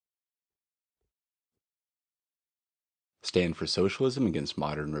Stand for Socialism Against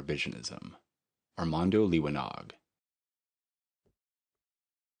Modern Revisionism. Armando Liwanag.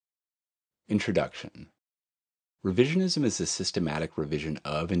 Introduction. Revisionism is a systematic revision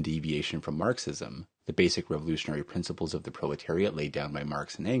of and deviation from Marxism, the basic revolutionary principles of the proletariat laid down by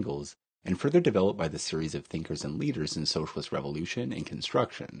Marx and Engels, and further developed by the series of thinkers and leaders in socialist revolution and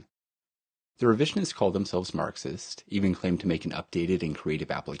construction. The revisionists call themselves Marxist, even claim to make an updated and creative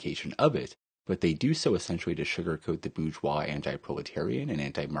application of it, but they do so essentially to sugarcoat the bourgeois anti-proletarian and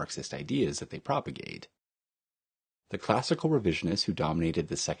anti-Marxist ideas that they propagate. The classical revisionists who dominated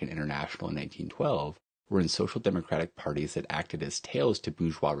the Second International in 1912 were in social democratic parties that acted as tails to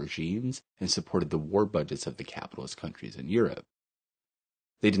bourgeois regimes and supported the war budgets of the capitalist countries in Europe.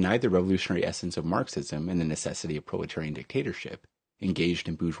 They denied the revolutionary essence of Marxism and the necessity of proletarian dictatorship, engaged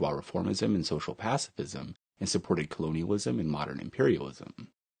in bourgeois reformism and social pacifism, and supported colonialism and modern imperialism.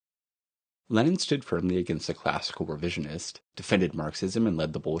 Lenin stood firmly against the classical revisionist, defended Marxism, and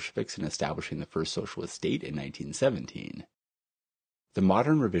led the Bolsheviks in establishing the first socialist state in 1917. The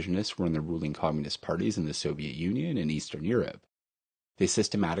modern revisionists were in the ruling communist parties in the Soviet Union and Eastern Europe. They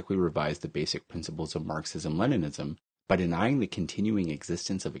systematically revised the basic principles of Marxism-Leninism by denying the continuing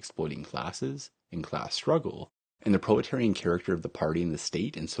existence of exploiting classes and class struggle, and the proletarian character of the party in the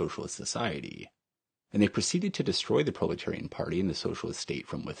state and socialist society. And they proceeded to destroy the proletarian party and the socialist state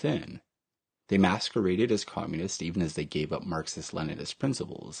from within. They masqueraded as communists even as they gave up Marxist-Leninist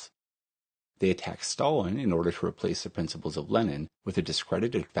principles. They attacked Stalin in order to replace the principles of Lenin with the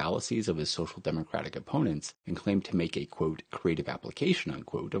discredited fallacies of his social democratic opponents and claimed to make a, quote, creative application,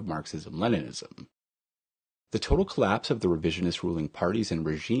 unquote, of Marxism-Leninism. The total collapse of the revisionist ruling parties and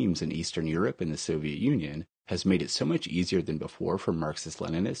regimes in Eastern Europe and the Soviet Union has made it so much easier than before for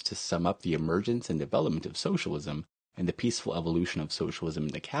Marxist-Leninists to sum up the emergence and development of socialism and the peaceful evolution of socialism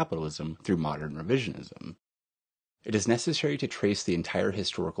into capitalism through modern revisionism. It is necessary to trace the entire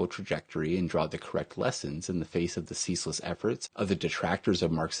historical trajectory and draw the correct lessons in the face of the ceaseless efforts of the detractors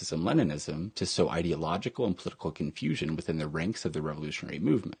of Marxism-Leninism to sow ideological and political confusion within the ranks of the revolutionary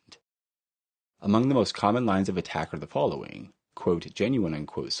movement. Among the most common lines of attack are the following: quote, genuine,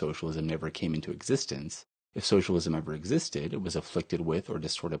 unquote, socialism never came into existence. If socialism ever existed, it was afflicted with or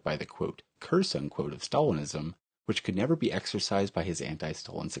distorted by the, quote, curse, unquote, of Stalinism, which could never be exercised by his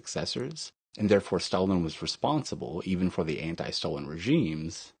anti-Stalin successors, and therefore Stalin was responsible even for the anti-Stalin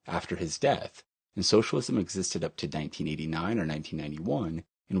regimes after his death, and socialism existed up to 1989 or 1991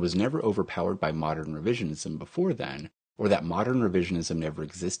 and was never overpowered by modern revisionism before then, or that modern revisionism never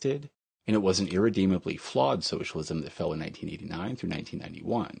existed, and it was an irredeemably flawed socialism that fell in 1989 through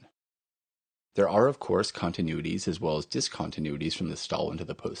 1991. There are, of course, continuities as well as discontinuities from the Stalin to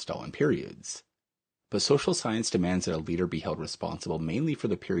the post-Stalin periods. But social science demands that a leader be held responsible mainly for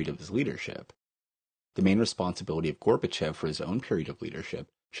the period of his leadership. The main responsibility of Gorbachev for his own period of leadership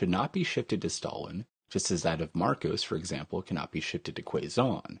should not be shifted to Stalin, just as that of Marcos, for example, cannot be shifted to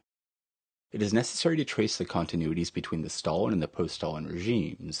Quezon. It is necessary to trace the continuities between the Stalin and the post-Stalin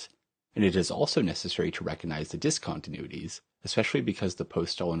regimes, and it is also necessary to recognize the discontinuities, especially because the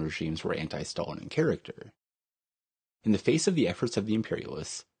post-Stalin regimes were anti-Stalin in character. In the face of the efforts of the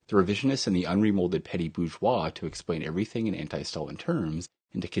imperialists, the revisionists and the unremolded petty bourgeois to explain everything in anti-Stalin terms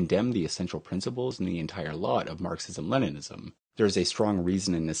and to condemn the essential principles and the entire lot of Marxism-Leninism, there is a strong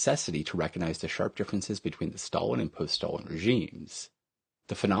reason and necessity to recognize the sharp differences between the Stalin and post-Stalin regimes.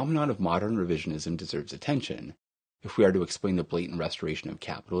 The phenomenon of modern revisionism deserves attention, if we are to explain the blatant restoration of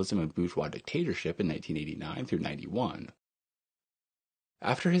capitalism and bourgeois dictatorship in 1989 through 91.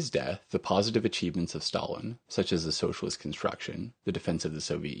 After his death, the positive achievements of Stalin, such as the socialist construction, the defense of the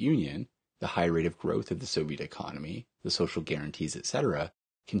Soviet Union, the high rate of growth of the Soviet economy, the social guarantees, etc.,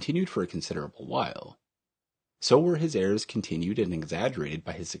 continued for a considerable while. So were his errors continued and exaggerated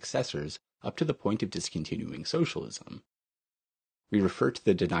by his successors up to the point of discontinuing socialism. We refer to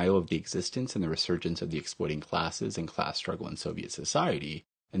the denial of the existence and the resurgence of the exploiting classes and class struggle in Soviet society,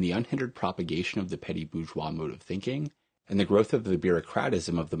 and the unhindered propagation of the petty bourgeois mode of thinking, and the growth of the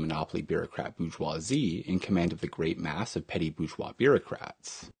bureaucratism of the monopoly bureaucrat bourgeoisie in command of the great mass of petty bourgeois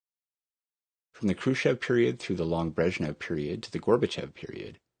bureaucrats. From the Khrushchev period through the long Brezhnev period to the Gorbachev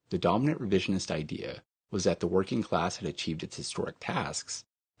period, the dominant revisionist idea was that the working class had achieved its historic tasks,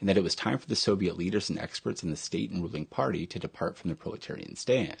 and that it was time for the Soviet leaders and experts in the state and ruling party to depart from the proletarian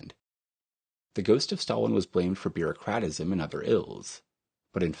stand. The ghost of Stalin was blamed for bureaucratism and other ills,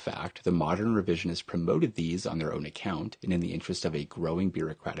 but in fact, the modern revisionists promoted these on their own account and in the interest of a growing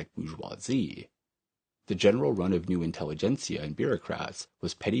bureaucratic bourgeoisie. The general run of new intelligentsia and bureaucrats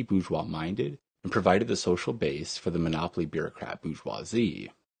was petty bourgeois-minded and provided the social base for the monopoly bureaucrat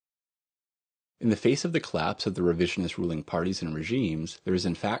bourgeoisie. In the face of the collapse of the revisionist ruling parties and regimes, there is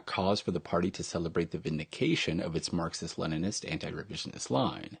in fact cause for the party to celebrate the vindication of its Marxist-Leninist anti-revisionist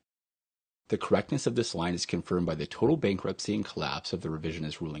line. The correctness of this line is confirmed by the total bankruptcy and collapse of the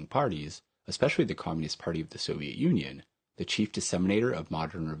revisionist ruling parties, especially the Communist Party of the Soviet Union, the chief disseminator of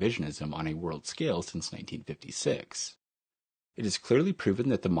modern revisionism on a world scale since 1956. It is clearly proven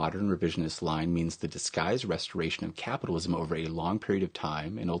that the modern revisionist line means the disguised restoration of capitalism over a long period of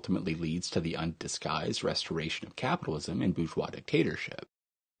time and ultimately leads to the undisguised restoration of capitalism and bourgeois dictatorship.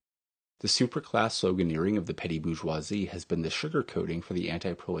 The superclass sloganeering of the petty bourgeoisie has been the sugarcoating for the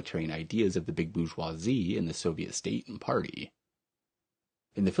anti-proletarian ideas of the big bourgeoisie in the Soviet state and party.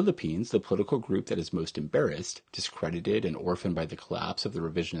 In the Philippines, the political group that is most embarrassed, discredited, and orphaned by the collapse of the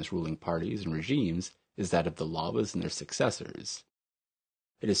revisionist ruling parties and regimes is that of the Lavas and their successors.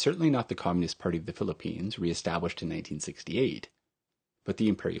 It is certainly not the Communist Party of the Philippines, re-established in 1968, but the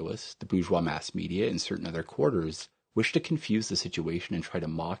imperialists, the bourgeois mass media, and certain other quarters wish to confuse the situation and try to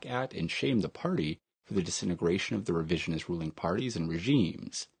mock at and shame the party for the disintegration of the revisionist ruling parties and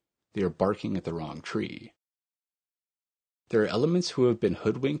regimes. They are barking at the wrong tree. There are elements who have been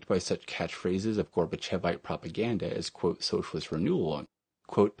hoodwinked by such catchphrases of Gorbachevite propaganda as, quote, socialist renewal,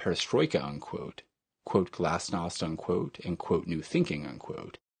 quote, perestroika, unquote, quote, glasnost, unquote, and, quote, new thinking,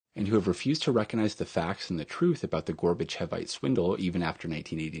 unquote, and who have refused to recognize the facts and the truth about the Gorbachevite swindle even after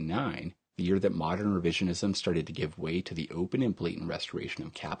 1989, the year that modern revisionism started to give way to the open and blatant restoration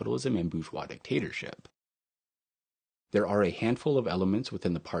of capitalism and bourgeois dictatorship. There are a handful of elements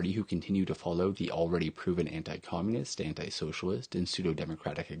within the party who continue to follow the already proven anti-communist, anti-socialist, and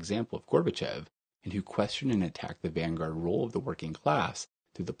pseudo-democratic example of Gorbachev, and who question and attack the vanguard role of the working class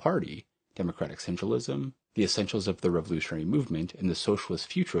through the party, democratic centralism, the essentials of the revolutionary movement, and the socialist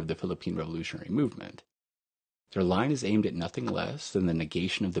future of the Philippine revolutionary movement. Their line is aimed at nothing less than the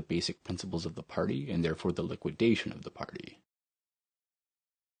negation of the basic principles of the party and therefore the liquidation of the party.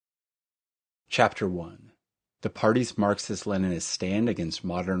 Chapter 1. The party's Marxist-Leninist stand against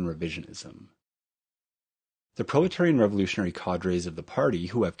modern revisionism. The proletarian revolutionary cadres of the party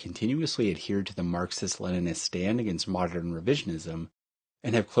who have continuously adhered to the Marxist-Leninist stand against modern revisionism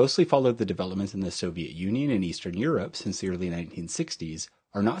and have closely followed the developments in the Soviet Union and Eastern Europe since the early 1960s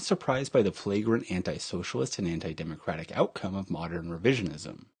are not surprised by the flagrant anti-socialist and anti-democratic outcome of modern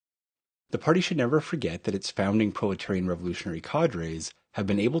revisionism. The party should never forget that its founding proletarian revolutionary cadres have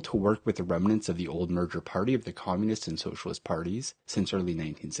been able to work with the remnants of the old merger party of the Communist and Socialist parties since early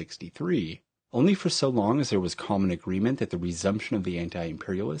 1963, only for so long as there was common agreement that the resumption of the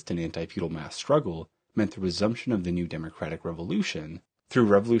anti-imperialist and anti-feudal mass struggle meant the resumption of the new democratic revolution through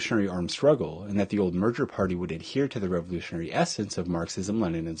revolutionary armed struggle, and that the old merger party would adhere to the revolutionary essence of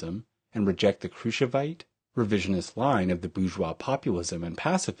Marxism-Leninism and reject the Khrushchevite, revisionist line of the bourgeois populism and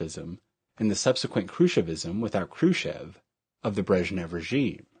pacifism, and the subsequent Khrushchevism without Khrushchev of the Brezhnev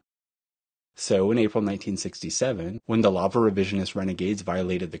regime. So, in April 1967, when the Lava revisionist renegades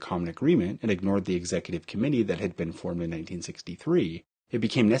violated the common agreement and ignored the executive committee that had been formed in 1963, it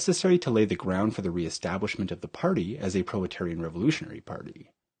became necessary to lay the ground for the re-establishment of the party as a proletarian revolutionary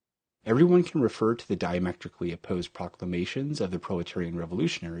party. Everyone can refer to the diametrically opposed proclamations of the proletarian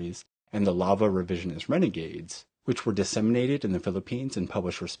revolutionaries and the Lava revisionist renegades, which were disseminated in the Philippines and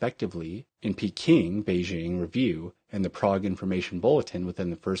published respectively in Peking, Beijing Review, and the Prague Information Bulletin within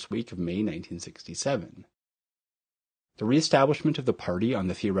the first week of May 1967. The re-establishment of the party on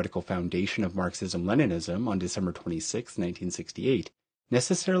the theoretical foundation of Marxism-Leninism on December 26, 1968,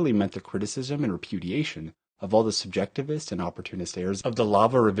 necessarily meant the criticism and repudiation of all the subjectivist and opportunist airs of the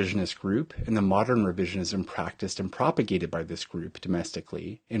Lava revisionist group and the modern revisionism practiced and propagated by this group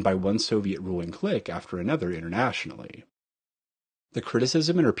domestically and by one Soviet ruling clique after another internationally. The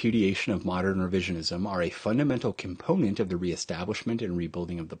criticism and repudiation of modern revisionism are a fundamental component of the re-establishment and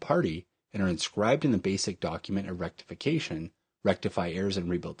rebuilding of the party and are inscribed in the basic document of rectification, Rectify Errors and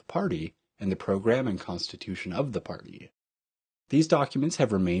Rebuild the Party, and the program and constitution of the party. These documents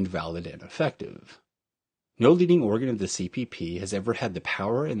have remained valid and effective. No leading organ of the CPP has ever had the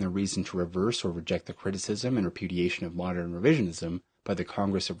power and the reason to reverse or reject the criticism and repudiation of modern revisionism by the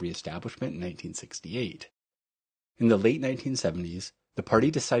Congress of Re-establishment in 1968. In the late 1970s, the party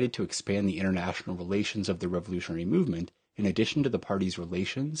decided to expand the international relations of the revolutionary movement in addition to the party's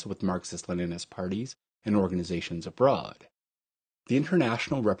relations with Marxist-Leninist parties and organizations abroad. The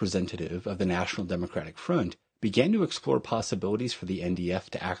international representative of the National Democratic Front began to explore possibilities for the NDF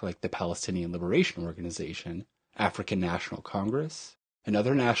to act like the Palestinian Liberation Organization, African National Congress, and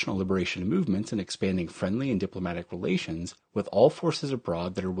other national liberation movements in expanding friendly and diplomatic relations with all forces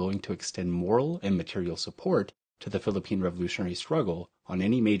abroad that are willing to extend moral and material support to the Philippine revolutionary struggle on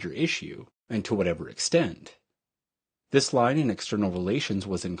any major issue, and to whatever extent. This line in external relations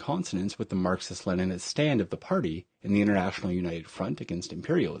was in consonance with the Marxist-Leninist stand of the party in the International United Front against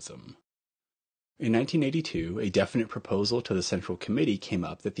imperialism. In 1982, a definite proposal to the Central Committee came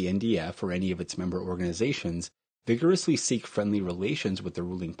up that the NDF or any of its member organizations vigorously seek friendly relations with the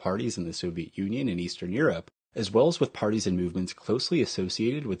ruling parties in the Soviet Union and Eastern Europe, as well as with parties and movements closely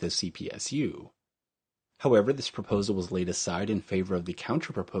associated with the CPSU. However, this proposal was laid aside in favor of the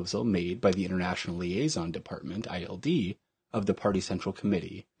counter-proposal made by the International Liaison Department, ILD, of the Party Central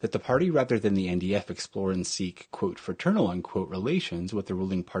Committee, that the party rather than the NDF explore and seek, quote, fraternal, unquote, relations with the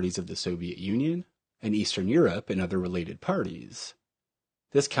ruling parties of the Soviet Union and Eastern Europe and other related parties.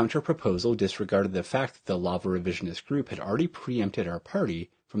 This counter-proposal disregarded the fact that the Lava revisionist group had already preempted our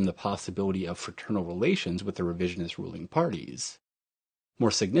party from the possibility of fraternal relations with the revisionist ruling parties. More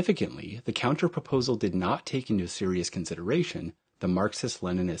significantly, the counter-proposal did not take into serious consideration the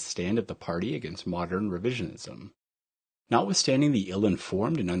Marxist-Leninist stand of the party against modern revisionism. Notwithstanding the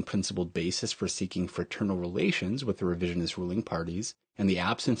ill-informed and unprincipled basis for seeking fraternal relations with the revisionist ruling parties, and the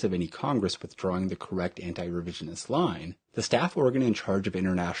absence of any Congress withdrawing the correct anti-revisionist line, the staff organ in charge of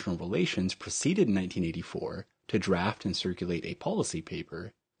international relations proceeded in 1984 to draft and circulate a policy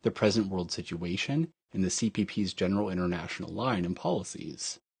paper, The Present World Situation and the CPP's General International Line and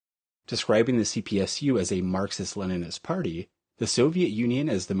Policies. Describing the CPSU as a Marxist-Leninist party, the Soviet Union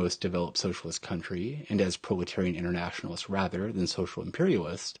as the most developed socialist country, and as proletarian internationalist rather than social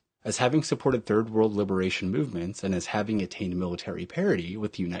imperialist, as having supported Third World liberation movements, and as having attained military parity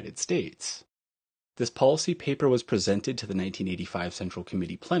with the United States. This policy paper was presented to the 1985 Central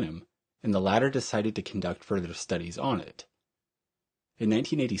Committee plenum, and the latter decided to conduct further studies on it. In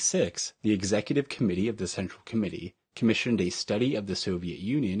 1986, the Executive Committee of the Central Committee commissioned a study of the Soviet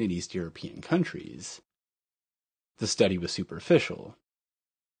Union and East European countries. The study was superficial.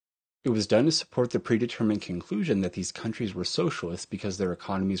 It was done to support the predetermined conclusion that these countries were socialist because their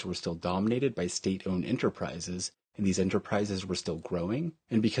economies were still dominated by state-owned enterprises, and these enterprises were still growing,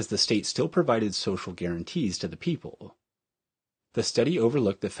 and because the state still provided social guarantees to the people. The study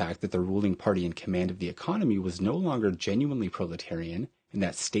overlooked the fact that the ruling party in command of the economy was no longer genuinely proletarian, and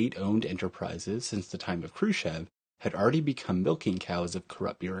that state-owned enterprises since the time of Khrushchev had already become milking cows of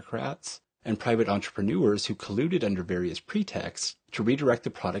corrupt bureaucrats and private entrepreneurs who colluded under various pretexts to redirect the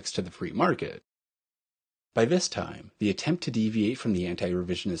products to the free market. By this time, the attempt to deviate from the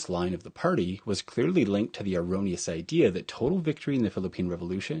anti-revisionist line of the party was clearly linked to the erroneous idea that total victory in the Philippine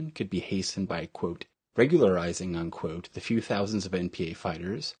Revolution could be hastened by, quote, regularizing, unquote, the few thousands of NPA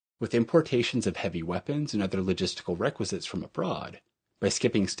fighters with importations of heavy weapons and other logistical requisites from abroad, by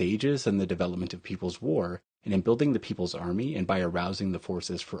skipping stages in the development of People's War and in building the People's Army, and by arousing the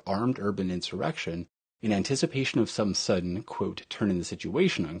forces for armed urban insurrection in anticipation of some sudden, quote, turn in the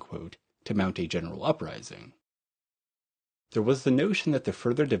situation, unquote, to mount a general uprising. There was the notion that the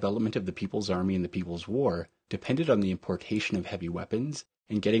further development of the People's Army and the People's War depended on the importation of heavy weapons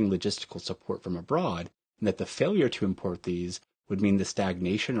and getting logistical support from abroad, and that the failure to import these would mean the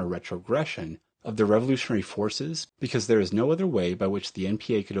stagnation or retrogression of the revolutionary forces, because there is no other way by which the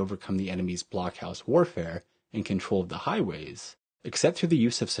NPA could overcome the enemy's blockhouse warfare and control of the highways, except through the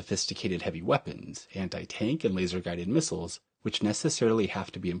use of sophisticated heavy weapons, anti-tank and laser-guided missiles, which necessarily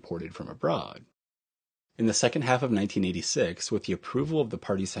have to be imported from abroad. In the second half of 1986, with the approval of the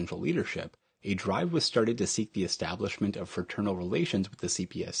party's central leadership, a drive was started to seek the establishment of fraternal relations with the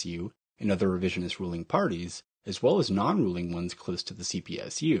CPSU and other revisionist ruling parties, as well as non-ruling ones close to the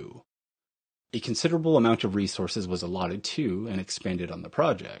CPSU. A considerable amount of resources was allotted to and expanded on the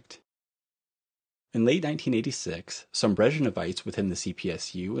project. In late 1986, some Brezhnevites within the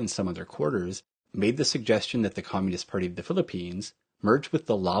CPSU and some other quarters made the suggestion that the Communist Party of the Philippines merge with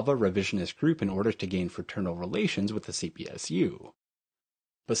the Lava revisionist group in order to gain fraternal relations with the CPSU.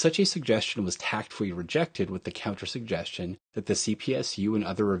 But such a suggestion was tactfully rejected with the counter-suggestion that the CPSU and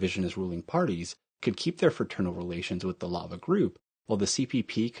other revisionist ruling parties could keep their fraternal relations with the Lava group, while the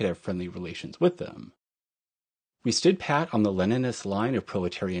CPP could have friendly relations with them. We stood pat on the Leninist line of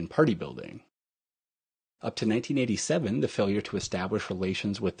proletarian party building. Up to 1987, the failure to establish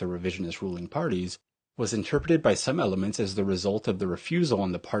relations with the revisionist ruling parties was interpreted by some elements as the result of the refusal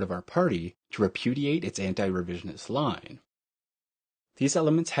on the part of our party to repudiate its anti-revisionist line. These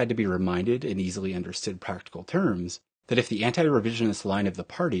elements had to be reminded in easily understood practical terms that if the anti-revisionist line of the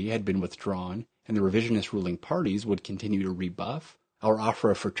party had been withdrawn and the revisionist ruling parties would continue to rebuff our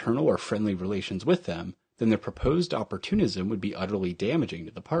offer of fraternal or friendly relations with them, then the proposed opportunism would be utterly damaging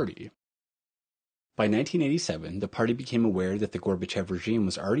to the party. By 1987, the party became aware that the Gorbachev regime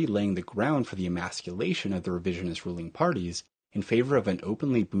was already laying the ground for the emasculation of the revisionist ruling parties in favor of an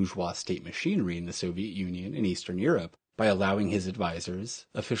openly bourgeois state machinery in the Soviet Union and Eastern Europe by allowing his advisors,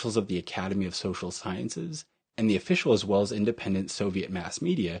 officials of the Academy of Social Sciences, and the official as well as independent Soviet mass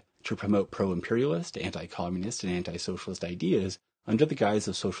media to promote pro-imperialist, anti-communist, and anti-socialist ideas under the guise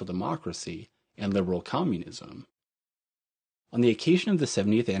of social democracy and liberal communism. On the occasion of the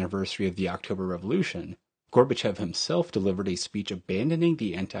 70th anniversary of the October Revolution, Gorbachev himself delivered a speech abandoning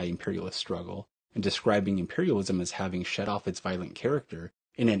the anti-imperialist struggle and describing imperialism as having shed off its violent character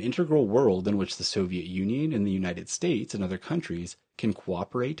in an integral world in which the Soviet Union and the United States and other countries can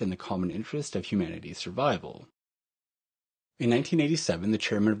cooperate in the common interest of humanity's survival. In 1987, the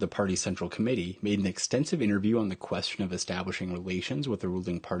chairman of the party's Central Committee made an extensive interview on the question of establishing relations with the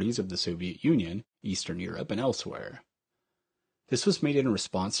ruling parties of the Soviet Union, Eastern Europe, and elsewhere. This was made in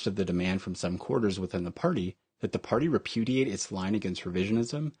response to the demand from some quarters within the party that the party repudiate its line against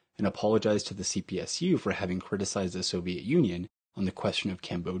revisionism and apologize to the CPSU for having criticized the Soviet Union on the question of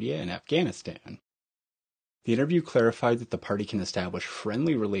Cambodia and Afghanistan. The interview clarified that the party can establish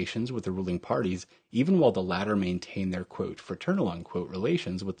friendly relations with the ruling parties even while the latter maintain their quote, fraternal unquote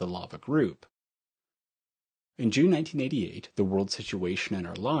relations with the Lava Group. In June 1988, the World Situation in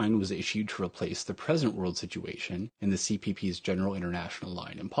Our Line was issued to replace the present world situation in the CPP's general international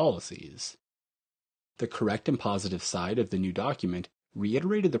line and policies. The correct and positive side of the new document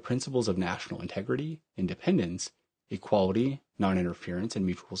reiterated the principles of national integrity, independence, equality, non-interference, and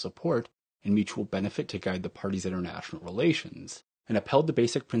mutual support, and mutual benefit to guide the party's international relations, and upheld the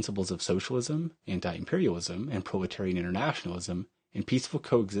basic principles of socialism, anti-imperialism, and proletarian internationalism in peaceful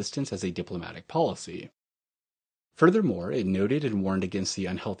coexistence as a diplomatic policy. Furthermore, it noted and warned against the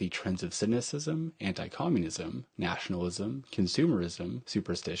unhealthy trends of cynicism, anti-communism, nationalism, consumerism,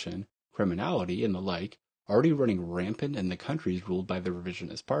 superstition, criminality, and the like already running rampant in the countries ruled by the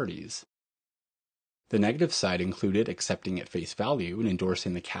revisionist parties. The negative side included accepting at face value and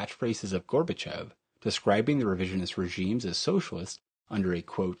endorsing the catchphrases of Gorbachev, describing the revisionist regimes as socialist under a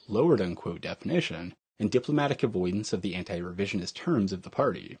quote, lowered unquote definition, and diplomatic avoidance of the anti-revisionist terms of the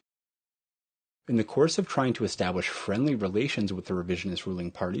party. In the course of trying to establish friendly relations with the revisionist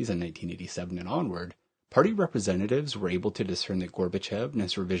ruling parties in 1987 and onward, party representatives were able to discern that Gorbachev and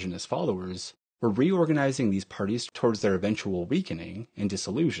his revisionist followers were reorganizing these parties towards their eventual weakening and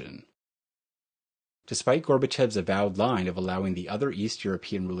dissolution. Despite Gorbachev's avowed line of allowing the other East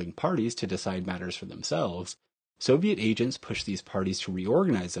European ruling parties to decide matters for themselves, Soviet agents pushed these parties to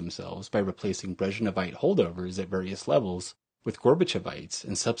reorganize themselves by replacing Brezhnevite holdovers at various levels with Gorbachevites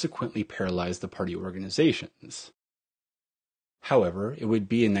and subsequently paralyzed the party organizations. However, it would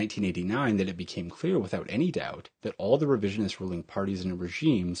be in 1989 that it became clear without any doubt that all the revisionist ruling parties and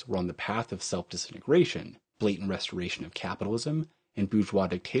regimes were on the path of self-disintegration, blatant restoration of capitalism, and bourgeois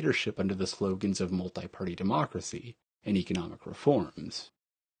dictatorship under the slogans of multi-party democracy and economic reforms.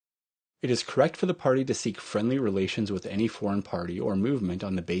 It is correct for the party to seek friendly relations with any foreign party or movement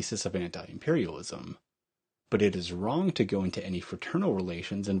on the basis of anti-imperialism, but it is wrong to go into any fraternal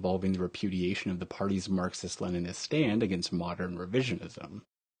relations involving the repudiation of the party's Marxist-Leninist stand against modern revisionism.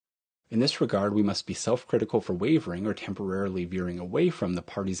 In this regard, we must be self-critical for wavering or temporarily veering away from the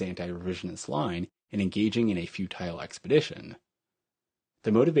party's anti-revisionist line and engaging in a futile expedition.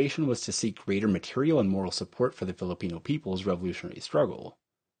 The motivation was to seek greater material and moral support for the Filipino people's revolutionary struggle.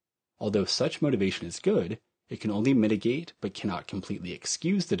 Although such motivation is good, it can only mitigate but cannot completely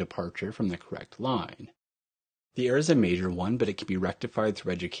excuse the departure from the correct line. The error is a major one, but it can be rectified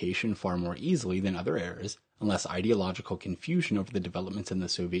through education far more easily than other errors, unless ideological confusion over the developments in the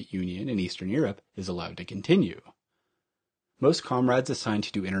Soviet Union and Eastern Europe is allowed to continue. Most comrades assigned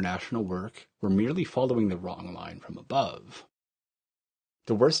to do international work were merely following the wrong line from above.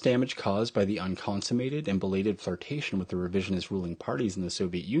 The worst damage caused by the unconsummated and belated flirtation with the revisionist ruling parties in the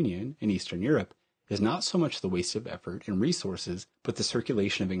Soviet Union and Eastern Europe is not so much the waste of effort and resources, but the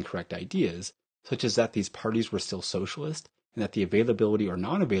circulation of incorrect ideas, such as that these parties were still socialist and that the availability or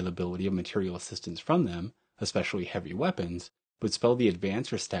non-availability of material assistance from them, especially heavy weapons, would spell the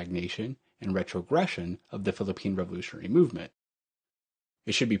advance or stagnation and retrogression of the Philippine revolutionary movement.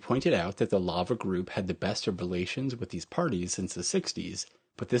 It should be pointed out that the Lava Group had the best of relations with these parties since the 60s,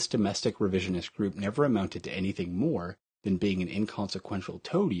 but this domestic revisionist group never amounted to anything more than being an inconsequential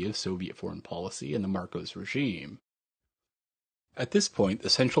toady of Soviet foreign policy and the Marcos regime. At this point, the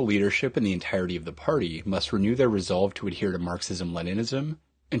central leadership and the entirety of the party must renew their resolve to adhere to Marxism-Leninism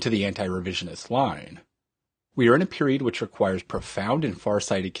and to the anti-revisionist line. We are in a period which requires profound and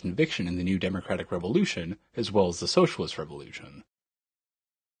far-sighted conviction in the new democratic revolution as well as the socialist revolution.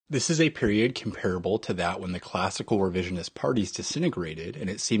 This is a period comparable to that when the classical revisionist parties disintegrated and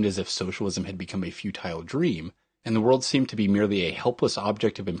it seemed as if socialism had become a futile dream, and the world seemed to be merely a helpless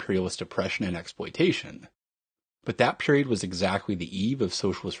object of imperialist oppression and exploitation. But that period was exactly the eve of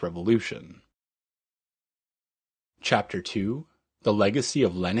socialist revolution. Chapter 2: The Legacy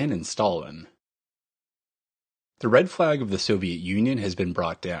of Lenin and Stalin. The red flag of the Soviet Union has been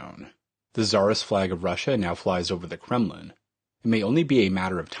brought down. The Tsarist flag of Russia now flies over the Kremlin. It may only be a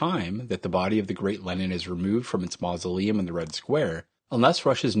matter of time that the body of the great Lenin is removed from its mausoleum in the Red Square, unless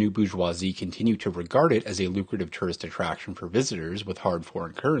Russia's new bourgeoisie continue to regard it as a lucrative tourist attraction for visitors with hard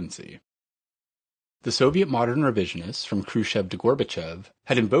foreign currency. The Soviet modern revisionists, from Khrushchev to Gorbachev,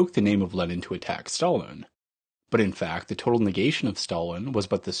 had invoked the name of Lenin to attack Stalin. But in fact, the total negation of Stalin was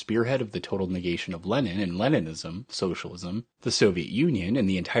but the spearhead of the total negation of Lenin and Leninism, socialism, the Soviet Union, and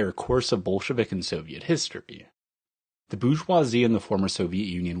the entire course of Bolshevik and Soviet history. The bourgeoisie in the former Soviet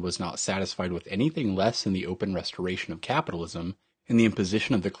Union was not satisfied with anything less than the open restoration of capitalism and the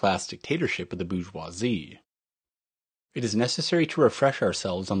imposition of the class dictatorship of the bourgeoisie. It is necessary to refresh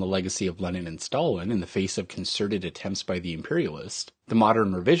ourselves on the legacy of Lenin and Stalin in the face of concerted attempts by the imperialist, the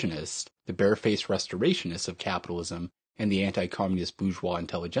modern revisionist, the barefaced restorationists of capitalism, and the anti-communist bourgeois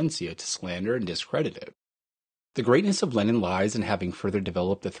intelligentsia to slander and discredit it. The greatness of Lenin lies in having further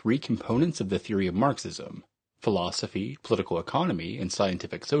developed the three components of the theory of Marxism: philosophy, political economy, and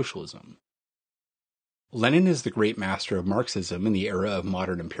scientific socialism. Lenin is the great master of Marxism in the era of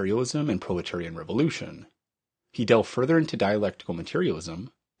modern imperialism and proletarian revolution. He delved further into dialectical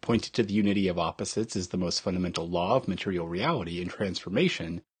materialism, pointed to the unity of opposites as the most fundamental law of material reality and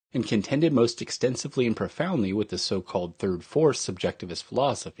transformation, and contended most extensively and profoundly with the so-called third force subjectivist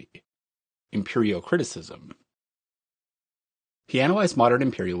philosophy, empirio-criticism. He analyzed modern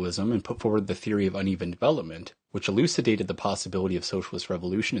imperialism and put forward the theory of uneven development, which elucidated the possibility of socialist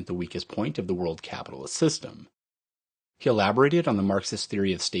revolution at the weakest point of the world capitalist system. He elaborated on the Marxist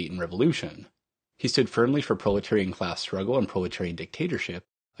theory of state and revolution. He stood firmly for proletarian class struggle and proletarian dictatorship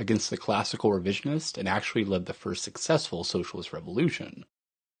against the classical revisionist and actually led the first successful socialist revolution.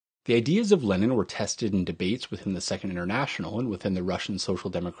 The ideas of Lenin were tested in debates within the Second International and within the Russian Social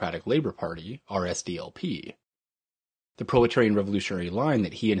Democratic Labour Party, RSDLP. The proletarian revolutionary line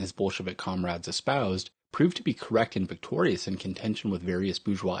that he and his Bolshevik comrades espoused proved to be correct and victorious in contention with various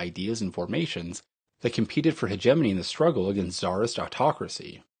bourgeois ideas and formations that competed for hegemony in the struggle against Tsarist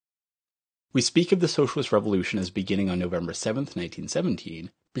autocracy. We speak of the socialist revolution as beginning on November 7,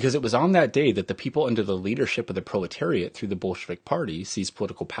 1917, because it was on that day that the people under the leadership of the proletariat through the Bolshevik Party seized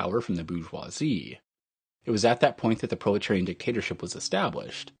political power from the bourgeoisie. It was at that point that the proletarian dictatorship was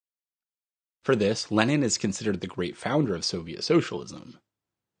established. For this, Lenin is considered the great founder of Soviet socialism.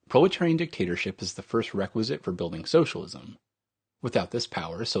 Proletarian dictatorship is the first requisite for building socialism. Without this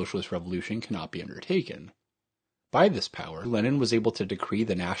power, socialist revolution cannot be undertaken. By this power, Lenin was able to decree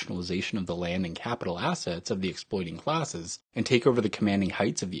the nationalization of the land and capital assets of the exploiting classes and take over the commanding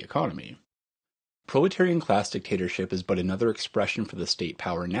heights of the economy. Proletarian class dictatorship is but another expression for the state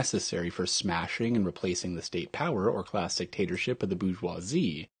power necessary for smashing and replacing the state power or class dictatorship of the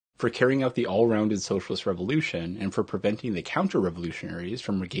bourgeoisie, for carrying out the all-rounded socialist revolution, and for preventing the counter-revolutionaries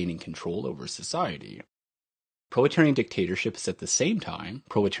from regaining control over society. Proletarian dictatorship is at the same time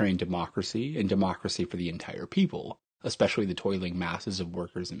proletarian democracy and democracy for the entire people, especially the toiling masses of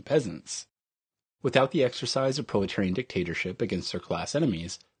workers and peasants. Without the exercise of proletarian dictatorship against their class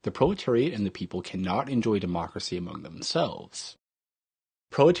enemies, the proletariat and the people cannot enjoy democracy among themselves.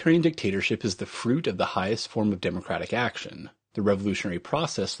 Proletarian dictatorship is the fruit of the highest form of democratic action, the revolutionary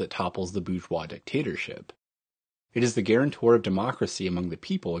process that topples the bourgeois dictatorship. It is the guarantor of democracy among the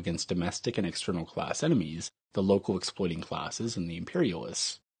people against domestic and external class enemies, the local exploiting classes, and the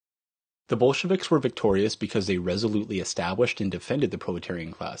imperialists. The Bolsheviks were victorious because they resolutely established and defended the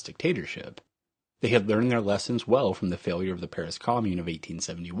proletarian class dictatorship. They had learned their lessons well from the failure of the Paris Commune of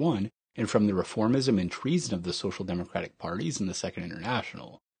 1871 and from the reformism and treason of the social democratic parties in the Second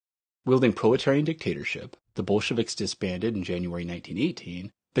International. Wielding proletarian dictatorship, the Bolsheviks disbanded in January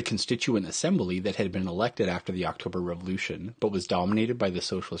 1918 the Constituent Assembly that had been elected after the October Revolution but was dominated by the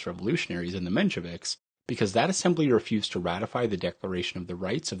Socialist Revolutionaries and the Mensheviks because that assembly refused to ratify the Declaration of the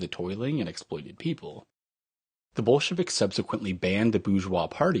Rights of the Toiling and Exploited People. The Bolsheviks subsequently banned the bourgeois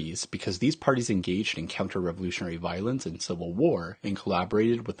parties because these parties engaged in counter-revolutionary violence and civil war and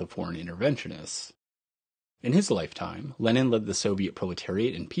collaborated with the foreign interventionists. In his lifetime, Lenin led the Soviet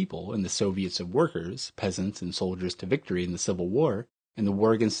proletariat and people and the Soviets of workers, peasants, and soldiers to victory in the Civil War and the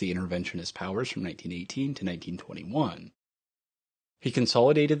war against the interventionist powers from 1918 to 1921. He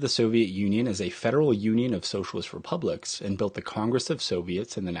consolidated the Soviet Union as a federal union of socialist republics and built the Congress of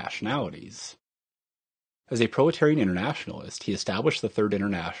Soviets and the Nationalities. As a proletarian internationalist, he established the Third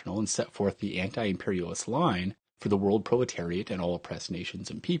International and set forth the anti-imperialist line for the world proletariat and all oppressed nations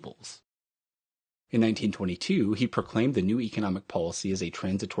and peoples. In 1922, he proclaimed the new economic policy as a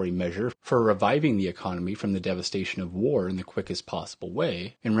transitory measure for reviving the economy from the devastation of war in the quickest possible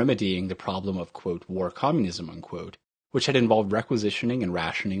way and remedying the problem of, quote, war communism, unquote, which had involved requisitioning and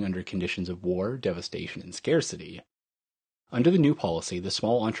rationing under conditions of war, devastation, and scarcity. Under the new policy, the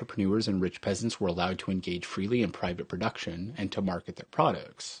small entrepreneurs and rich peasants were allowed to engage freely in private production and to market their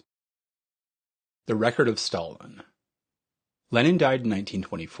products. The record of Stalin. Lenin died in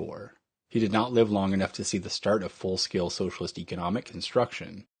 1924. He did not live long enough to see the start of full-scale socialist economic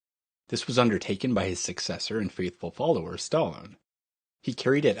construction. This was undertaken by his successor and faithful follower, Stalin. He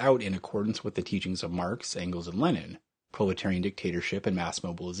carried it out in accordance with the teachings of Marx, Engels, and Lenin: proletarian dictatorship and mass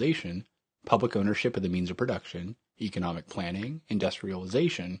mobilization, public ownership of the means of production, economic planning,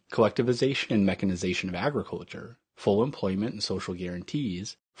 industrialization, collectivization and mechanization of agriculture, full employment and social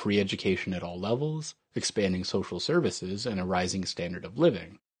guarantees, free education at all levels, expanding social services, and a rising standard of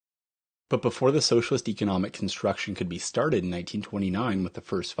living. But before the socialist economic construction could be started in 1929 with the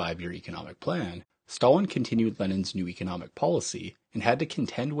first five-year economic plan, Stalin continued Lenin's new economic policy and had to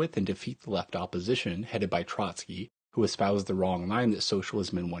contend with and defeat the left opposition headed by Trotsky, who espoused the wrong line that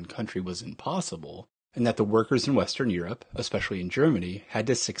socialism in one country was impossible, and that the workers in Western Europe, especially in Germany, had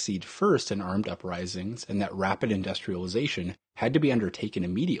to succeed first in armed uprisings, and that rapid industrialization had to be undertaken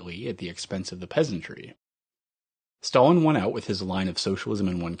immediately at the expense of the peasantry. Stalin won out with his line of socialism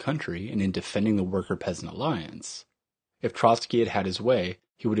in one country and in defending the worker-peasant alliance. If Trotsky had had his way,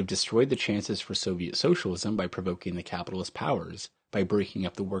 he would have destroyed the chances for Soviet socialism by provoking the capitalist powers, by breaking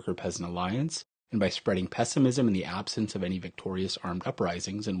up the worker-peasant alliance, and by spreading pessimism in the absence of any victorious armed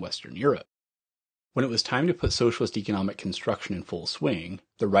uprisings in Western Europe. When it was time to put socialist economic construction in full swing,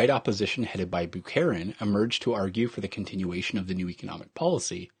 the right opposition headed by Bukharin emerged to argue for the continuation of the new economic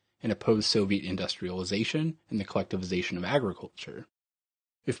policy and oppose Soviet industrialization and the collectivization of agriculture.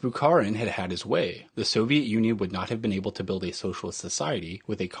 If Bukharin had had his way, the Soviet Union would not have been able to build a socialist society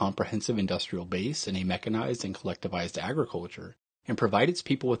with a comprehensive industrial base and a mechanized and collectivized agriculture, and provide its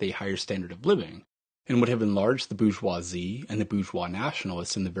people with a higher standard of living, and would have enlarged the bourgeoisie and the bourgeois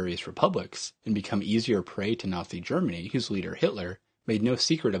nationalists in the various republics, and become easier prey to Nazi Germany, whose leader Hitler made no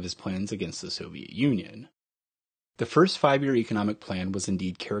secret of his plans against the Soviet Union. The first five-year economic plan was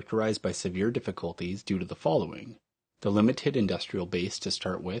indeed characterized by severe difficulties due to the following: the limited industrial base to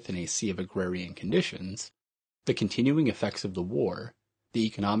start with in a sea of agrarian conditions, the continuing effects of the war, the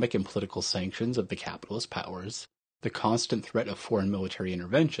economic and political sanctions of the capitalist powers, the constant threat of foreign military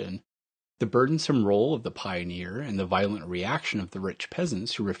intervention, the burdensome role of the pioneer, and the violent reaction of the rich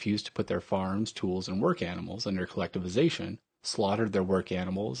peasants who refused to put their farms, tools, and work animals under collectivization, slaughtered their work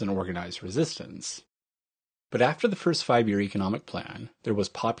animals, and organized resistance. But after the first five-year economic plan, there was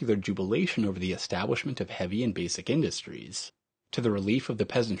popular jubilation over the establishment of heavy and basic industries. To the relief of the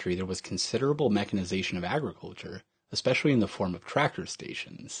peasantry, there was considerable mechanization of agriculture, especially in the form of tractor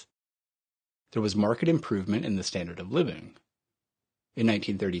stations. There was marked improvement in the standard of living. In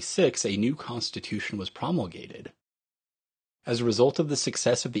 1936, a new constitution was promulgated. As a result of the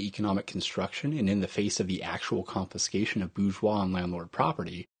success of the economic construction and in the face of the actual confiscation of bourgeois and landlord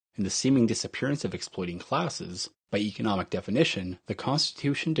property, and the seeming disappearance of exploiting classes, by economic definition, the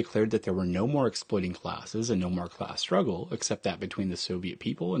Constitution declared that there were no more exploiting classes and no more class struggle except that between the Soviet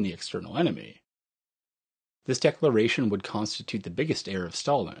people and the external enemy. This declaration would constitute the biggest error of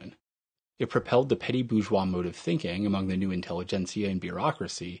Stalin. It propelled the petty bourgeois mode of thinking among the new intelligentsia and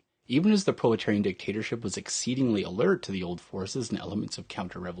bureaucracy, even as the proletarian dictatorship was exceedingly alert to the old forces and elements of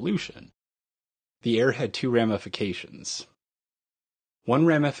counter-revolution. The error had two ramifications. One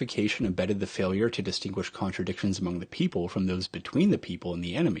ramification embedded the failure to distinguish contradictions among the people from those between the people and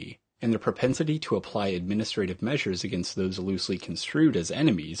the enemy, and the propensity to apply administrative measures against those loosely construed as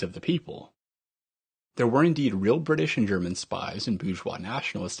enemies of the people. There were indeed real British and German spies and bourgeois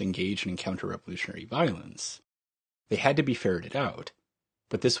nationalists engaged in counter-revolutionary violence. They had to be ferreted out,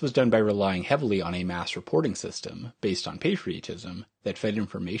 but this was done by relying heavily on a mass reporting system, based on patriotism, that fed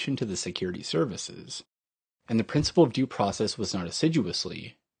information to the security services. And the principle of due process was not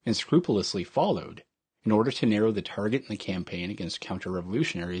assiduously and scrupulously followed in order to narrow the target in the campaign against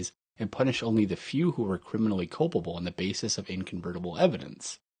counter-revolutionaries and punish only the few who were criminally culpable on the basis of incontrovertible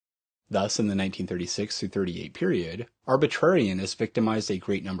evidence. Thus, in the 1936-38 period, arbitrarianists victimized a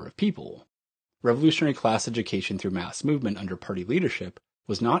great number of people. Revolutionary class education through mass movement under party leadership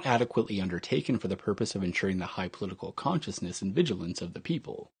was not adequately undertaken for the purpose of ensuring the high political consciousness and vigilance of the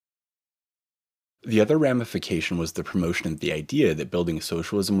people. The other ramification was the promotion of the idea that building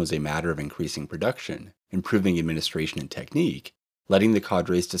socialism was a matter of increasing production, improving administration and technique, letting the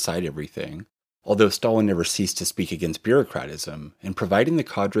cadres decide everything, although Stalin never ceased to speak against bureaucratism and providing the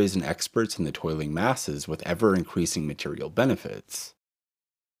cadres and experts and the toiling masses with ever-increasing material benefits.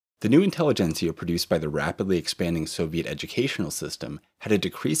 The new intelligentsia produced by the rapidly expanding Soviet educational system had a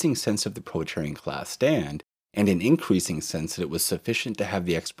decreasing sense of the proletarian class stand and an increasing sense that it was sufficient to have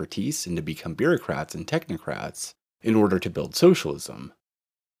the expertise and to become bureaucrats and technocrats in order to build socialism.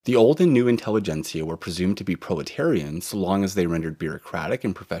 The old and new intelligentsia were presumed to be proletarian so long as they rendered bureaucratic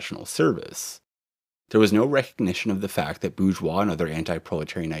and professional service. There was no recognition of the fact that bourgeois and other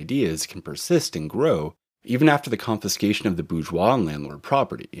anti-proletarian ideas can persist and grow even after the confiscation of the bourgeois and landlord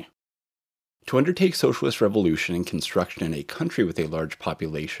property. To undertake socialist revolution and construction in a country with a large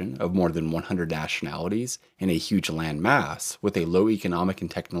population of more than 100 nationalities and a huge land mass with a low economic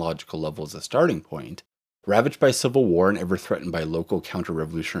and technological level as a starting point, ravaged by civil war and ever threatened by local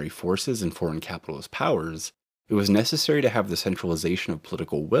counter-revolutionary forces and foreign capitalist powers, it was necessary to have the centralization of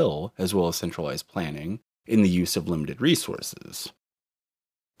political will, as well as centralized planning, in the use of limited resources.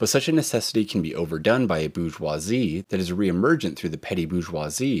 But such a necessity can be overdone by a bourgeoisie that is re-emergent through the petty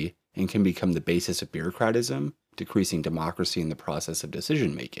bourgeoisie and can become the basis of bureaucratism, decreasing democracy in the process of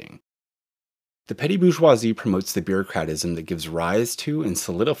decision-making. The petty bourgeoisie promotes the bureaucratism that gives rise to and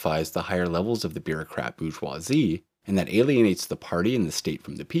solidifies the higher levels of the bureaucrat bourgeoisie, and that alienates the party and the state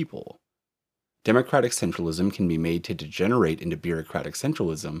from the people. Democratic centralism can be made to degenerate into bureaucratic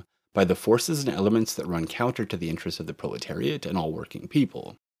centralism by the forces and elements that run counter to the interests of the proletariat and all working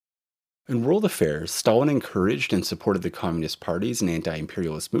people. In world affairs, Stalin encouraged and supported the communist parties and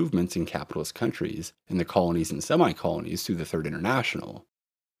anti-imperialist movements in capitalist countries, in the colonies and semi-colonies through the Third International.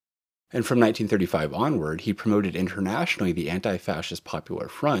 And from 1935 onward, he promoted internationally the anti-fascist Popular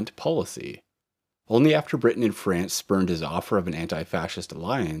Front policy. Only after Britain and France spurned his offer of an anti-fascist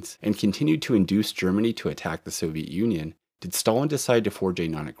alliance and continued to induce Germany to attack the Soviet Union did Stalin decide to forge a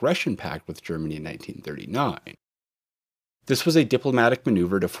non-aggression pact with Germany in 1939. This was a diplomatic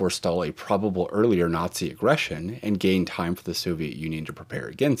maneuver to forestall a probable earlier Nazi aggression and gain time for the Soviet Union to prepare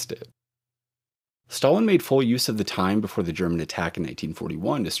against it. Stalin made full use of the time before the German attack in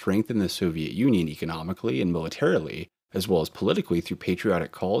 1941 to strengthen the Soviet Union economically and militarily, as well as politically through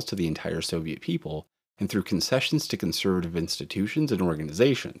patriotic calls to the entire Soviet people and through concessions to conservative institutions and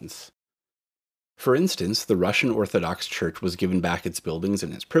organizations. For instance, the Russian Orthodox Church was given back its buildings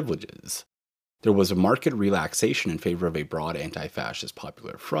and its privileges. There was a marked relaxation in favor of a broad anti-fascist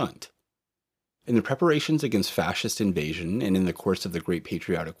Popular Front. In the preparations against fascist invasion and in the course of the Great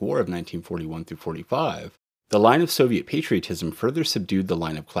Patriotic War of 1941-45, the line of Soviet patriotism further subdued the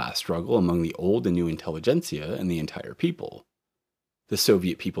line of class struggle among the old and new intelligentsia and the entire people. The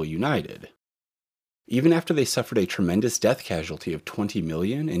Soviet people united. Even after they suffered a tremendous death casualty of 20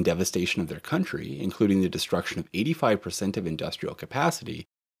 million and devastation of their country, including the destruction of 85% of industrial capacity,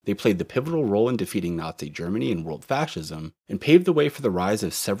 they played the pivotal role in defeating Nazi Germany and world fascism, and paved the way for the rise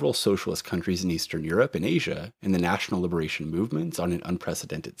of several socialist countries in Eastern Europe and Asia and the national liberation movements on an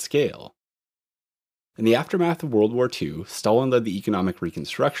unprecedented scale. In the aftermath of World War II, Stalin led the economic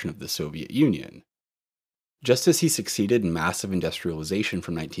reconstruction of the Soviet Union. Just as he succeeded in massive industrialization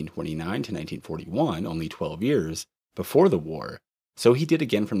from 1929 to 1941, only 12 years, before the war, so he did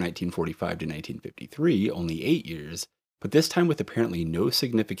again from 1945 to 1953, only 8 years, but this time with apparently no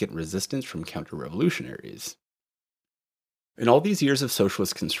significant resistance from counter-revolutionaries. In all these years of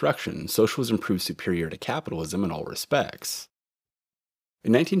socialist construction, socialism proved superior to capitalism in all respects.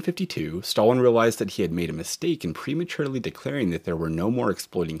 In 1952, Stalin realized that he had made a mistake in prematurely declaring that there were no more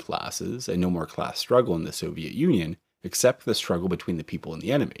exploiting classes and no more class struggle in the Soviet Union except the struggle between the people and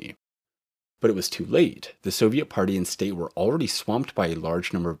the enemy. But it was too late. The Soviet party and state were already swamped by a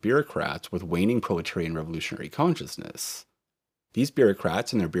large number of bureaucrats with waning proletarian revolutionary consciousness. These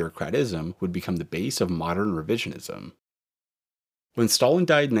bureaucrats and their bureaucratism would become the base of modern revisionism. When Stalin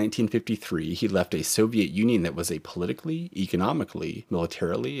died in 1953, he left a Soviet Union that was a politically, economically,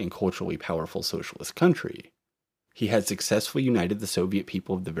 militarily, and culturally powerful socialist country. He had successfully united the Soviet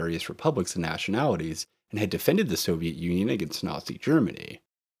people of the various republics and nationalities and had defended the Soviet Union against Nazi Germany.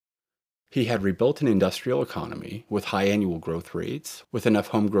 He had rebuilt an industrial economy with high annual growth rates, with enough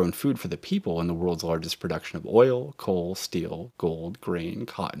homegrown food for the people and the world's largest production of oil, coal, steel, gold, grain,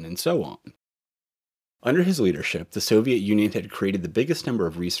 cotton, and so on. Under his leadership, the Soviet Union had created the biggest number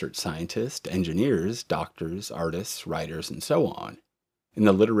of research scientists, engineers, doctors, artists, writers, and so on. In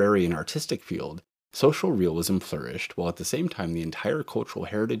the literary and artistic field, social realism flourished, while at the same time the entire cultural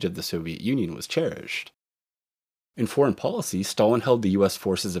heritage of the Soviet Union was cherished. In foreign policy, Stalin held the U.S.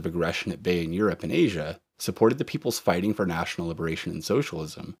 forces of aggression at bay in Europe and Asia, supported the peoples fighting for national liberation and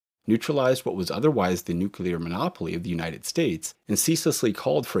socialism, neutralized what was otherwise the nuclear monopoly of the United States, and ceaselessly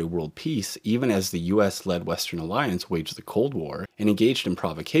called for a world peace even as the US-led Western alliance waged the Cold War and engaged in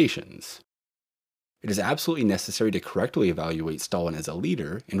provocations. It is absolutely necessary to correctly evaluate Stalin as a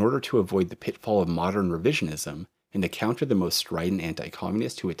leader in order to avoid the pitfall of modern revisionism and to counter the most strident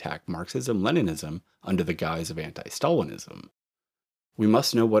anti-communists who attack Marxism-Leninism under the guise of anti-Stalinism. We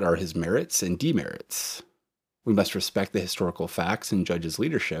must know what are his merits and demerits. We must respect the historical facts and judge his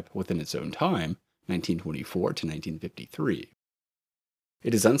leadership within its own time, 1924 to 1953.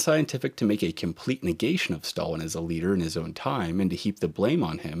 It is unscientific to make a complete negation of Stalin as a leader in his own time and to heap the blame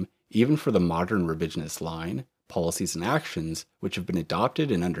on him even for the modern revisionist line, policies, and actions which have been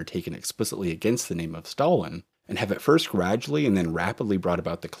adopted and undertaken explicitly against the name of Stalin, and have at first gradually and then rapidly brought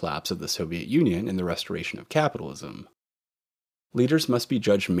about the collapse of the Soviet Union and the restoration of capitalism. Leaders must be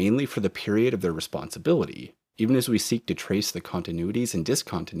judged mainly for the period of their responsibility, even as we seek to trace the continuities and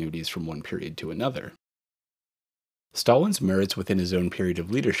discontinuities from one period to another. Stalin's merits within his own period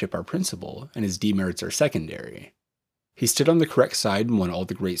of leadership are principal, and his demerits are secondary. He stood on the correct side and won all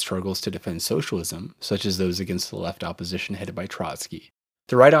the great struggles to defend socialism, such as those against the left opposition headed by Trotsky,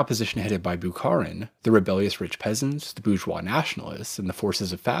 the right opposition headed by Bukharin, the rebellious rich peasants, the bourgeois nationalists, and the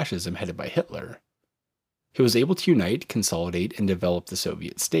forces of fascism headed by Hitler. He was able to unite, consolidate, and develop the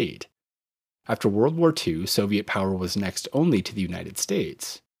Soviet state. After World War II, Soviet power was next only to the United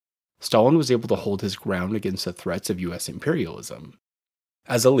States. Stalin was able to hold his ground against the threats of US imperialism.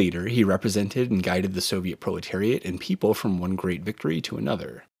 As a leader, he represented and guided the Soviet proletariat and people from one great victory to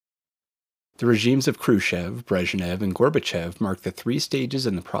another. The regimes of Khrushchev, Brezhnev, and Gorbachev marked the three stages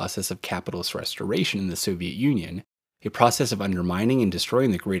in the process of capitalist restoration in the Soviet Union, a process of undermining and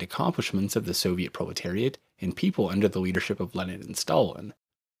destroying the great accomplishments of the Soviet proletariat and people under the leadership of Lenin and Stalin.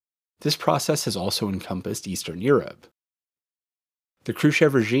 This process has also encompassed Eastern Europe. The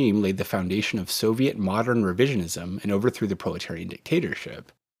Khrushchev regime laid the foundation of Soviet modern revisionism and overthrew the proletarian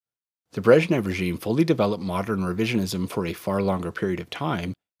dictatorship. The Brezhnev regime fully developed modern revisionism for a far longer period of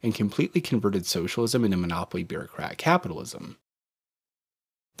time and completely converted socialism into monopoly bureaucrat capitalism.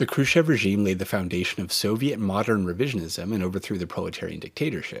 The Khrushchev regime laid the foundation of Soviet modern revisionism and overthrew the proletarian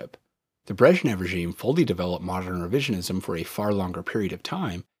dictatorship. The Brezhnev regime fully developed modern revisionism for a far longer period of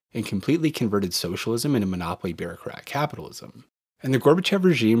time and completely converted socialism into monopoly bureaucrat capitalism. And the Gorbachev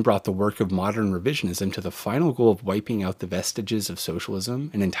regime brought the work of modern revisionism to the final goal of wiping out the vestiges of socialism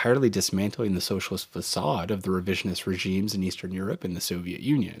and entirely dismantling the socialist facade of the revisionist regimes in Eastern Europe and the Soviet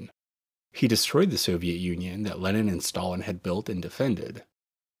Union. He destroyed the Soviet Union that Lenin and Stalin had built and defended.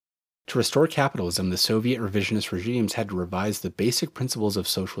 To restore capitalism, the Soviet revisionist regimes had to revise the basic principles of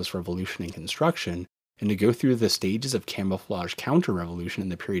socialist revolution and construction, and to go through the stages of camouflage counter-revolution in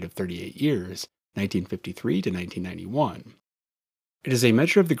the period of 38 years, 1953 to 1991. It is a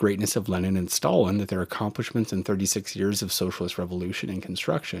measure of the greatness of Lenin and Stalin that their accomplishments in 36 years of socialist revolution and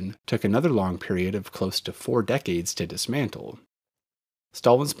construction took another long period of close to 4 decades to dismantle.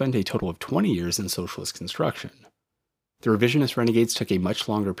 Stalin spent a total of 20 years in socialist construction. The revisionist renegades took a much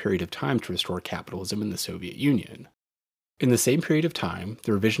longer period of time to restore capitalism in the Soviet Union. In the same period of time,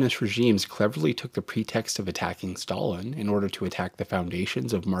 the revisionist regimes cleverly took the pretext of attacking Stalin in order to attack the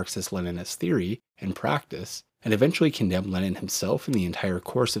foundations of Marxist-Leninist theory and practice, and eventually condemned Lenin himself and the entire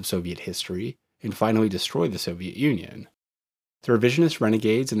course of Soviet history, and finally destroy the Soviet Union. The revisionist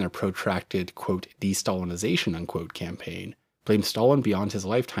renegades in their protracted, quote, de-Stalinization, unquote, campaign blamed Stalin beyond his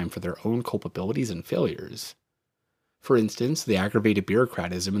lifetime for their own culpabilities and failures. For instance, they aggravated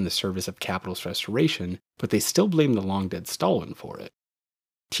bureaucratism in the service of capitalist restoration, but they still blamed the long-dead Stalin for it.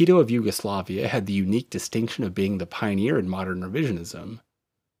 Tito of Yugoslavia had the unique distinction of being the pioneer in modern revisionism.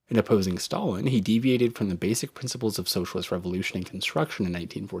 In opposing Stalin, he deviated from the basic principles of socialist revolution and construction in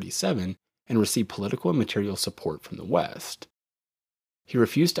 1947 and received political and material support from the West. He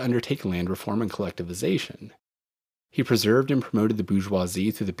refused to undertake land reform and collectivization. He preserved and promoted the bourgeoisie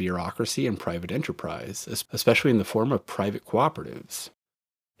through the bureaucracy and private enterprise, especially in the form of private cooperatives.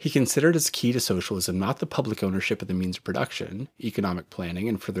 He considered as key to socialism not the public ownership of the means of production, economic planning,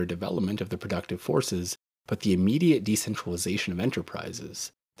 and further development of the productive forces, but the immediate decentralization of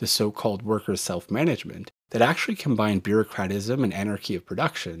enterprises, the so-called workers' self-management, that actually combined bureaucratism and anarchy of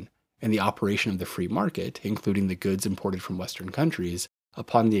production, and the operation of the free market, including the goods imported from Western countries,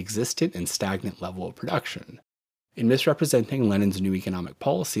 upon the existent and stagnant level of production. In misrepresenting Lenin's new economic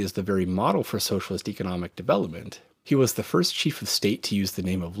policy as the very model for socialist economic development, he was the first chief of state to use the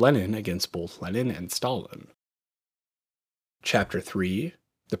name of Lenin against both Lenin and Stalin. Chapter 3: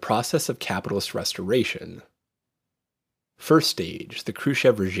 The Process of Capitalist Restoration. First stage, the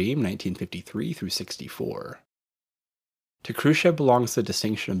Khrushchev regime, 1953 through 64. To Khrushchev belongs the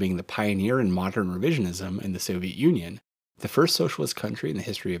distinction of being the pioneer in modern revisionism in the Soviet Union, the first socialist country in the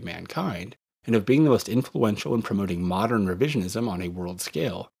history of mankind, and of being the most influential in promoting modern revisionism on a world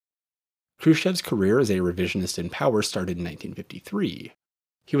scale. Khrushchev's career as a revisionist in power started in 1953.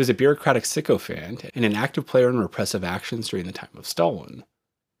 He was a bureaucratic sycophant and an active player in repressive actions during the time of Stalin.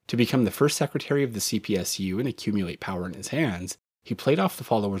 To become the first secretary of the CPSU and accumulate power in his hands, he played off the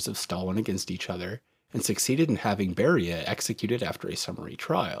followers of Stalin against each other and succeeded in having Beria executed after a summary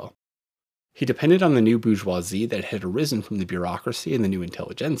trial. He depended on the new bourgeoisie that had arisen from the bureaucracy and the new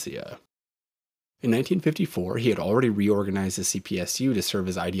intelligentsia. In 1954, he had already reorganized the CPSU to serve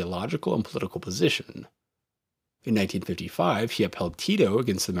his ideological and political position. In 1955, he upheld Tito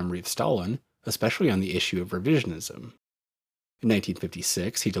against the memory of Stalin, especially on the issue of revisionism. In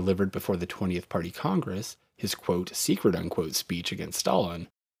 1956, he delivered before the 20th Party Congress his, quote, secret, unquote, speech against Stalin,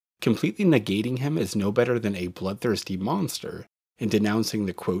 completely negating him as no better than a bloodthirsty monster and denouncing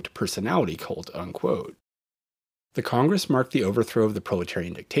the, quote, personality cult, unquote. The Congress marked the overthrow of the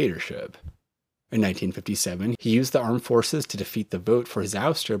proletarian dictatorship. In 1957, he used the armed forces to defeat the vote for his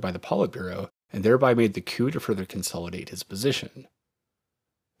ouster by the Politburo and thereby made the coup to further consolidate his position.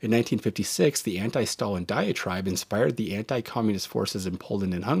 In 1956, the anti-Stalin diatribe inspired the anti-communist forces in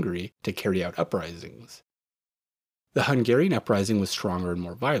Poland and Hungary to carry out uprisings. The Hungarian uprising was stronger and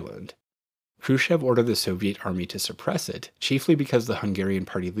more violent. Khrushchev ordered the Soviet army to suppress it, chiefly because the Hungarian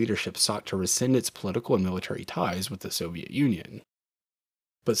party leadership sought to rescind its political and military ties with the Soviet Union.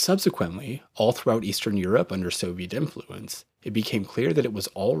 But subsequently, all throughout Eastern Europe under Soviet influence, it became clear that it was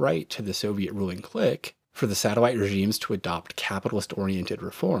all right to the Soviet ruling clique for the satellite regimes to adopt capitalist-oriented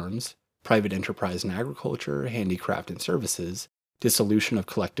reforms, private enterprise in agriculture, handicraft and services, dissolution of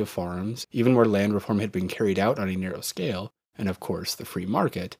collective farms, even where land reform had been carried out on a narrow scale, and of course the free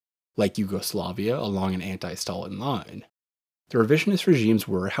market, like Yugoslavia along an anti-Stalin line. The revisionist regimes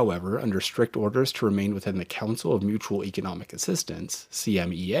were, however, under strict orders to remain within the Council of Mutual Economic Assistance,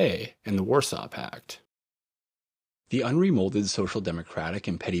 CMEA, and the Warsaw Pact. The unremolded social democratic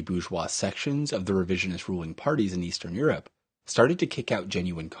and petty bourgeois sections of the revisionist ruling parties in Eastern Europe started to kick out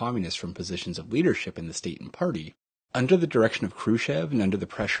genuine communists from positions of leadership in the state and party, under the direction of Khrushchev and under the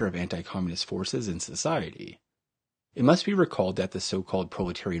pressure of anti-communist forces in society. It must be recalled that the so-called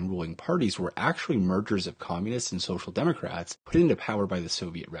proletarian ruling parties were actually mergers of communists and social democrats put into power by the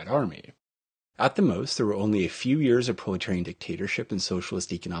Soviet Red Army. At the most, there were only a few years of proletarian dictatorship and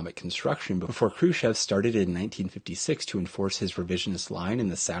socialist economic construction before Khrushchev started in 1956 to enforce his revisionist line in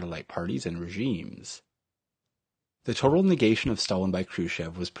the satellite parties and regimes. The total negation of Stalin by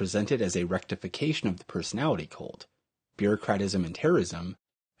Khrushchev was presented as a rectification of the personality cult, bureaucratism and terrorism,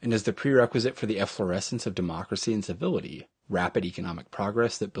 and as the prerequisite for the efflorescence of democracy and civility, rapid economic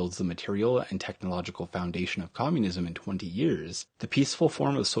progress that builds the material and technological foundation of communism in 20 years, the peaceful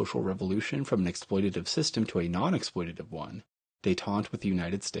form of social revolution from an exploitative system to a non-exploitative one, détente with the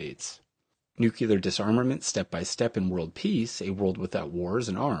United States. Nuclear disarmament step by step in world peace, a world without wars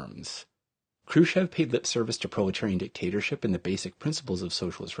and arms. Khrushchev paid lip service to proletarian dictatorship and the basic principles of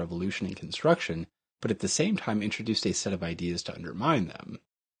socialist revolution and construction, but at the same time introduced a set of ideas to undermine them.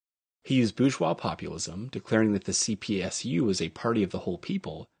 He used bourgeois populism, declaring that the CPSU was a party of the whole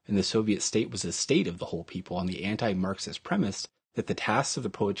people, and the Soviet state was a state of the whole people on the anti-Marxist premise that the tasks of the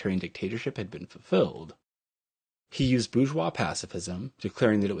proletarian dictatorship had been fulfilled. He used bourgeois pacifism,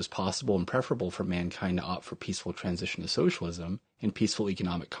 declaring that it was possible and preferable for mankind to opt for peaceful transition to socialism and peaceful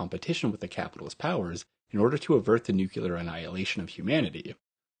economic competition with the capitalist powers in order to avert the nuclear annihilation of humanity,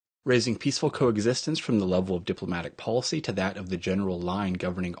 raising peaceful coexistence from the level of diplomatic policy to that of the general line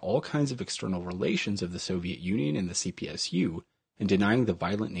governing all kinds of external relations of the Soviet Union and the CPSU, and denying the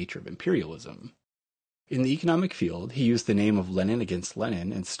violent nature of imperialism. In the economic field, he used the name of Lenin against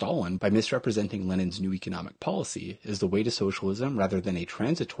Lenin and Stalin by misrepresenting Lenin's new economic policy as the way to socialism rather than a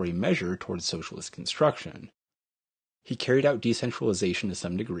transitory measure towards socialist construction. He carried out decentralization to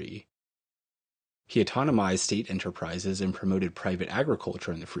some degree. He autonomized state enterprises and promoted private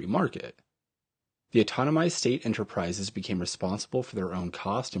agriculture in the free market. The autonomized state enterprises became responsible for their own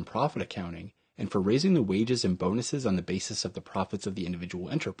cost and profit accounting and for raising the wages and bonuses on the basis of the profits of the individual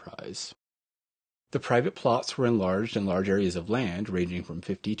enterprise. The private plots were enlarged and large areas of land, ranging from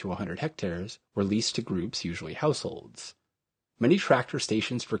 50 to 100 hectares, were leased to groups, usually households. Many tractor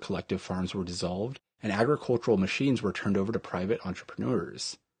stations for collective farms were dissolved, and agricultural machines were turned over to private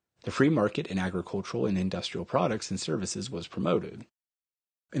entrepreneurs. The free market in agricultural and industrial products and services was promoted.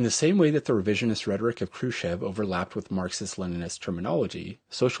 In the same way that the revisionist rhetoric of Khrushchev overlapped with Marxist-Leninist terminology,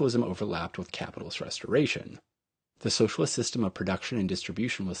 socialism overlapped with capitalist restoration. The socialist system of production and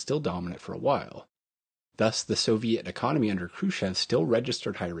distribution was still dominant for a while. Thus, the Soviet economy under Khrushchev still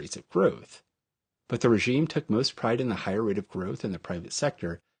registered high rates of growth. But the regime took most pride in the higher rate of growth in the private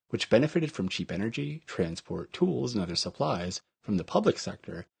sector, which benefited from cheap energy, transport, tools, and other supplies from the public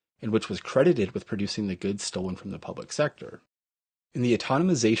sector, and which was credited with producing the goods stolen from the public sector. In the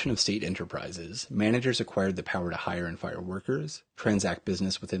autonomization of state enterprises, managers acquired the power to hire and fire workers, transact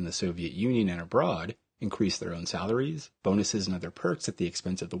business within the Soviet Union and abroad, increase their own salaries, bonuses, and other perks at the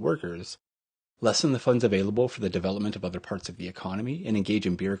expense of the workers, lessen the funds available for the development of other parts of the economy, and engage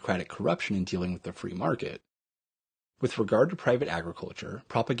in bureaucratic corruption in dealing with the free market. With regard to private agriculture,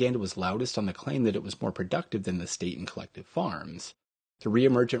 propaganda was loudest on the claim that it was more productive than the state and collective farms. The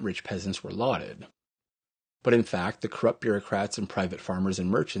re-emergent rich peasants were lauded. But in fact, the corrupt bureaucrats and private farmers and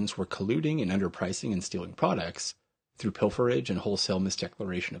merchants were colluding and underpricing and stealing products, through pilferage and wholesale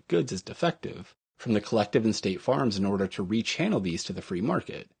misdeclaration of goods as defective, from the collective and state farms in order to rechannel these to the free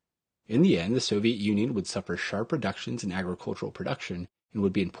market. In the end, the Soviet Union would suffer sharp reductions in agricultural production and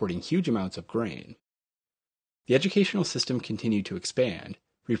would be importing huge amounts of grain. The educational system continued to expand,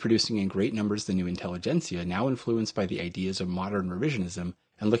 reproducing in great numbers the new intelligentsia now influenced by the ideas of modern revisionism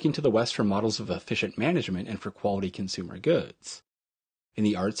and looking to the West for models of efficient management and for quality consumer goods. In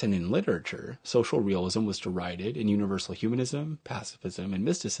the arts and in literature, social realism was derided and universal humanism, pacifism, and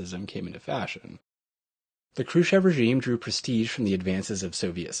mysticism came into fashion. The Khrushchev regime drew prestige from the advances of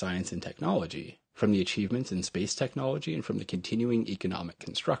Soviet science and technology, from the achievements in space technology, and from the continuing economic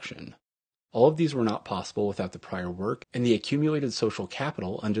construction. All of these were not possible without the prior work and the accumulated social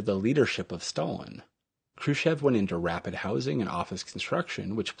capital under the leadership of Stalin. Khrushchev went into rapid housing and office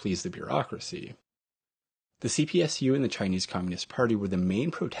construction, which pleased the bureaucracy. The CPSU and the Chinese Communist Party were the main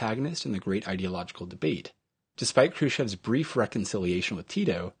protagonists in the great ideological debate. Despite Khrushchev's brief reconciliation with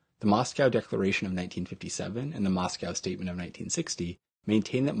Tito, the Moscow Declaration of 1957 and the Moscow Statement of 1960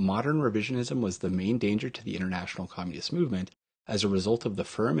 maintained that modern revisionism was the main danger to the international communist movement as a result of the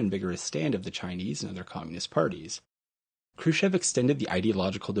firm and vigorous stand of the Chinese and other communist parties. Khrushchev extended the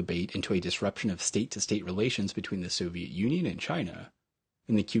ideological debate into a disruption of state-to-state relations between the Soviet Union and China.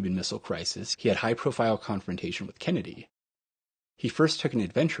 In the Cuban Missile Crisis, he had high-profile confrontation with Kennedy. He first took an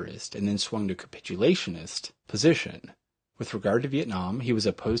adventurist and then swung to capitulationist position. With regard to Vietnam, he was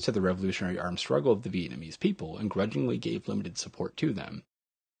opposed to the revolutionary armed struggle of the Vietnamese people and grudgingly gave limited support to them.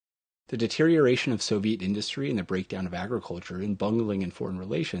 The deterioration of Soviet industry and the breakdown of agriculture and bungling in foreign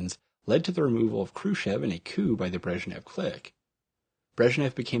relations led to the removal of Khrushchev and a coup by the Brezhnev clique.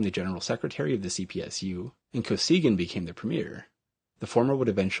 Brezhnev became the general secretary of the CPSU, and Kosygin became the premier. The former would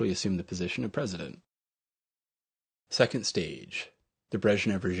eventually assume the position of president. Second stage, the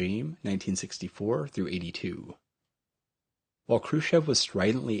Brezhnev regime, 1964 through 82. While Khrushchev was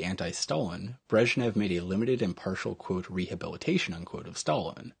stridently anti-Stalin, Brezhnev made a limited and partial, quote, rehabilitation, unquote, of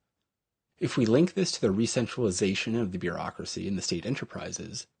Stalin. If we link this to the re-centralization of the bureaucracy and the state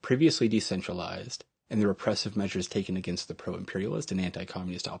enterprises, previously decentralized, and the repressive measures taken against the pro-imperialist and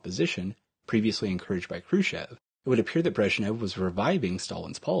anti-communist opposition, previously encouraged by Khrushchev, it would appear that Brezhnev was reviving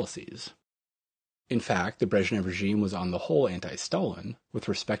Stalin's policies. In fact, the Brezhnev regime was on the whole anti-Stalin, with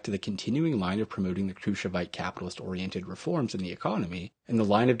respect to the continuing line of promoting the Khrushchevite capitalist-oriented reforms in the economy, and the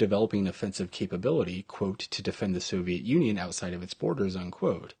line of developing an offensive capability, quote, to defend the Soviet Union outside of its borders,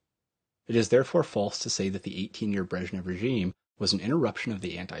 unquote. It is therefore false to say that the 18-year Brezhnev regime was an interruption of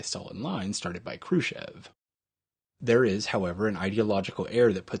the anti-Stalin line started by Khrushchev. There is, however, an ideological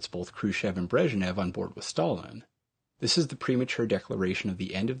error that puts both Khrushchev and Brezhnev on board with Stalin. This is the premature declaration of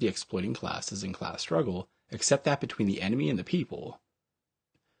the end of the exploiting classes and class struggle, except that between the enemy and the people.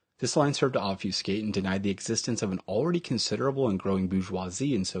 This line served to obfuscate and deny the existence of an already considerable and growing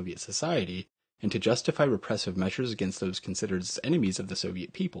bourgeoisie in Soviet society, and to justify repressive measures against those considered as enemies of the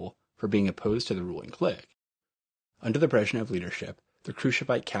Soviet people for being opposed to the ruling clique. Under the Brezhnev leadership, the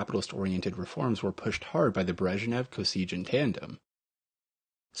Khrushchevite capitalist-oriented reforms were pushed hard by the Brezhnev-Kosygin tandem.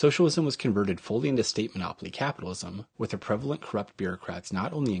 Socialism was converted fully into state monopoly capitalism, with the prevalent corrupt bureaucrats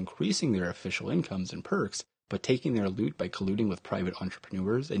not only increasing their official incomes and perks, but taking their loot by colluding with private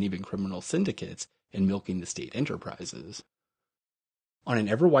entrepreneurs and even criminal syndicates and milking the state enterprises. On an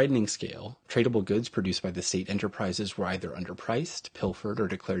ever-widening scale, tradable goods produced by the state enterprises were either underpriced, pilfered, or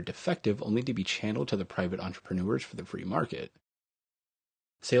declared defective only to be channeled to the private entrepreneurs for the free market.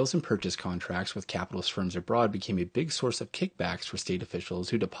 Sales and purchase contracts with capitalist firms abroad became a big source of kickbacks for state officials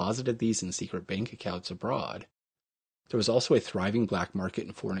who deposited these in secret bank accounts abroad. There was also a thriving black market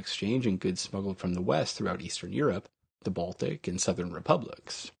in foreign exchange and goods smuggled from the West throughout Eastern Europe, the Baltic, and Southern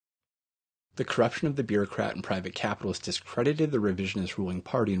republics. The corruption of the bureaucrat and private capitalists discredited the revisionist ruling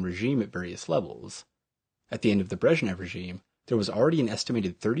party and regime at various levels. At the end of the Brezhnev regime, there was already an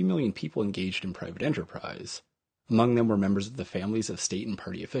estimated 30 million people engaged in private enterprise. Among them were members of the families of state and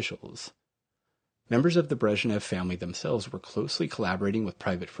party officials. Members of the Brezhnev family themselves were closely collaborating with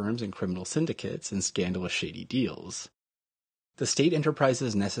private firms and criminal syndicates in scandalous shady deals. The state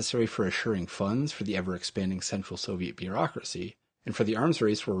enterprises necessary for assuring funds for the ever-expanding Central Soviet bureaucracy and for the arms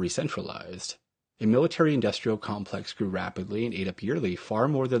race were re-centralized. A military-industrial complex grew rapidly and ate up yearly far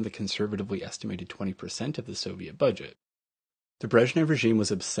more than the conservatively estimated 20% of the Soviet budget. The Brezhnev regime was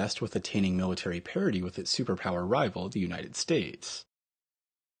obsessed with attaining military parity with its superpower rival, the United States.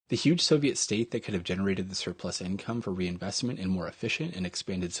 The huge Soviet state that could have generated the surplus income for reinvestment in more efficient and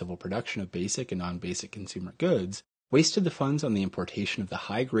expanded civil production of basic and non-basic consumer goods wasted the funds on the importation of the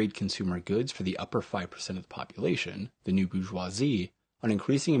high-grade consumer goods for the upper 5% of the population, the new bourgeoisie, on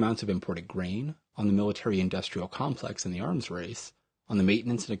increasing amounts of imported grain, on the military-industrial complex in the arms race, on the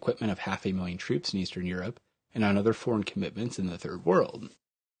maintenance and equipment of 500,000 troops in Eastern Europe, and on other foreign commitments in the Third World.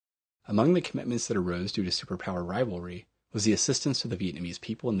 Among the commitments that arose due to superpower rivalry was the assistance to the Vietnamese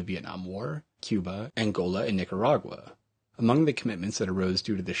people in the Vietnam War, Cuba, Angola, and Nicaragua. Among the commitments that arose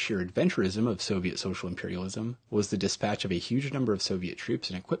due to the sheer adventurism of Soviet social imperialism was the dispatch of a huge number of Soviet troops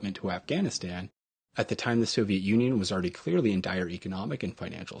and equipment to Afghanistan. At the time, the Soviet Union was already clearly in dire economic and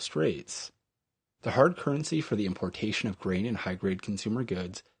financial straits. The hard currency for the importation of grain and high-grade consumer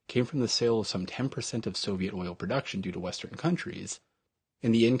goods came from the sale of some 10% of Soviet oil production due to Western countries,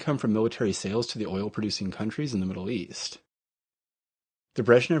 and the income from military sales to the oil-producing countries in the Middle East. The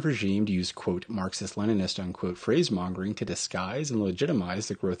Brezhnev regime used, quote, Marxist-Leninist, unquote, phrase-mongering to disguise and legitimize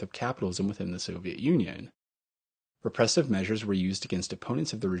the growth of capitalism within the Soviet Union. Repressive measures were used against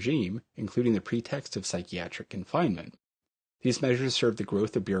opponents of the regime, including the pretext of psychiatric confinement. These measures served the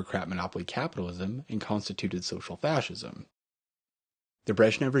growth of bureaucrat monopoly capitalism and constituted social fascism. The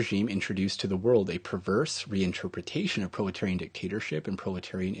Brezhnev regime introduced to the world a perverse reinterpretation of proletarian dictatorship and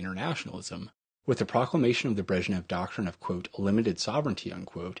proletarian internationalism, with the proclamation of the Brezhnev doctrine of, quote, limited sovereignty,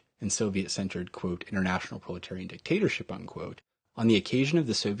 unquote, and Soviet-centered, quote, international proletarian dictatorship, unquote, on the occasion of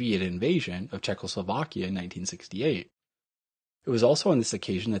the Soviet invasion of Czechoslovakia in 1968. It was also on this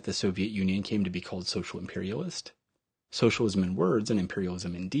occasion that the Soviet Union came to be called social imperialist, socialism in words and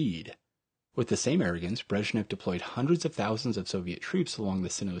imperialism in deed. With the same arrogance, Brezhnev deployed hundreds of thousands of Soviet troops along the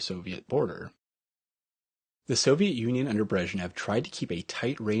Sino-Soviet border. The Soviet Union under Brezhnev tried to keep a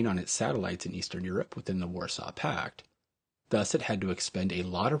tight rein on its satellites in Eastern Europe within the Warsaw Pact. Thus, it had to expend a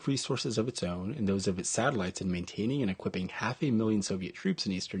lot of resources of its own and those of its satellites in maintaining and equipping 500,000 Soviet troops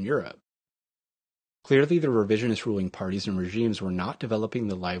in Eastern Europe. Clearly, the revisionist ruling parties and regimes were not developing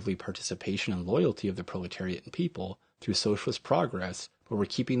the lively participation and loyalty of the proletariat and people through socialist progress, but were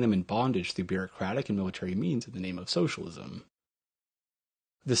keeping them in bondage through bureaucratic and military means in the name of socialism.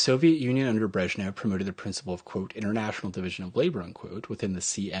 The Soviet Union under Brezhnev promoted the principle of, quote, international division of labor, unquote, within the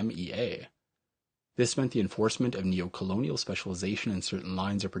CMEA. This meant the enforcement of neo-colonial specialization in certain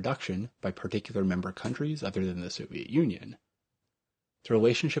lines of production by particular member countries other than the Soviet Union. The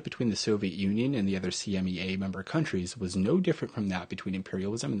relationship between the Soviet Union and the other CMEA member countries was no different from that between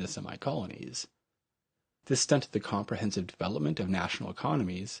imperialism and the semi-colonies. This stunted the comprehensive development of national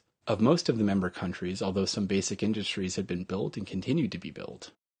economies of most of the member countries, although some basic industries had been built and continued to be built.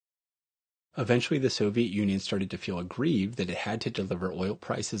 Eventually, the Soviet Union started to feel aggrieved that it had to deliver oil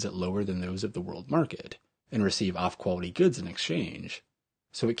prices at lower than those of the world market, and receive off-quality goods in exchange.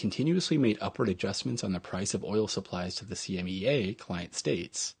 So it continuously made upward adjustments on the price of oil supplies to the CMEA client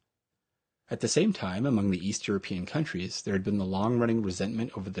states. At the same time, among the East European countries, there had been the long-running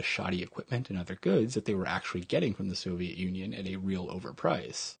resentment over the shoddy equipment and other goods that they were actually getting from the Soviet Union at a real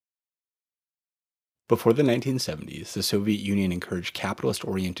overprice. Before the 1970s, the Soviet Union encouraged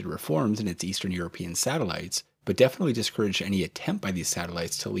capitalist-oriented reforms in its Eastern European satellites, but definitely discouraged any attempt by these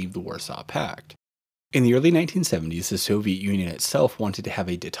satellites to leave the Warsaw Pact. In the early 1970s, the Soviet Union itself wanted to have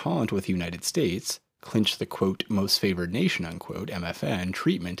a détente with the United States, clinch the, quote, most favored nation, unquote, MFN,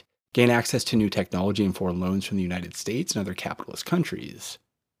 treatment, gain access to new technology and foreign loans from the United States and other capitalist countries.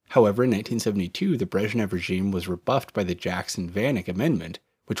 However, in 1972, the Brezhnev regime was rebuffed by the Jackson-Vanik Amendment,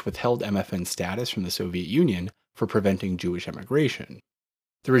 which withheld MFN status from the Soviet Union for preventing Jewish emigration.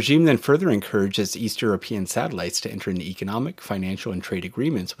 The regime then further encouraged its East European satellites to enter into economic, financial, and trade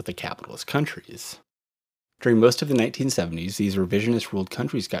agreements with the capitalist countries. During most of the 1970s, these revisionist-ruled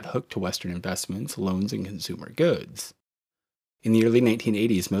countries got hooked to Western investments, loans, and consumer goods. In the early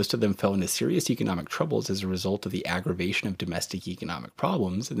 1980s, most of them fell into serious economic troubles as a result of the aggravation of domestic economic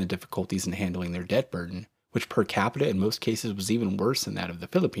problems and the difficulties in handling their debt burden, which per capita in most cases was even worse than that of the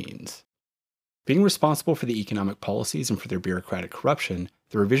Philippines. Being responsible for the economic policies and for their bureaucratic corruption,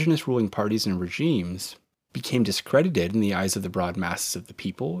 the revisionist ruling parties and regimes became discredited in the eyes of the broad masses of the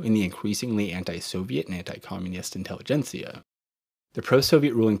people in the increasingly anti-Soviet and anti-communist intelligentsia. The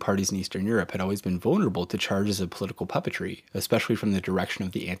pro-Soviet ruling parties in Eastern Europe had always been vulnerable to charges of political puppetry, especially from the direction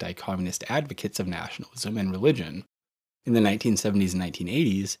of the anti-communist advocates of nationalism and religion. In the 1970s and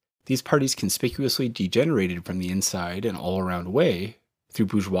 1980s, these parties conspicuously degenerated from the inside and all-around way through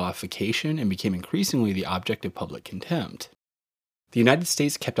bourgeoisification and became increasingly the object of public contempt. The United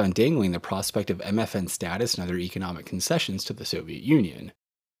States kept on dangling the prospect of MFN status and other economic concessions to the Soviet Union.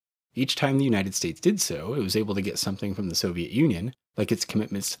 Each time the United States did so, it was able to get something from the Soviet Union, like its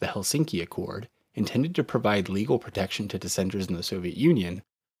commitments to the Helsinki Accord, intended to provide legal protection to dissenters in the Soviet Union,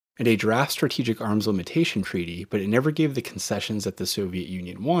 and a draft strategic arms limitation treaty, but it never gave the concessions that the Soviet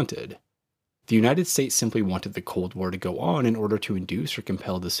Union wanted. The United States simply wanted the Cold War to go on in order to induce or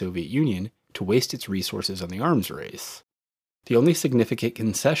compel the Soviet Union to waste its resources on the arms race. The only significant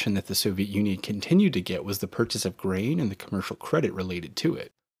concession that the Soviet Union continued to get was the purchase of grain and the commercial credit related to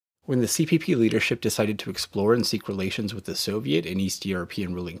it. When the CPP leadership decided to explore and seek relations with the Soviet and East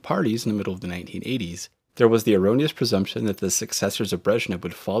European ruling parties in the middle of the 1980s, there was the erroneous presumption that the successors of Brezhnev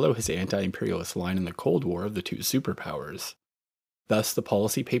would follow his anti-imperialist line in the Cold War of the two superpowers. Thus, the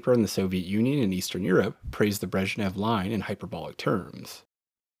policy paper on the Soviet Union and Eastern Europe praised the Brezhnev line in hyperbolic terms.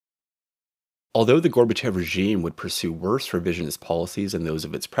 Although the Gorbachev regime would pursue worse revisionist policies than those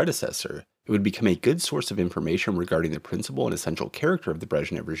of its predecessor, it would become a good source of information regarding the principal and essential character of the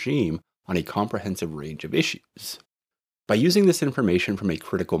Brezhnev regime on a comprehensive range of issues. By using this information from a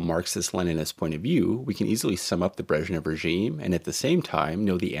critical Marxist-Leninist point of view, we can easily sum up the Brezhnev regime and at the same time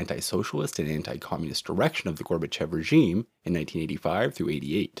know the anti-socialist and anti-communist direction of the Gorbachev regime in 1985 through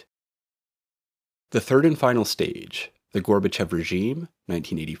 88. The third and final stage. The Gorbachev regime,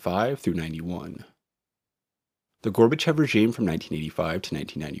 1985 through 91. The Gorbachev regime from 1985 to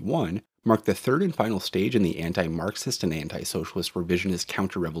 1991 marked the third and final stage in the anti-Marxist and anti-socialist revisionist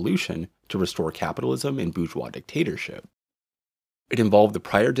counter-revolution to restore capitalism and bourgeois dictatorship. It involved the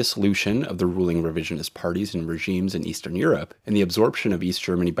prior dissolution of the ruling revisionist parties and regimes in Eastern Europe and the absorption of East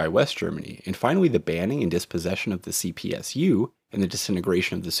Germany by West Germany, and finally the banning and dispossession of the CPSU and the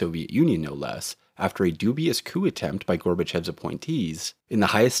disintegration of the Soviet Union, no less, after a dubious coup attempt by Gorbachev's appointees in the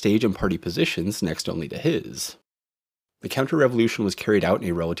highest stage and party positions next only to his. The counter-revolution was carried out in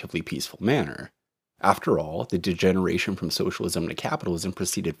a relatively peaceful manner. After all, the degeneration from socialism to capitalism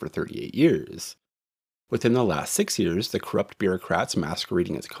proceeded for 38 years. Within the last 6 years, the corrupt bureaucrats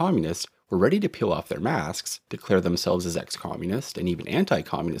masquerading as communists were ready to peel off their masks, declare themselves as ex-communist and even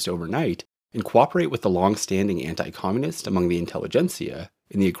anti-communist overnight, and cooperate with the long-standing anti-communist among the intelligentsia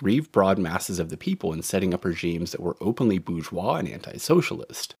and the aggrieved broad masses of the people in setting up regimes that were openly bourgeois and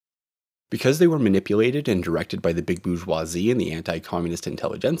anti-socialist. Because they were manipulated and directed by the big bourgeoisie and the anti-communist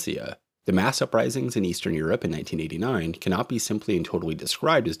intelligentsia, the mass uprisings in Eastern Europe in 1989 cannot be simply and totally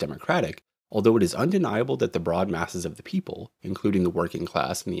described as democratic, although it is undeniable that the broad masses of the people, including the working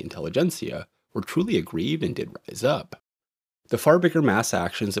class and the intelligentsia, were truly aggrieved and did rise up. The far bigger mass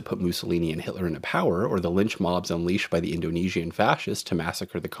actions that put Mussolini and Hitler into power, or the lynch mobs unleashed by the Indonesian fascists to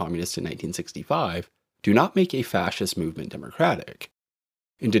massacre the communists in 1965, do not make a fascist movement democratic.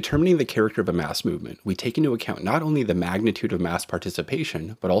 In determining the character of a mass movement, we take into account not only the magnitude of mass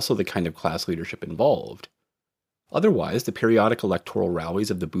participation, but also the kind of class leadership involved. Otherwise, the periodic electoral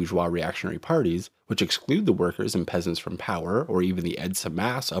rallies of the bourgeois reactionary parties, which exclude the workers and peasants from power, or even the EDSA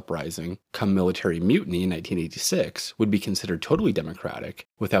mass uprising come military mutiny in 1986, would be considered totally democratic,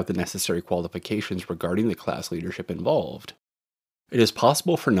 without the necessary qualifications regarding the class leadership involved. It is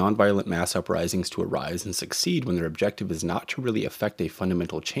possible for nonviolent mass uprisings to arise and succeed when their objective is not to really affect a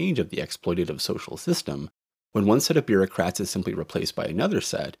fundamental change of the exploitative social system, when one set of bureaucrats is simply replaced by another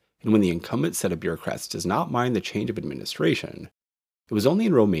set, and when the incumbent set of bureaucrats does not mind the change of administration. It was only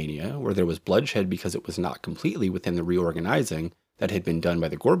in Romania, where there was bloodshed because it was not completely within the reorganizing that had been done by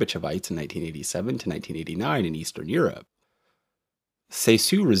the Gorbachevites in 1987 to 1989 in Eastern Europe.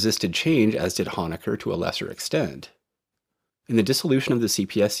 Ceausescu resisted change, as did Honecker to a lesser extent. In the dissolution of the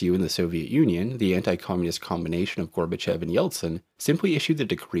CPSU and the Soviet Union, the anti-communist combination of Gorbachev and Yeltsin simply issued the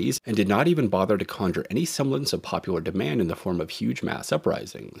decrees and did not even bother to conjure any semblance of popular demand in the form of huge mass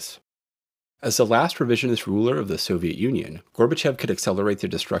uprisings. As the last revisionist ruler of the Soviet Union, Gorbachev could accelerate the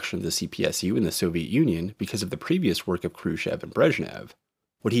destruction of the CPSU and the Soviet Union because of the previous work of Khrushchev and Brezhnev.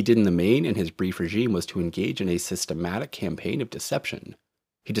 What he did in the main in his brief regime was to engage in a systematic campaign of deception.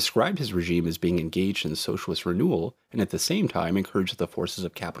 He described his regime as being engaged in socialist renewal and at the same time encouraged the forces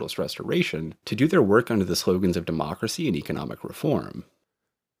of capitalist restoration to do their work under the slogans of democracy and economic reform.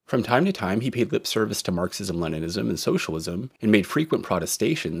 From time to time, he paid lip service to Marxism, Leninism, and socialism and made frequent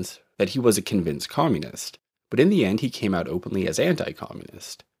protestations that he was a convinced communist. but in the end he came out openly as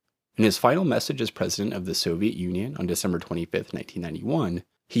anti-communist. In his final message as president of the Soviet Union on December 25, 1991,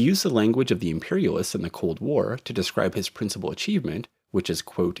 he used the language of the imperialists in the Cold War to describe his principal achievement, which is,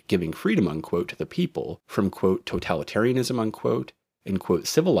 quote, giving freedom, unquote, to the people from, quote, totalitarianism, unquote, and, quote,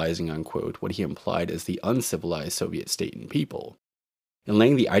 civilizing, unquote, what he implied as the uncivilized Soviet state and people. In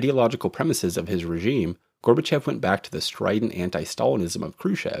laying the ideological premises of his regime, Gorbachev went back to the strident anti-Stalinism of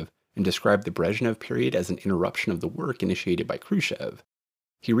Khrushchev and described the Brezhnev period as an interruption of the work initiated by Khrushchev.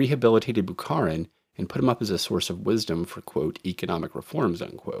 He rehabilitated Bukharin and put him up as a source of wisdom for, quote, economic reforms,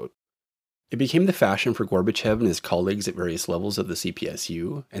 unquote. It became the fashion for Gorbachev and his colleagues at various levels of the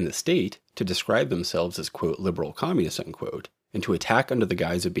CPSU and the state to describe themselves as, quote, liberal communists, unquote, and to attack under the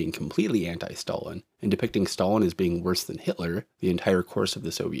guise of being completely anti-Stalin and depicting Stalin as being worse than Hitler the entire course of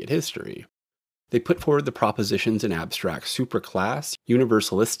the Soviet history. They put forward the propositions in abstract supraclass,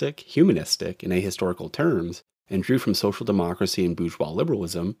 universalistic, humanistic, and ahistorical terms, and drew from social democracy and bourgeois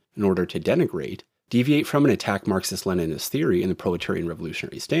liberalism in order to denigrate, deviate from, and attack Marxist-Leninist theory and the proletarian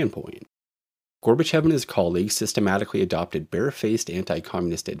revolutionary standpoint. Gorbachev and his colleagues systematically adopted barefaced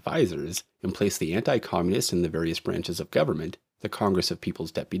anti-communist advisors and placed the anti-communists in the various branches of government, the Congress of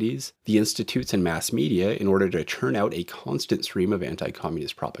People's Deputies, the institutes and mass media in order to churn out a constant stream of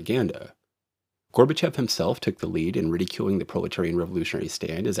anti-communist propaganda. Gorbachev himself took the lead in ridiculing the proletarian revolutionary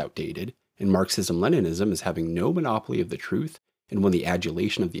stand as outdated, and Marxism-Leninism as having no monopoly of the truth, and won the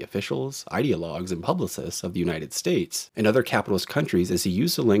adulation of the officials, ideologues, and publicists of the United States and other capitalist countries as he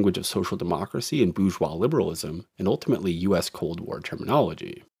used the language of social democracy and bourgeois liberalism, and ultimately U.S. Cold War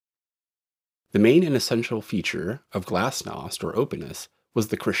terminology. The main and essential feature of glasnost, or openness, was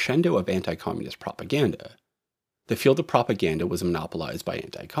the crescendo of anti-communist propaganda. The field of propaganda was monopolized by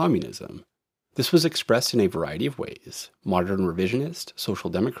anti-communism. This was expressed in a variety of ways: modern revisionist, social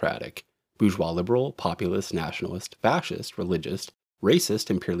democratic, bourgeois liberal, populist, nationalist, fascist, religious, racist,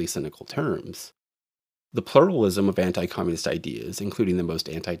 and purely cynical terms. The pluralism of anti-communist ideas, including the most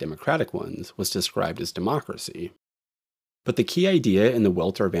anti-democratic ones, was described as democracy. But the key idea in the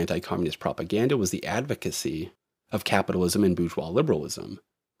welter of anti-communist propaganda was the advocacy of capitalism and bourgeois liberalism.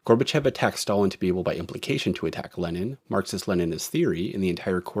 Gorbachev attacked Stalin to be able by implication to attack Lenin, Marxist-Leninist theory, in the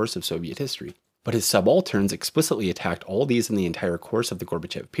entire course of Soviet history. But his subalterns explicitly attacked all these in the entire course of the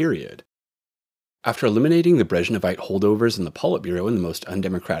Gorbachev period. After eliminating the Brezhnevite holdovers in the Politburo in the most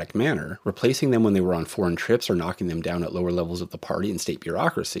undemocratic manner, replacing them when they were on foreign trips or knocking them down at lower levels of the party and state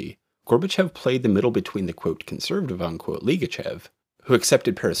bureaucracy, Gorbachev played the middle between the, quote, conservative, unquote, Ligachev, who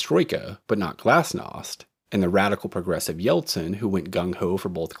accepted perestroika but not glasnost, and the radical progressive Yeltsin, who went gung-ho for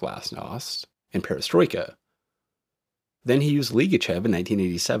both glasnost and perestroika. Then he used Ligachev in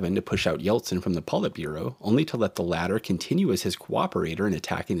 1987 to push out Yeltsin from the Politburo, only to let the latter continue as his cooperator in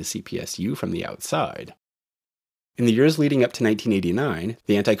attacking the CPSU from the outside. In the years leading up to 1989,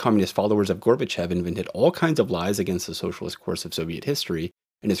 the anti-communist followers of Gorbachev invented all kinds of lies against the socialist course of Soviet history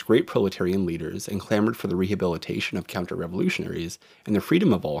and its great proletarian leaders, and clamored for the rehabilitation of counter-revolutionaries and the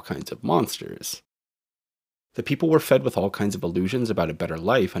freedom of all kinds of monsters. The people were fed with all kinds of illusions about a better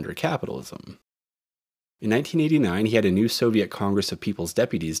life under capitalism. In 1989, he had a new Soviet Congress of People's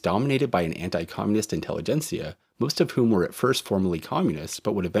Deputies dominated by an anti-communist intelligentsia, most of whom were at first formally communists,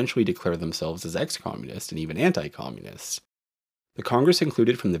 but would eventually declare themselves as ex-communists and even anti-communists. The Congress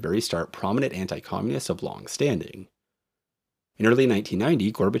included from the very start prominent anti-communists of long standing. In early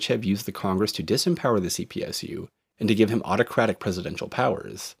 1990, Gorbachev used the Congress to disempower the CPSU and to give him autocratic presidential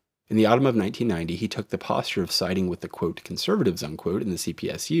powers. In the autumn of 1990, he took the posture of siding with the, quote, conservatives, unquote, in the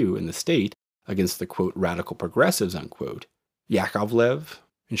CPSU and the state against the, quote, radical progressives, unquote, Yakovlev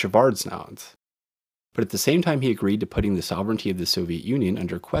and Shevardnadze. But at the same time, he agreed to putting the sovereignty of the Soviet Union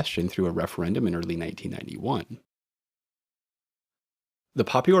under question through a referendum in early 1991. The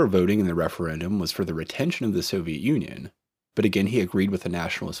popular voting in the referendum was for the retention of the Soviet Union, but again he agreed with the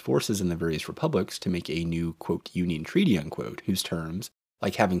nationalist forces in the various republics to make a new, quote, Union Treaty, unquote, whose terms,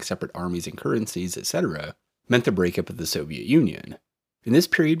 like having separate armies and currencies, etc., meant the breakup of the Soviet Union. In this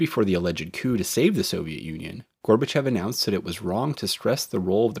period before the alleged coup to save the Soviet Union, Gorbachev announced that it was wrong to stress the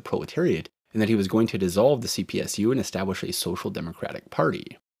role of the proletariat and that he was going to dissolve the CPSU and establish a social democratic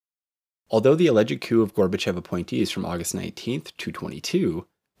party. Although the alleged coup of Gorbachev appointees from August 19, 2022,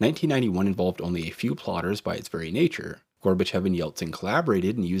 1991 involved only a few plotters by its very nature, Gorbachev and Yeltsin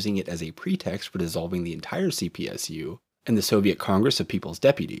collaborated in using it as a pretext for dissolving the entire CPSU and the Soviet Congress of People's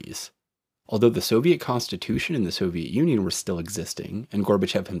Deputies. Although the Soviet Constitution and the Soviet Union were still existing, and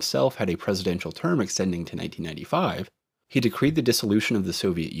Gorbachev himself had a presidential term extending to 1995, he decreed the dissolution of the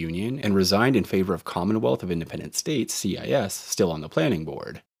Soviet Union and resigned in favor of Commonwealth of Independent States, CIS, still on the planning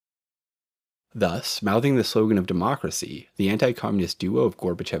board. Thus, mouthing the slogan of democracy, the anti-communist duo of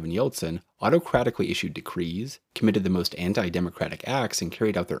Gorbachev and Yeltsin autocratically issued decrees, committed the most anti-democratic acts, and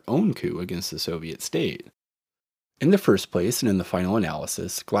carried out their own coup against the Soviet state. In the first place, and in the final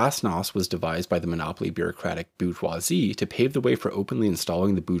analysis, glasnost was devised by the monopoly bureaucratic bourgeoisie to pave the way for openly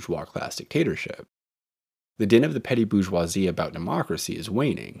installing the bourgeois class dictatorship. The din of the petty bourgeoisie about democracy is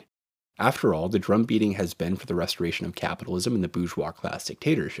waning. After all, the drum beating has been for the restoration of capitalism and the bourgeois class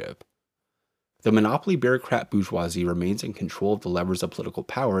dictatorship. The monopoly bureaucrat bourgeoisie remains in control of the levers of political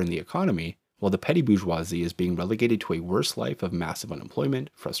power in the economy, while the petty bourgeoisie is being relegated to a worse life of massive unemployment,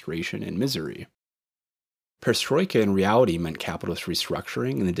 frustration, and misery. Perestroika in reality meant capitalist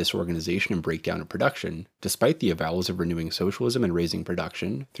restructuring and the disorganization and breakdown of production, despite the avowals of renewing socialism and raising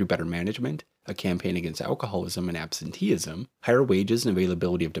production through better management, a campaign against alcoholism and absenteeism, higher wages and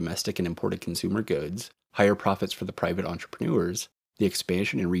availability of domestic and imported consumer goods, higher profits for the private entrepreneurs, the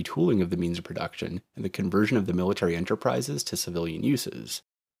expansion and retooling of the means of production, and the conversion of the military enterprises to civilian uses.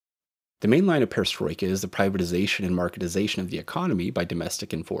 The main line of perestroika is the privatization and marketization of the economy by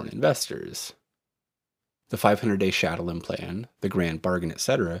domestic and foreign investors. The 500-day Chatelain Plan, the Grand Bargain,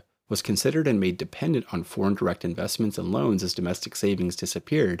 etc., was considered and made dependent on foreign direct investments and loans as domestic savings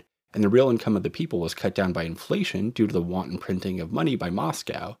disappeared, and the real income of the people was cut down by inflation due to the wanton printing of money by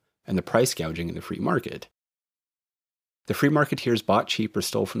Moscow and the price gouging in the free market. The free marketeers bought cheap or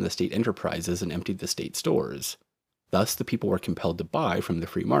stole from the state enterprises and emptied the state stores. Thus, the people were compelled to buy from the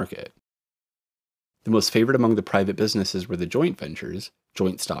free market. The most favored among the private businesses were the joint ventures,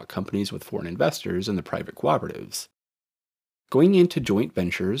 joint stock companies with foreign investors, and the private cooperatives. Going into joint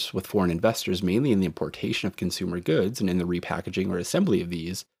ventures with foreign investors mainly in the importation of consumer goods and in the repackaging or assembly of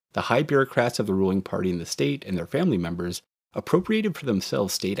these, the high bureaucrats of the ruling party in the state and their family members appropriated for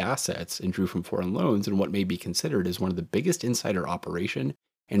themselves state assets and drew from foreign loans in what may be considered as one of the biggest insider operation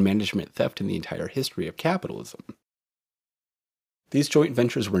and management theft in the entire history of capitalism. These joint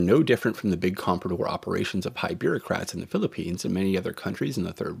ventures were no different from the big comprador operations of high bureaucrats in the Philippines and many other countries in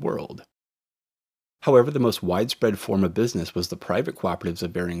the Third World. However, the most widespread form of business was the private cooperatives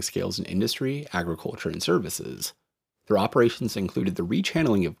of varying scales in industry, agriculture, and services. Their operations included the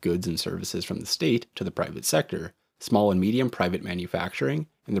rechanneling of goods and services from the state to the private sector, small and medium private manufacturing,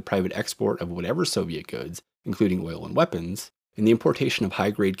 and the private export of whatever Soviet goods, including oil and weapons, and the importation of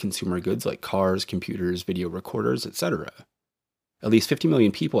high-grade consumer goods like cars, computers, video recorders, etc. At least 50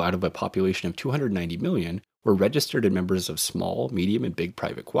 million people out of a population of 290 million were registered as members of small, medium, and big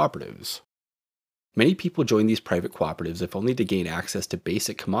private cooperatives. Many people joined these private cooperatives if only to gain access to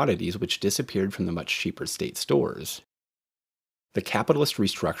basic commodities which disappeared from the much cheaper state stores. The capitalist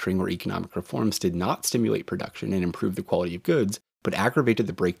restructuring or economic reforms did not stimulate production and improve the quality of goods, but aggravated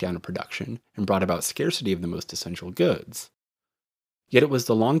the breakdown of production and brought about scarcity of the most essential goods. Yet it was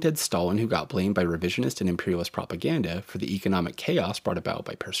the long-dead Stalin who got blamed by revisionist and imperialist propaganda for the economic chaos brought about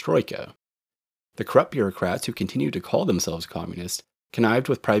by perestroika. The corrupt bureaucrats who continued to call themselves communists connived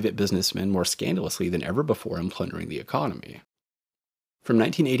with private businessmen more scandalously than ever before in plundering the economy. From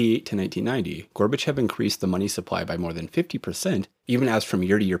 1988 to 1990, Gorbachev increased the money supply by more than 50%, even as from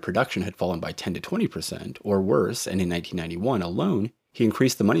year-to-year production had fallen by 10 to 20%, or worse, and in 1991 alone, he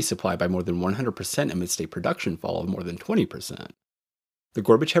increased the money supply by more than 100% amidst a production fall of more than 20%. The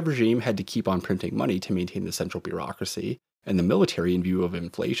Gorbachev regime had to keep on printing money to maintain the central bureaucracy, and the military in view of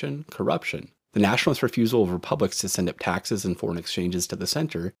inflation, corruption, the nationalist refusal of republics to send up taxes and foreign exchanges to the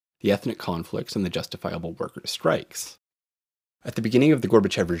center, the ethnic conflicts, and the justifiable workers' strikes. At the beginning of the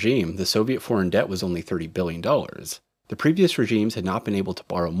Gorbachev regime, the Soviet foreign debt was only $30 billion. The previous regimes had not been able to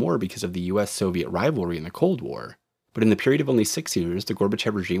borrow more because of the US-Soviet rivalry in the Cold War. But in the period of only 6 years, the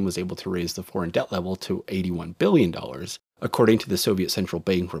Gorbachev regime was able to raise the foreign debt level to $81 billion, according to the Soviet Central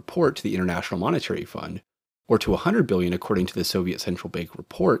Bank report to the International Monetary Fund, or to $100 billion according to the Soviet Central Bank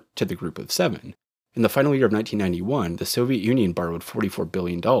report to the Group of Seven. In the final year of 1991, the Soviet Union borrowed $44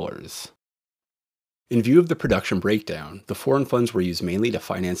 billion. In view of the production breakdown, the foreign funds were used mainly to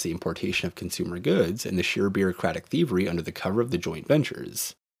finance the importation of consumer goods and the sheer bureaucratic thievery under the cover of the joint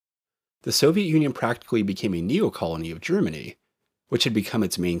ventures. The Soviet Union practically became a neo-colony of Germany, which had become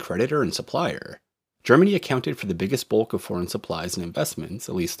its main creditor and supplier. Germany accounted for the biggest bulk of foreign supplies and investments,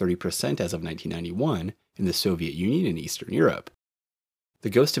 at least 30% as of 1991, in the Soviet Union and Eastern Europe. The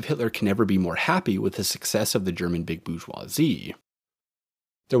ghost of Hitler can never be more happy with the success of the German big bourgeoisie.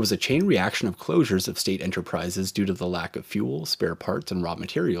 There was a chain reaction of closures of state enterprises due to the lack of fuel, spare parts, and raw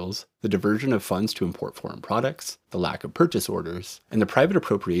materials, the diversion of funds to import foreign products, the lack of purchase orders, and the private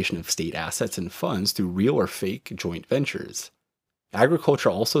appropriation of state assets and funds through real or fake joint ventures. Agriculture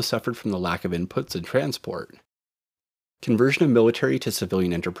also suffered from the lack of inputs and transport. Conversion of military to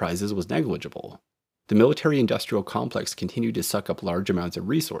civilian enterprises was negligible. The military-industrial complex continued to suck up large amounts of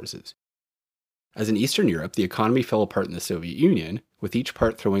resources. As in Eastern Europe, the economy fell apart in the Soviet Union, with each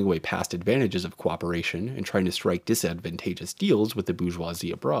part throwing away past advantages of cooperation and trying to strike disadvantageous deals with the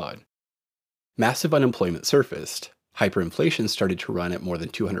bourgeoisie abroad. Massive unemployment surfaced. Hyperinflation started to run at more than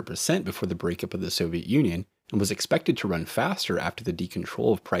 200% before the breakup of the Soviet Union and was expected to run faster after the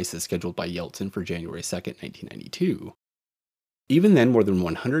decontrol of prices scheduled by Yeltsin for January 2, 1992. Even then, more than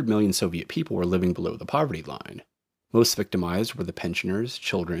 100 million Soviet people were living below the poverty line. Most victimized were the pensioners,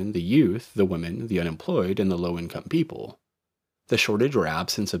 children, the youth, the women, the unemployed, and the low-income people. The shortage or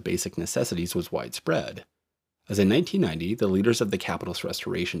absence of basic necessities was widespread. As in 1990, the leaders of the capitalist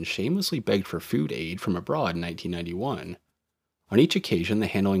restoration shamelessly begged for food aid from abroad in 1991. On each occasion, the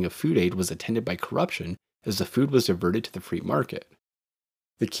handling of food aid was attended by corruption as the food was diverted to the free market.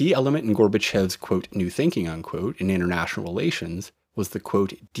 The key element in Gorbachev's, quote, new thinking, unquote, in international relations was the,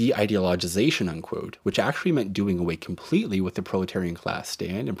 quote, de-ideologization, unquote, which actually meant doing away completely with the proletarian class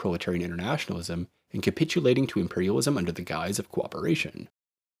stand and proletarian internationalism and capitulating to imperialism under the guise of cooperation.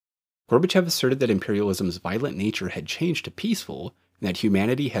 Gorbachev asserted that imperialism's violent nature had changed to peaceful, and that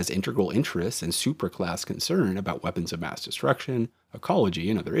humanity has integral interests and supraclass concern about weapons of mass destruction, ecology,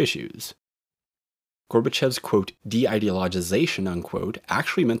 and other issues. Gorbachev's, quote, de-ideologization, unquote,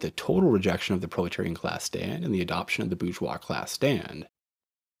 actually meant the total rejection of the proletarian class stand and the adoption of the bourgeois class stand.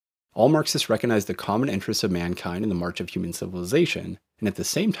 All Marxists recognize the common interests of mankind in the march of human civilization, and at the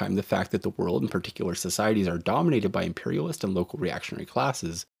same time the fact that the world and particular societies are dominated by imperialist and local reactionary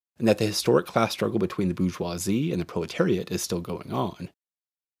classes, and that the historic class struggle between the bourgeoisie and the proletariat is still going on.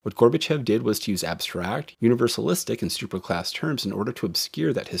 What Gorbachev did was to use abstract, universalistic, and superclass terms in order to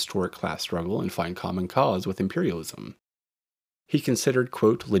obscure that historic class struggle and find common cause with imperialism. He considered,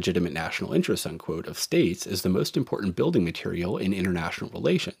 quote, legitimate national interests, unquote, of states as the most important building material in international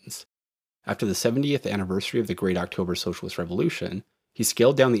relations. After the 70th anniversary of the Great October Socialist Revolution, he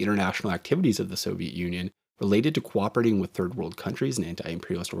scaled down the international activities of the Soviet Union related to cooperating with third world countries and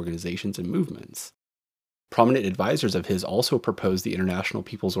anti-imperialist organizations and movements. Prominent advisors of his also proposed the international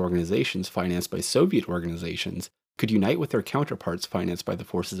people's organizations financed by Soviet organizations could unite with their counterparts financed by the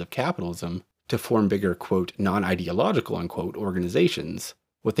forces of capitalism to form bigger, quote, non-ideological, unquote, organizations.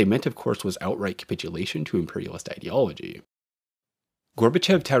 What they meant, of course, was outright capitulation to imperialist ideology.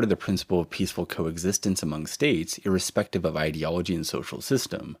 Gorbachev touted the principle of peaceful coexistence among states, irrespective of ideology and social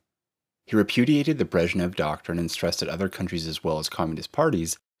system. He repudiated the Brezhnev doctrine and stressed that other countries as well as communist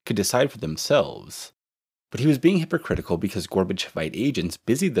parties could decide for themselves. But he was being hypocritical because Gorbachevite agents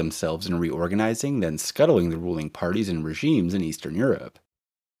busied themselves in reorganizing, then scuttling the ruling parties and regimes in Eastern Europe.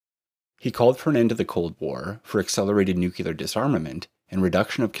 He called for an end to the Cold War, for accelerated nuclear disarmament and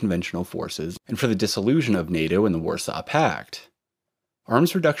reduction of conventional forces, and for the dissolution of NATO and the Warsaw Pact.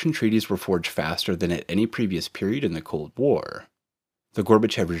 Arms reduction treaties were forged faster than at any previous period in the Cold War. The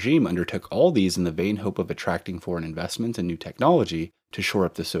Gorbachev regime undertook all these in the vain hope of attracting foreign investments and new technology to shore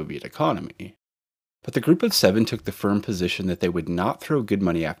up the Soviet economy. But the Group of Seven took the firm position that they would not throw good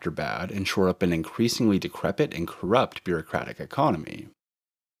money after bad and shore up an increasingly decrepit and corrupt bureaucratic economy.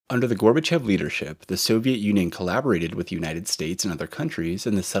 Under the Gorbachev leadership, the Soviet Union collaborated with the United States and other countries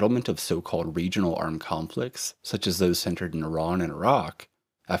in the settlement of so-called regional armed conflicts, such as those centered in Iran and Iraq,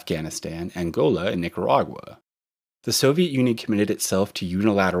 Afghanistan, Angola, and Nicaragua. The Soviet Union committed itself to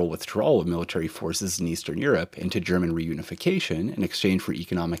unilateral withdrawal of military forces in Eastern Europe and to German reunification in exchange for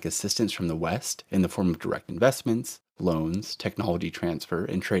economic assistance from the West in the form of direct investments, loans, technology transfer,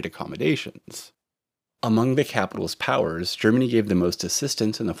 and trade accommodations. Among the capitalist powers, Germany gave the most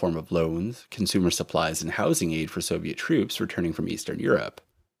assistance in the form of loans, consumer supplies, and housing aid for Soviet troops returning from Eastern Europe.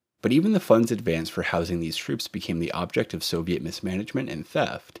 But even the funds advanced for housing these troops became the object of Soviet mismanagement and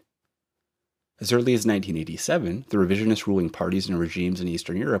theft. As early as 1987, the revisionist ruling parties and regimes in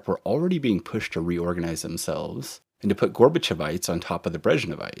Eastern Europe were already being pushed to reorganize themselves and to put Gorbachevites on top of the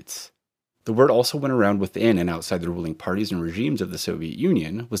Brezhnevites. The word also went around within and outside the ruling parties and regimes of the Soviet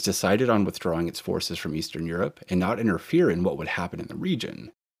Union was decided on withdrawing its forces from Eastern Europe and not interfere in what would happen in the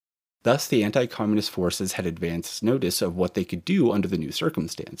region. Thus, the anti-communist forces had advanced notice of what they could do under the new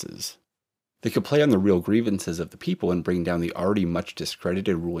circumstances. They could play on the real grievances of the people and bring down the already much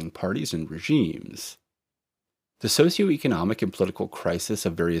discredited ruling parties and regimes. The socio-economic and political crisis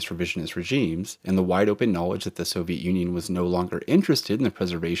of various revisionist regimes, and the wide-open knowledge that the Soviet Union was no longer interested in the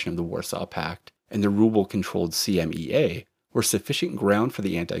preservation of the Warsaw Pact and the ruble-controlled CMEA, were sufficient ground for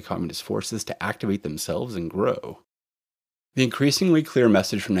the anti-communist forces to activate themselves and grow. The increasingly clear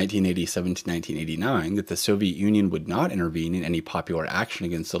message from 1987 to 1989 that the Soviet Union would not intervene in any popular action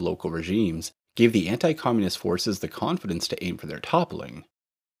against the local regimes gave the anti-communist forces the confidence to aim for their toppling.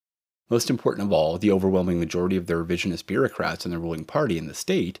 Most important of all, the overwhelming majority of the revisionist bureaucrats in the ruling party in the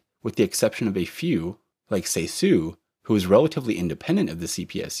state, with the exception of a few, like Seyss, who was relatively independent of the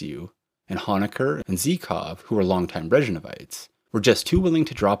CPSU, and Honecker and Zhukov, who were longtime Brezhnevites, were just too willing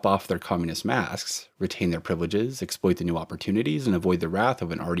to drop off their communist masks, retain their privileges, exploit the new opportunities, and avoid the wrath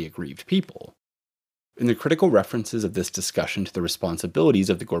of an already aggrieved people. In the critical references of this discussion to the responsibilities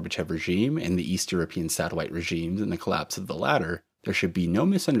of the Gorbachev regime and the East European satellite regimes in the collapse of the latter, there should be no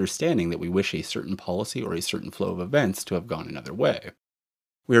misunderstanding that we wish a certain policy or a certain flow of events to have gone another way.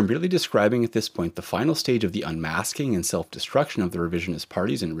 We are merely describing at this point the final stage of the unmasking and self-destruction of the revisionist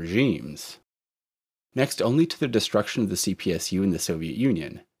parties and regimes. Next only to the destruction of the CPSU and the Soviet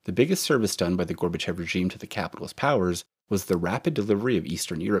Union, the biggest service done by the Gorbachev regime to the capitalist powers was the rapid delivery of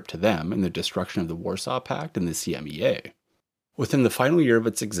Eastern Europe to them and the destruction of the Warsaw Pact and the CMEA. Within the final year of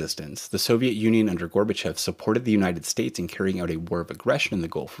its existence, the Soviet Union under Gorbachev supported the United States in carrying out a war of aggression in the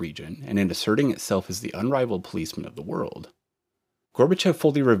Gulf region and in asserting itself as the unrivaled policeman of the world. Gorbachev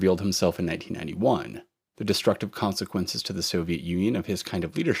fully revealed himself in 1991. The destructive consequences to the Soviet Union of his kind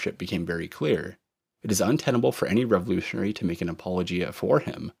of leadership became very clear. It is untenable for any revolutionary to make an apologia for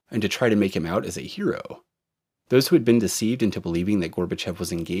him and to try to make him out as a hero. Those who had been deceived into believing that Gorbachev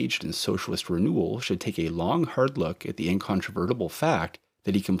was engaged in socialist renewal should take a long, hard look at the incontrovertible fact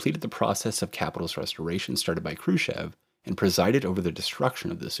that he completed the process of capitalist restoration started by Khrushchev and presided over the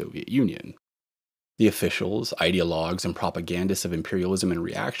destruction of the Soviet Union. The officials, ideologues, and propagandists of imperialism and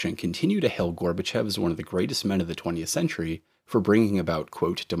reaction continue to hail Gorbachev as one of the greatest men of the 20th century for bringing about,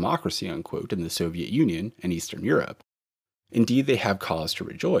 quote, democracy, unquote, in the Soviet Union and Eastern Europe. Indeed, they have cause to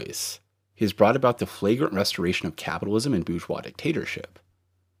rejoice. He has brought about the flagrant restoration of capitalism and bourgeois dictatorship.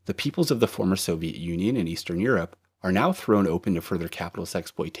 The peoples of the former Soviet Union and Eastern Europe are now thrown open to further capitalist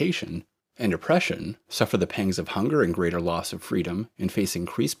exploitation and oppression, suffer the pangs of hunger and greater loss of freedom, and face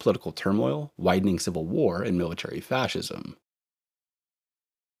increased political turmoil, widening civil war, and military fascism.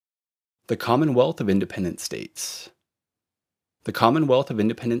 The Commonwealth of Independent States. The Commonwealth of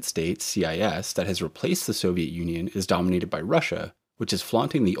Independent States, CIS, that has replaced the Soviet Union is dominated by Russia, which is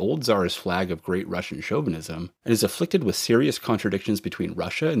flaunting the old Tsarist flag of great Russian chauvinism, and is afflicted with serious contradictions between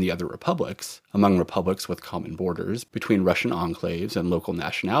Russia and the other republics, among republics with common borders, between Russian enclaves and local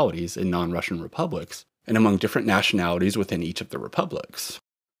nationalities in non-Russian republics, and among different nationalities within each of the republics.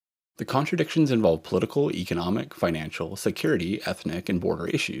 The contradictions involve political, economic, financial, security, ethnic, and border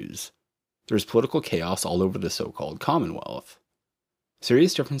issues. There is political chaos all over the so-called Commonwealth.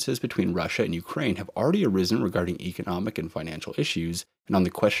 Serious differences between Russia and Ukraine have already arisen regarding economic and financial issues, and on the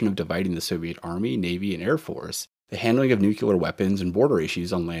question of dividing the Soviet Army, Navy, and Air Force, the handling of nuclear weapons, and border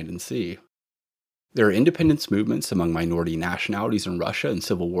issues on land and sea. There are independence movements among minority nationalities in Russia and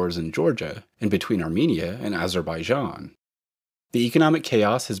civil wars in Georgia, and between Armenia and Azerbaijan. The economic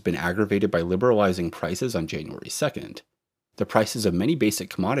chaos has been aggravated by liberalizing prices on January 2nd. The prices of many basic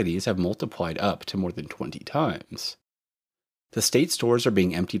commodities have multiplied up to more than 20 times. The state stores are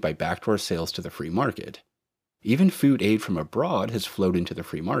being emptied by backdoor sales to the free market. Even food aid from abroad has flowed into the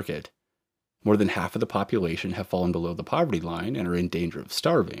free market. More than half of the population have fallen below the poverty line and are in danger of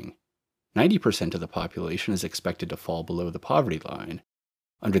starving. 90% of the population is expected to fall below the poverty line.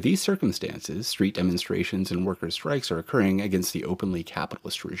 Under these circumstances, street demonstrations and workers' strikes are occurring against the openly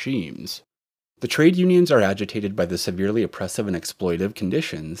capitalist regimes. The trade unions are agitated by the severely oppressive and exploitive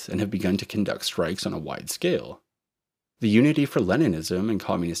conditions and have begun to conduct strikes on a wide scale. The Unity for Leninism and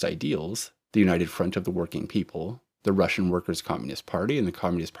communist ideals, the United Front of the Working People, the Russian Workers' Communist Party, and the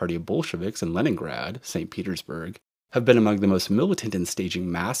Communist Party of Bolsheviks in Leningrad, St. Petersburg, have been among the most militant in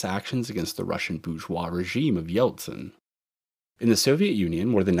staging mass actions against the Russian bourgeois regime of Yeltsin. In the Soviet Union,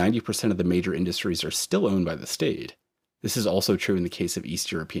 more than 90% of the major industries are still owned by the state. This is also true in the case of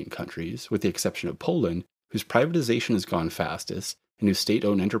East European countries, with the exception of Poland, whose privatization has gone fastest, and whose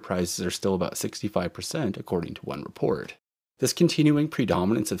state-owned enterprises are still about 65% according to one report. This continuing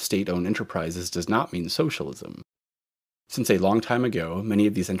predominance of state-owned enterprises does not mean socialism. Since a long time ago, many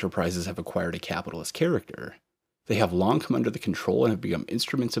of these enterprises have acquired a capitalist character. They have long come under the control and have become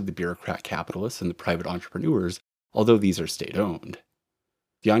instruments of the bureaucrat capitalists and the private entrepreneurs, although these are state-owned.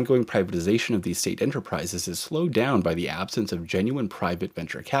 The ongoing privatization of these state enterprises is slowed down by the absence of genuine private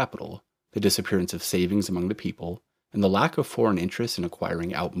venture capital, the disappearance of savings among the people, and the lack of foreign interest in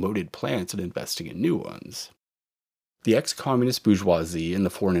acquiring outmoded plants and investing in new ones. The ex-communist bourgeoisie and the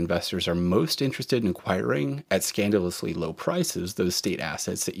foreign investors are most interested in acquiring, at scandalously low prices, those state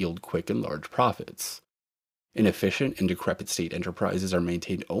assets that yield quick and large profits. Inefficient and decrepit state enterprises are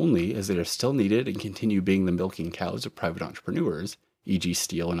maintained only as they are still needed and continue being the milking cows of private entrepreneurs, e.g.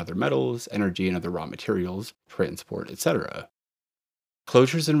 steel and other metals, energy and other raw materials, transport, etc.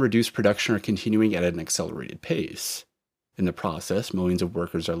 Closures and reduced production are continuing at an accelerated pace. In the process, millions of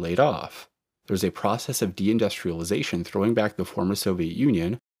workers are laid off. There's a process of deindustrialization throwing back the former Soviet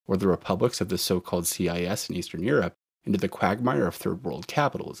Union, or the republics of the so-called CIS in Eastern Europe, into the quagmire of third world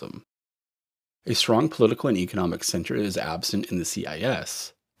capitalism. A strong political and economic center is absent in the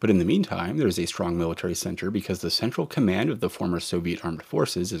CIS, but in the meantime, there is a strong military center because the central command of the former Soviet armed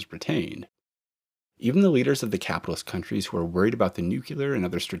forces is retained. Even the leaders of the capitalist countries who are worried about the nuclear and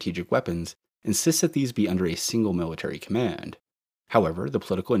other strategic weapons insist that these be under a single military command. However, the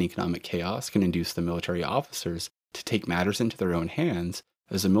political and economic chaos can induce the military officers to take matters into their own hands,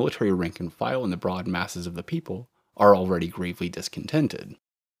 as the military rank and file and the broad masses of the people are already gravely discontented.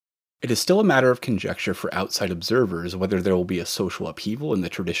 It is still a matter of conjecture for outside observers whether there will be a social upheaval in the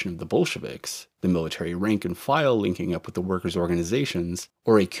tradition of the Bolsheviks, the military rank and file linking up with the workers' organizations,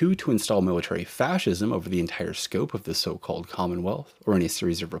 or a coup to install military fascism over the entire scope of the so-called Commonwealth, or in a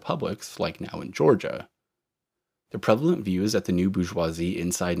series of republics, like now in Georgia. The prevalent view is that the new bourgeoisie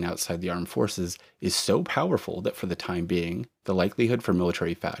inside and outside the armed forces is so powerful that for the time being, the likelihood for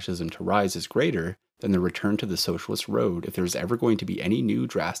military fascism to rise is greater than the return to the socialist road if there is ever going to be any new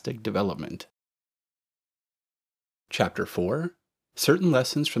drastic development. Chapter 4. Certain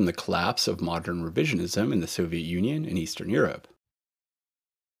lessons from the collapse of modern revisionism in the Soviet Union and Eastern Europe.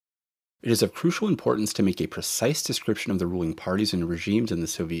 It is of crucial importance to make a precise description of the ruling parties and regimes in the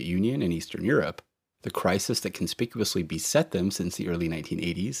Soviet Union and Eastern Europe, the crisis that conspicuously beset them since the early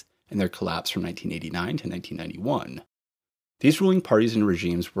 1980s, and their collapse from 1989 to 1991. These ruling parties and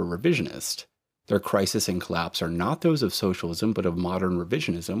regimes were revisionist. Their crisis and collapse are not those of socialism but of modern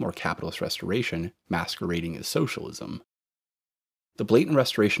revisionism or capitalist restoration, masquerading as socialism. The blatant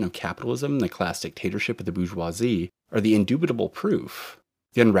restoration of capitalism and the class dictatorship of the bourgeoisie are the indubitable proof.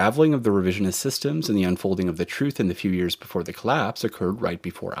 The unraveling of the revisionist systems and the unfolding of the truth in the few years before the collapse occurred right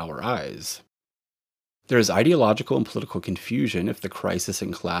before our eyes. There is ideological and political confusion if the crisis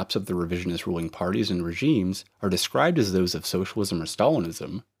and collapse of the revisionist ruling parties and regimes are described as those of socialism or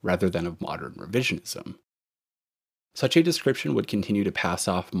Stalinism, rather than of modern revisionism. Such a description would continue to pass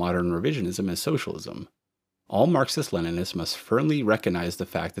off modern revisionism as socialism. All Marxist-Leninists must firmly recognize the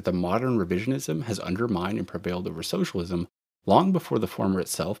fact that the modern revisionism has undermined and prevailed over socialism long before the former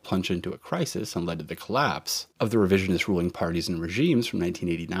itself plunged into a crisis and led to the collapse of the revisionist ruling parties and regimes from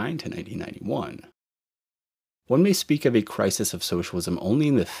 1989 to 1991. One may speak of a crisis of socialism only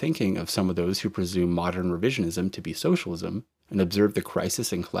in the thinking of some of those who presume modern revisionism to be socialism and observe the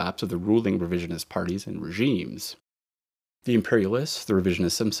crisis and collapse of the ruling revisionist parties and regimes. The imperialists, the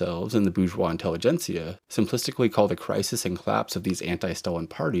revisionists themselves, and the bourgeois intelligentsia simplistically call the crisis and collapse of these anti-Stalin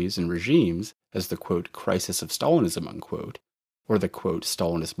parties and regimes as the, quote, crisis of Stalinism, unquote, or the, quote,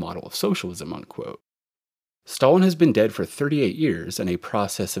 Stalinist model of socialism, unquote. Stalin has been dead for 38 years, and a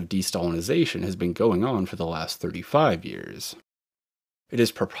process of de-Stalinization has been going on for the last 35 years. It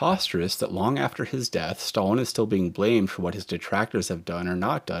is preposterous that long after his death, Stalin is still being blamed for what his detractors have done or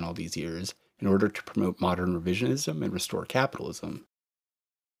not done all these years in order to promote modern revisionism and restore capitalism.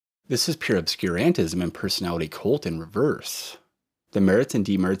 This is pure obscurantism and personality cult in reverse. The merits and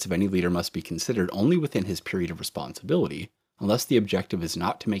demerits of any leader must be considered only within his period of responsibility, unless the objective is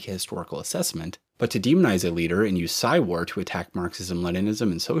not to make a historical assessment, but to demonize a leader and use Psy-War to attack Marxism,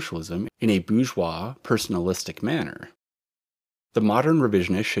 Leninism, and socialism in a bourgeois, personalistic manner. The modern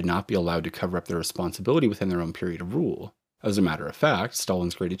revisionists should not be allowed to cover up their responsibility within their own period of rule. As a matter of fact,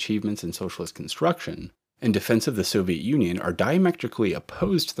 Stalin's great achievements in socialist construction and defense of the Soviet Union are diametrically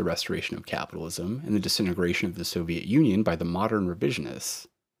opposed to the restoration of capitalism and the disintegration of the Soviet Union by the modern revisionists.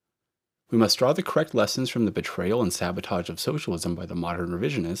 We must draw the correct lessons from the betrayal and sabotage of socialism by the modern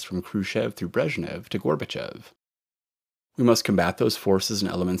revisionists from Khrushchev through Brezhnev to Gorbachev. We must combat those forces and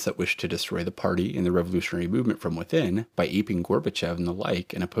elements that wish to destroy the party and the revolutionary movement from within by aping Gorbachev and the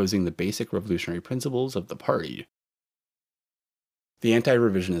like and opposing the basic revolutionary principles of the party. The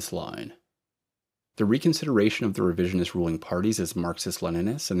anti-revisionist line. The reconsideration of the revisionist ruling parties as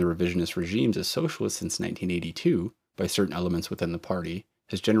Marxist-Leninists and the revisionist regimes as socialists since 1982 by certain elements within the party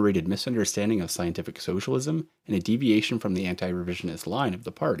has generated misunderstanding of scientific socialism and a deviation from the anti-revisionist line of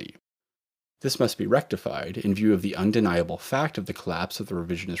the party. This must be rectified in view of the undeniable fact of the collapse of the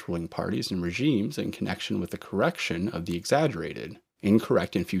revisionist ruling parties and regimes in connection with the correction of the exaggerated,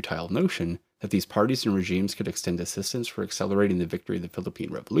 incorrect, and futile notion that these parties and regimes could extend assistance for accelerating the victory of the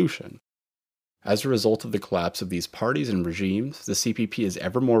Philippine Revolution. As a result of the collapse of these parties and regimes, the CPP is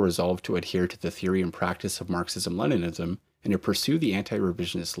ever more resolved to adhere to the theory and practice of Marxism-Leninism and to pursue the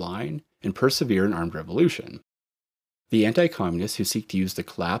anti-revisionist line and persevere in armed revolution. The anti-communists who seek to use the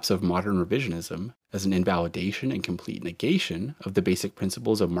collapse of modern revisionism as an invalidation and complete negation of the basic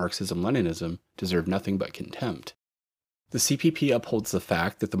principles of Marxism-Leninism deserve nothing but contempt. The CPP upholds the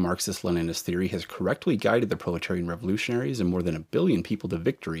fact that the Marxist-Leninist theory has correctly guided the proletarian revolutionaries and more than 1 billion people to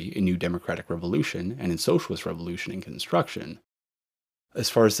victory in New Democratic Revolution and in Socialist Revolution and construction. As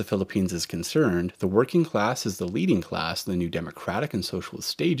far as the Philippines is concerned, the working class is the leading class in the new democratic and socialist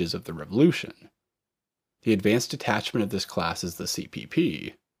stages of the revolution. The advanced detachment of this class is the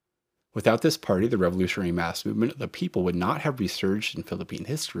CPP. Without this party, the revolutionary mass movement of the people would not have resurged in Philippine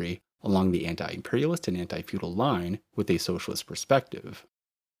history along the anti-imperialist and anti-feudal line with a socialist perspective.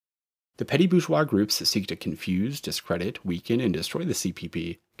 The petty bourgeois groups that seek to confuse, discredit, weaken, and destroy the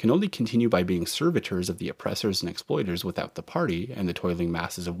CPP can only continue by being servitors of the oppressors and exploiters without the party and the toiling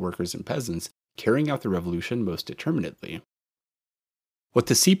masses of workers and peasants carrying out the revolution most determinedly. What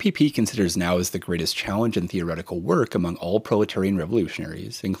the CPP considers now as the greatest challenge in theoretical work among all proletarian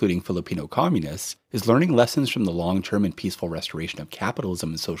revolutionaries, including Filipino communists, is learning lessons from the long-term and peaceful restoration of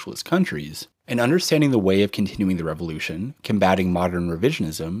capitalism in socialist countries, and understanding the way of continuing the revolution, combating modern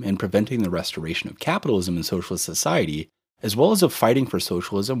revisionism, and preventing the restoration of capitalism in socialist society, as well as of fighting for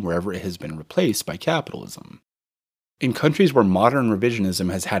socialism wherever it has been replaced by capitalism. In countries where modern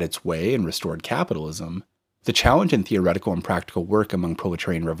revisionism has had its way and restored capitalism, the challenge in theoretical and practical work among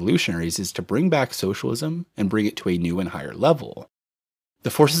proletarian revolutionaries is to bring back socialism and bring it to a new and higher level.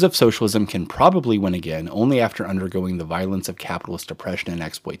 The forces of socialism can probably win again only after undergoing the violence of capitalist oppression and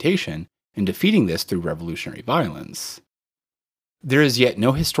exploitation and defeating this through revolutionary violence. There is yet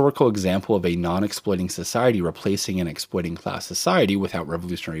no historical example of a non-exploiting society replacing an exploiting class society without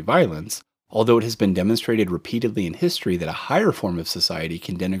revolutionary violence, although it has been demonstrated repeatedly in history that a higher form of society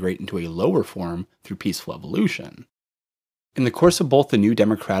can degenerate into a lower form through peaceful evolution. In the course of both the new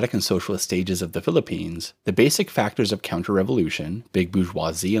democratic and socialist stages of the Philippines, the basic factors of counter-revolution, big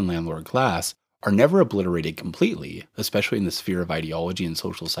bourgeoisie and landlord class, are never obliterated completely, especially in the sphere of ideology and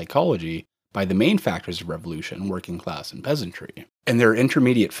social psychology, by the main factors of revolution, working class and peasantry. And there are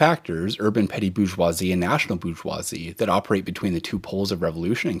intermediate factors, urban petty bourgeoisie and national bourgeoisie, that operate between the two poles of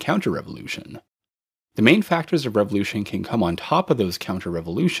revolution and counter-revolution. The main factors of revolution can come on top of those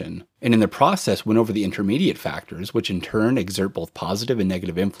counter-revolution, and in the process win over the intermediate factors, which in turn exert both positive and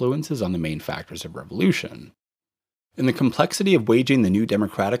negative influences on the main factors of revolution. In the complexity of waging the new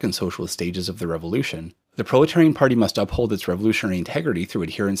democratic and socialist stages of the revolution, the Proletarian Party must uphold its revolutionary integrity through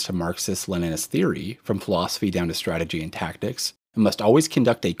adherence to Marxist-Leninist theory, from philosophy down to strategy and tactics, and must always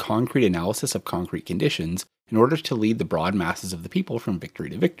conduct a concrete analysis of concrete conditions in order to lead the broad masses of the people from victory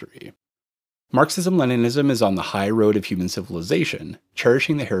to victory. Marxism-Leninism is on the high road of human civilization,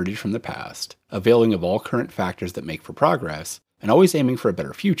 cherishing the heritage from the past, availing of all current factors that make for progress, and always aiming for a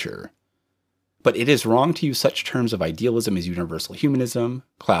better future. But it is wrong to use such terms of idealism as universal humanism,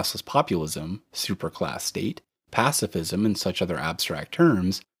 classless populism, superclass state, pacifism, and such other abstract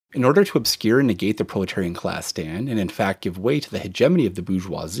terms, in order to obscure and negate the proletarian class stand and in fact give way to the hegemony of the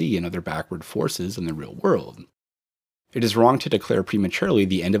bourgeoisie and other backward forces in the real world. It is wrong to declare prematurely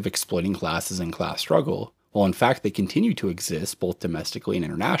the end of exploiting classes and class struggle, while in fact they continue to exist both domestically and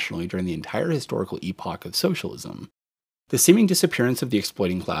internationally during the entire historical epoch of socialism. The seeming disappearance of the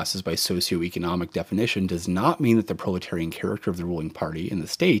exploiting classes by socio-economic definition does not mean that the proletarian character of the ruling party and the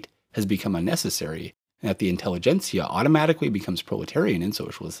state has become unnecessary, and that the intelligentsia automatically becomes proletarian in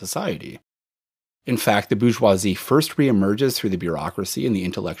socialist society. In fact, the bourgeoisie first re-emerges through the bureaucracy and the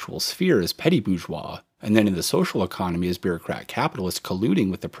intellectual sphere as petty bourgeois, and then in the social economy as bureaucrat capitalists colluding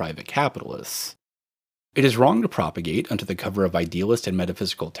with the private capitalists. It is wrong to propagate, under the cover of idealist and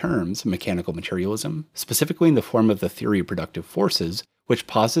metaphysical terms, mechanical materialism, specifically in the form of the theory of productive forces, which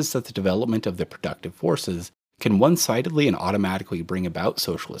posits that the development of the productive forces can one-sidedly and automatically bring about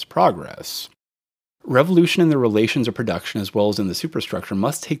socialist progress. Revolution in the relations of production as well as in the superstructure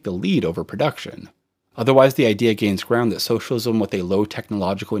must take the lead over production. Otherwise, the idea gains ground that socialism with a low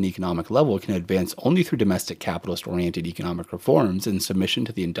technological and economic level can advance only through domestic capitalist-oriented economic reforms in submission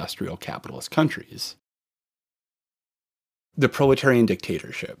to the industrial capitalist countries. The proletarian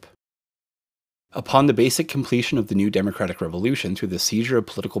dictatorship. Upon the basic completion of the new democratic revolution through the seizure of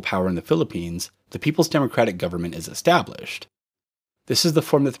political power in the Philippines, the People's Democratic Government is established. This is the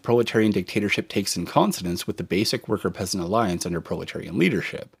form that the proletarian dictatorship takes in consonance with the basic worker-peasant alliance under proletarian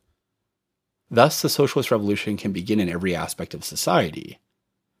leadership. Thus, the socialist revolution can begin in every aspect of society.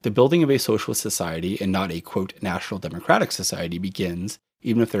 The building of a socialist society and not a, quote, national democratic society begins,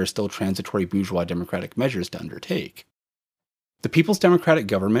 even if there are still transitory bourgeois democratic measures to undertake. The People's Democratic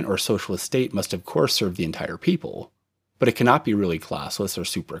Government or socialist state must of course serve the entire people, but it cannot be really classless or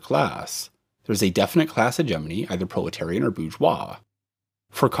superclass. There's a definite class hegemony, either proletarian or bourgeois.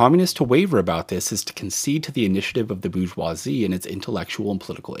 For communists to waver about this is to concede to the initiative of the bourgeoisie and its intellectual and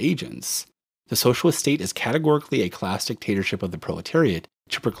political agents. The socialist state is categorically a class dictatorship of the proletariat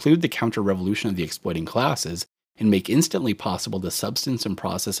to preclude the counter-revolution of the exploiting classes and make instantly possible the substance and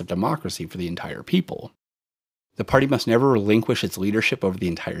process of democracy for the entire people. The party must never relinquish its leadership over the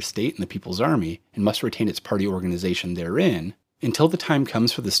entire state and the people's army, and must retain its party organization therein, until the time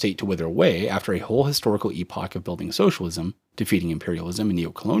comes for the state to wither away after a whole historical epoch of building socialism, defeating imperialism and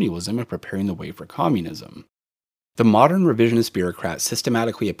neocolonialism, and preparing the way for communism. The modern revisionist bureaucrats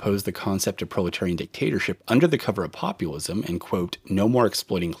systematically oppose the concept of proletarian dictatorship under the cover of populism and, quote, no more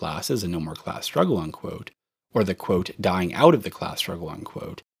exploiting classes and no more class struggle, unquote, or the, quote, dying out of the class struggle,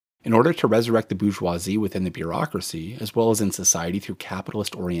 unquote, in order to resurrect the bourgeoisie within the bureaucracy as well as in society through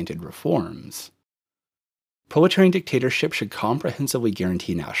capitalist-oriented reforms. Proletarian dictatorship should comprehensively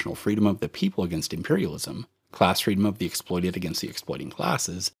guarantee national freedom of the people against imperialism, class freedom of the exploited against the exploiting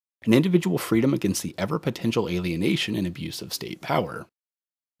classes, and individual freedom against the ever-potential alienation and abuse of state power.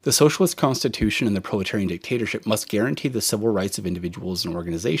 The socialist constitution and the proletarian dictatorship must guarantee the civil rights of individuals and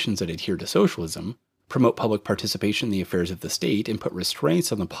organizations that adhere to socialism, promote public participation in the affairs of the state, and put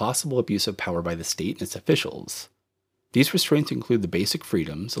restraints on the possible abuse of power by the state and its officials. These restraints include the basic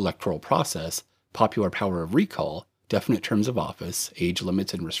freedoms, electoral process, popular power of recall, definite terms of office, age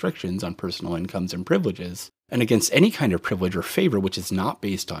limits and restrictions on personal incomes and privileges, and against any kind of privilege or favor which is not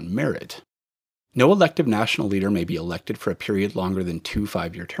based on merit. No elective national leader may be elected for a period longer than 2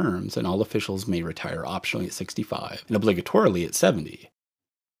 5-year terms, and all officials may retire optionally at 65 and obligatorily at 70.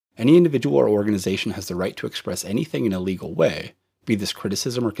 Any individual or organization has the right to express anything in a legal way, be this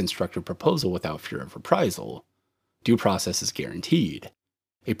criticism or constructive proposal, without fear of reprisal. Due process is guaranteed.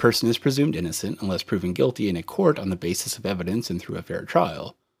 A person is presumed innocent unless proven guilty in a court on the basis of evidence and through a fair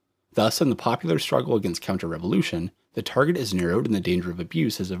trial. Thus, in the popular struggle against counter-revolution, the target is narrowed and the danger of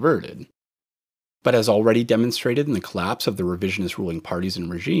abuse is averted. But as already demonstrated in the collapse of the revisionist ruling parties and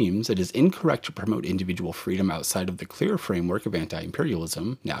regimes, it is incorrect to promote individual freedom outside of the clear framework of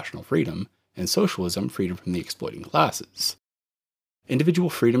anti-imperialism, national freedom, and socialism, freedom from the exploiting classes. Individual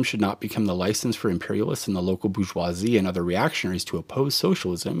freedom should not become the license for imperialists and the local bourgeoisie and other reactionaries to oppose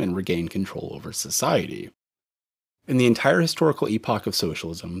socialism and regain control over society. In the entire historical epoch of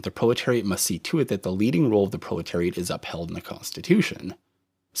socialism, the proletariat must see to it that the leading role of the proletariat is upheld in the Constitution.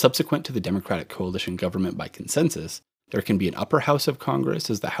 Subsequent to the democratic coalition government by consensus, there can be an upper house of Congress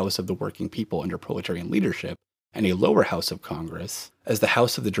as the house of the working people under proletarian leadership, and a lower house of Congress as the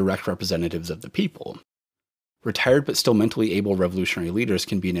house of the direct representatives of the people. Retired but still mentally able revolutionary leaders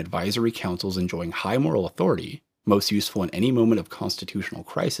can be in advisory councils enjoying high moral authority, most useful in any moment of constitutional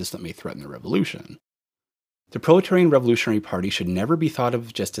crisis that may threaten the revolution. The Proletarian Revolutionary Party should never be thought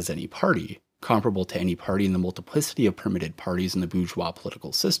of just as any party, comparable to any party in the multiplicity of permitted parties in the bourgeois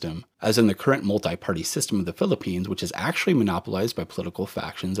political system, as in the current multi-party system of the Philippines, which is actually monopolized by political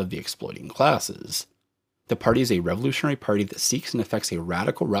factions of the exploiting classes. The party is a revolutionary party that seeks and effects a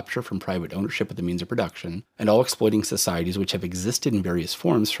radical rupture from private ownership of the means of production and all exploiting societies which have existed in various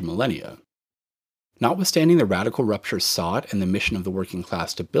forms for millennia. Notwithstanding the radical rupture sought and the mission of the working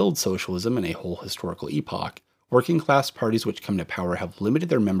class to build socialism in a whole historical epoch, working class parties which come to power have limited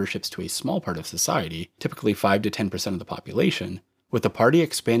their memberships to a small part of society, typically 5 to 10% of the population, with the party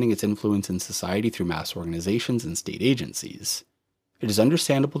expanding its influence in society through mass organizations and state agencies. It is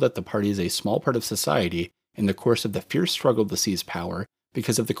understandable that the party is a small part of society in the course of the fierce struggle to seize power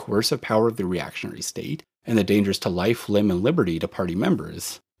because of the coercive power of the reactionary state and the dangers to life, limb, and liberty to party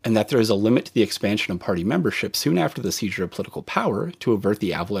members, and that there is a limit to the expansion of party membership soon after the seizure of political power to avert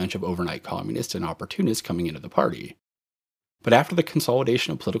the avalanche of overnight communists and opportunists coming into the party. But after the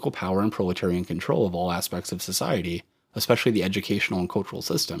consolidation of political power and proletarian control of all aspects of society, especially the educational and cultural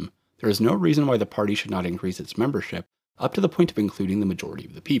system, there is no reason why the party should not increase its membership up to the point of including the majority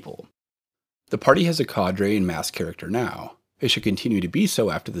of the people. The party has a cadre and mass character now. It should continue to be so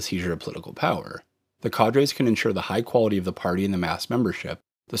after the seizure of political power. The cadres can ensure the high quality of the party and the mass membership,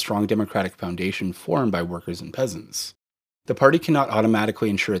 the strong democratic foundation formed by workers and peasants. The party cannot automatically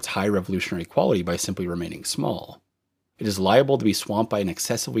ensure its high revolutionary quality by simply remaining small. It is liable to be swamped by an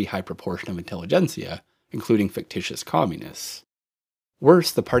excessively high proportion of intelligentsia, including fictitious communists.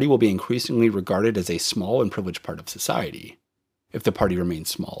 Worse, the party will be increasingly regarded as a small and privileged part of society. If the party remains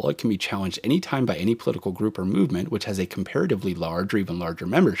small, it can be challenged any time by any political group or movement which has a comparatively large or even larger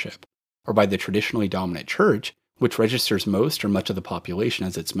membership, or by the traditionally dominant church, which registers most or much of the population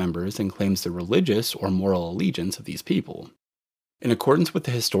as its members and claims the religious or moral allegiance of these people. In accordance with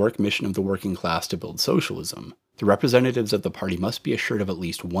the historic mission of the working class to build socialism, The representatives of the party must be assured of at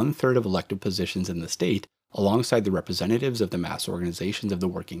least one-third of elected positions in the state, alongside the representatives of the mass organizations of the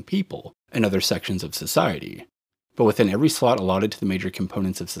working people and other sections of society. But within every slot allotted to the major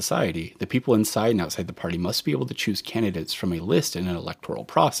components of society, the people inside and outside the party must be able to choose candidates from a list in an electoral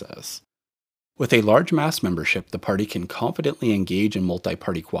process. With a large mass membership, the party can confidently engage in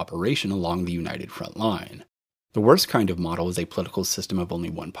multi-party cooperation along the united front line. The worst kind of model is a political system of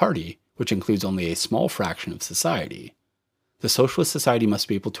only one party, which includes only a small fraction of society. The socialist society must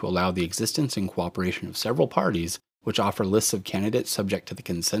be able to allow the existence and cooperation of several parties, which offer lists of candidates subject to the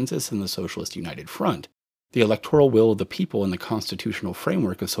consensus in the Socialist United Front, the electoral will of the people in the constitutional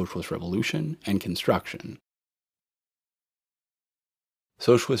framework of socialist revolution and construction.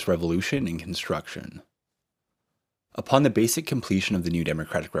 Socialist Revolution and Construction. Upon the basic completion of the new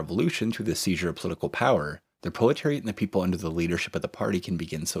democratic revolution through the seizure of political power, the proletariat and the people under the leadership of the party can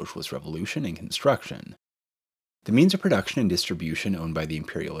begin socialist revolution and construction. The means of production and distribution owned by the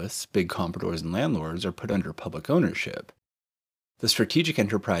imperialists, big compradors, and landlords are put under public ownership. The strategic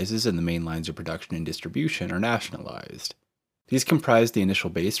enterprises and the main lines of production and distribution are nationalized. These comprise the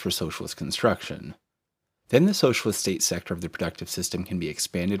initial base for socialist construction. Then the socialist state sector of the productive system can be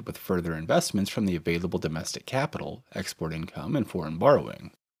expanded with further investments from the available domestic capital, export income, and foreign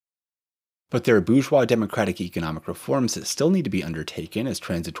borrowing. But there are bourgeois democratic economic reforms that still need to be undertaken as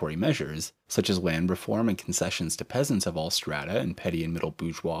transitory measures, such as land reform and concessions to peasants of all strata and petty and middle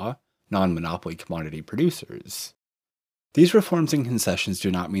bourgeois, non-monopoly commodity producers. These reforms and concessions do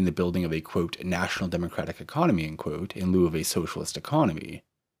not mean the building of a, quote, national democratic economy, end quote, in lieu of a socialist economy.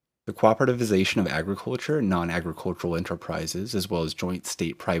 The cooperativization of agriculture and non-agricultural enterprises, as well as joint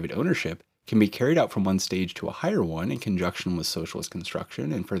state-private ownership, can be carried out from one stage to a higher one in conjunction with socialist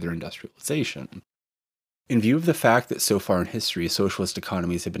construction and further industrialization. In view of the fact that so far in history socialist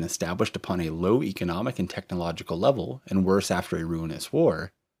economies have been established upon a low economic and technological level, and worse after a ruinous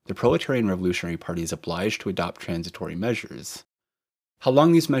war, the Proletarian Revolutionary Party is obliged to adopt transitory measures. How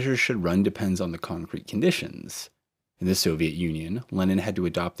long these measures should run depends on the concrete conditions. In the Soviet Union, Lenin had to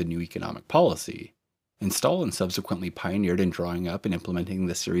adopt the new economic policy, and Stalin subsequently pioneered in drawing up and implementing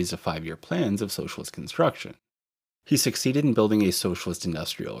the series of 5-year plans of socialist construction. He succeeded in building a socialist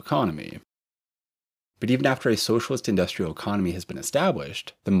industrial economy. But even after a socialist industrial economy has been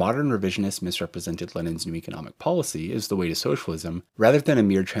established, the modern revisionists misrepresented Lenin's new economic policy as the way to socialism rather than a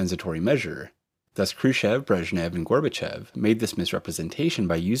mere transitory measure. Thus Khrushchev, Brezhnev, and Gorbachev made this misrepresentation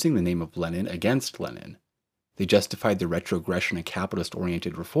by using the name of Lenin against Lenin. They justified the retrogression of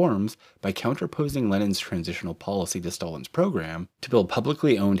capitalist-oriented reforms by counterposing Lenin's transitional policy to Stalin's program to build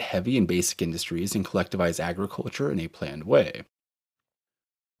publicly owned heavy and basic industries and collectivize agriculture in a planned way.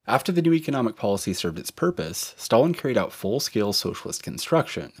 After the new economic policy served its purpose, Stalin carried out full-scale socialist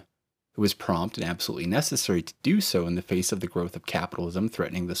construction. It was prompt and absolutely necessary to do so in the face of the growth of capitalism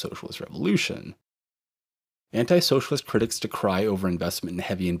threatening the socialist revolution. Anti-socialist critics decry overinvestment in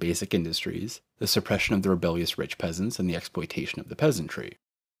heavy and basic industries, the suppression of the rebellious rich peasants, and the exploitation of the peasantry.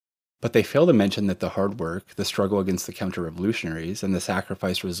 But they fail to mention that the hard work, the struggle against the counter-revolutionaries, and the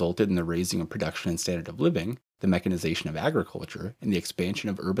sacrifice resulted in the raising of production and standard of living, the mechanization of agriculture, and the expansion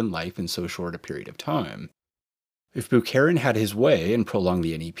of urban life in so short a period of time. If Bukharin had his way and prolonged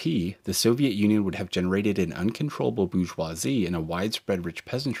the NEP, the Soviet Union would have generated an uncontrollable bourgeoisie and a widespread rich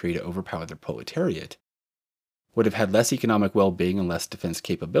peasantry to overpower the proletariat, would have had less economic well-being and less defense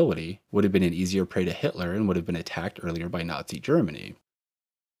capability, would have been an easier prey to Hitler, and would have been attacked earlier by Nazi Germany.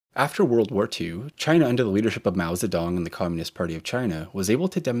 After World War II, China under the leadership of Mao Zedong and the Communist Party of China was able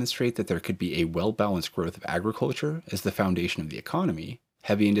to demonstrate that there could be a well-balanced growth of agriculture as the foundation of the economy,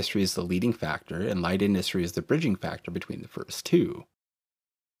 heavy industry as the leading factor, and light industry as the bridging factor between the first two.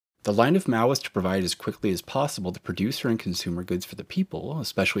 The line of Mao was to provide as quickly as possible the producer and consumer goods for the people,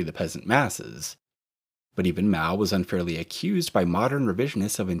 especially the peasant masses. But even Mao was unfairly accused by modern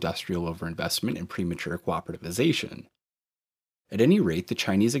revisionists of industrial overinvestment and premature cooperativization. At any rate, the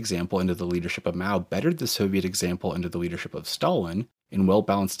Chinese example under the leadership of Mao bettered the Soviet example under the leadership of Stalin in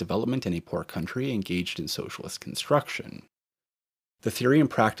well-balanced development in a poor country engaged in socialist construction. The theory and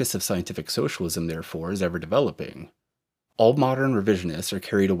practice of scientific socialism, therefore, is ever developing. All modern revisionists are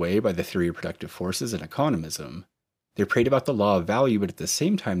carried away by the theory of productive forces and economism. They prate about the law of value, but at the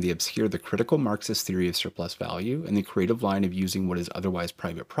same time they obscure the critical Marxist theory of surplus value and the creative line of using what is otherwise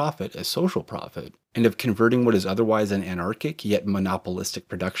private profit as social profit, and of converting what is otherwise an anarchic yet monopolistic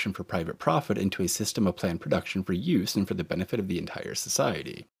production for private profit into a system of planned production for use and for the benefit of the entire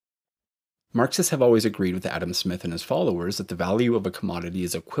society. Marxists have always agreed with Adam Smith and his followers that the value of a commodity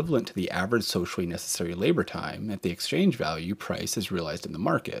is equivalent to the average socially necessary labor time if the exchange value price is realized in the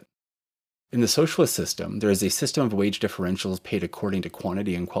market. In the socialist system, there is a system of wage differentials paid according to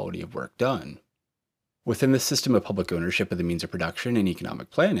quantity and quality of work done. Within the system of public ownership of the means of production and economic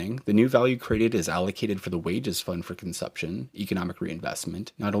planning, the new value created is allocated for the wages fund for consumption, economic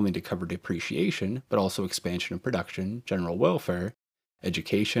reinvestment, not only to cover depreciation, but also expansion of production, general welfare,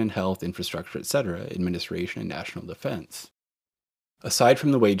 education, health, infrastructure, etc., administration, and national defense. Aside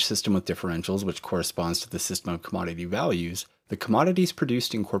from the wage system with differentials, which corresponds to the system of commodity values, the commodities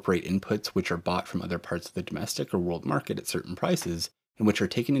produced incorporate inputs which are bought from other parts of the domestic or world market at certain prices, and which are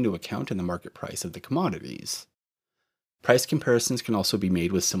taken into account in the market price of the commodities. Price comparisons can also be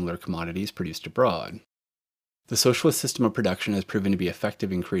made with similar commodities produced abroad. The socialist system of production has proven to be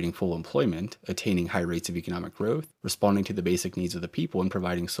effective in creating full employment, attaining high rates of economic growth, responding to the basic needs of the people, and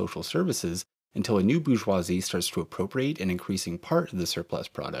providing social services until a new bourgeoisie starts to appropriate an increasing part of the surplus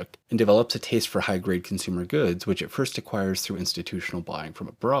product and develops a taste for high-grade consumer goods, which it first acquires through institutional buying from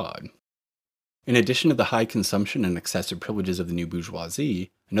abroad. In addition to the high consumption and excessive privileges of the new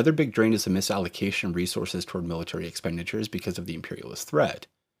bourgeoisie, another big drain is the misallocation of resources toward military expenditures because of the imperialist threat.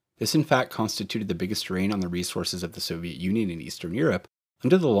 This in fact constituted the biggest drain on the resources of the Soviet Union and Eastern Europe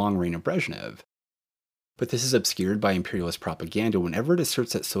under the long reign of Brezhnev. But this is obscured by imperialist propaganda whenever it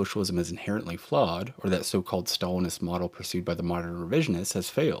asserts that socialism is inherently flawed, or that so-called Stalinist model pursued by the modern revisionists has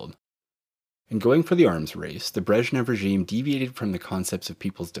failed. In going for the arms race, the Brezhnev regime deviated from the concepts of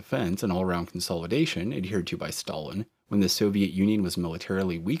people's defense and all-around consolidation adhered to by Stalin when the Soviet Union was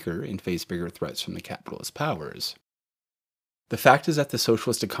militarily weaker and faced bigger threats from the capitalist powers. The fact is that the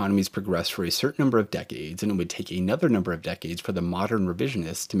socialist economies progressed for a certain number of decades, and it would take another number of decades for the modern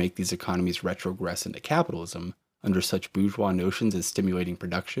revisionists to make these economies retrogress into capitalism under such bourgeois notions as stimulating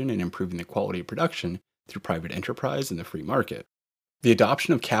production and improving the quality of production through private enterprise and the free market. The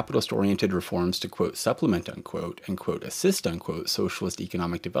adoption of capitalist-oriented reforms to, quote, supplement, unquote, and, quote, assist, unquote, socialist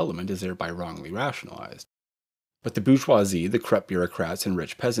economic development is thereby wrongly rationalized. But the bourgeoisie, the corrupt bureaucrats, and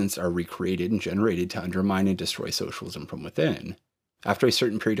rich peasants are recreated and generated to undermine and destroy socialism from within. After a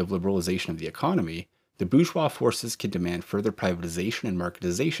certain period of liberalization of the economy, the bourgeois forces can demand further privatization and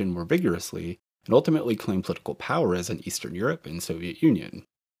marketization more vigorously, and ultimately claim political power as in Eastern Europe and Soviet Union.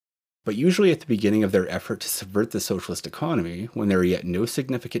 But usually at the beginning of their effort to subvert the socialist economy, when there are yet no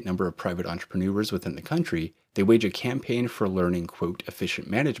significant number of private entrepreneurs within the country, they wage a campaign for learning, quote, efficient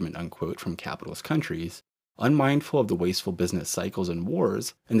management, unquote, from capitalist countries, unmindful of the wasteful business cycles and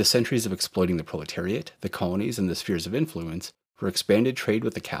wars, and the centuries of exploiting the proletariat, the colonies, and the spheres of influence, for expanded trade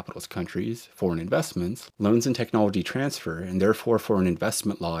with the capitalist countries, foreign investments, loans and technology transfer, and therefore for an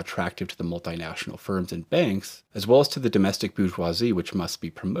investment law attractive to the multinational firms and banks, as well as to the domestic bourgeoisie, which must be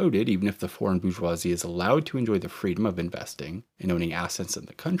promoted even if the foreign bourgeoisie is allowed to enjoy the freedom of investing and owning assets in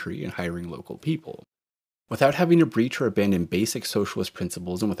the country and hiring local people. Without having to breach or abandon basic socialist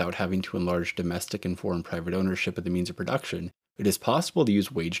principles and without having to enlarge domestic and foreign private ownership of the means of production, it is possible to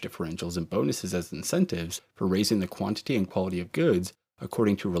use wage differentials and bonuses as incentives for raising the quantity and quality of goods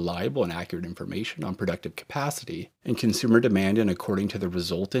according to reliable and accurate information on productive capacity and consumer demand and according to the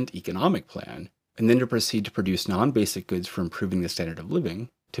resultant economic plan, and then to proceed to produce non-basic goods for improving the standard of living,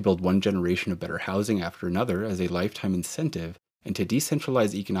 to build one generation of better housing after another as a lifetime incentive, and to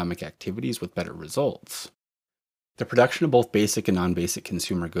decentralize economic activities with better results. The production of both basic and non-basic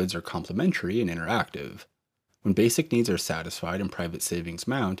consumer goods are complementary and interactive. When basic needs are satisfied and private savings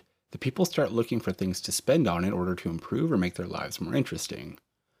mount, the people start looking for things to spend on in order to improve or make their lives more interesting.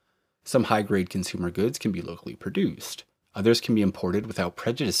 Some high-grade consumer goods can be locally produced. Others can be imported without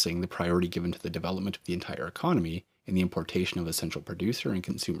prejudicing the priority given to the development of the entire economy in the importation of essential producer and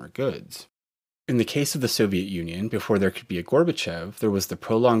consumer goods. In the case of the Soviet Union, before there could be a Gorbachev, there was the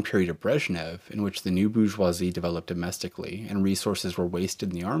prolonged period of Brezhnev in which the new bourgeoisie developed domestically and resources were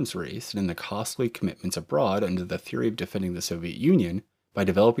wasted in the arms race and in the costly commitments abroad under the theory of defending the Soviet Union by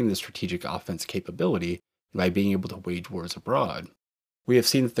developing the strategic offense capability and by being able to wage wars abroad. We have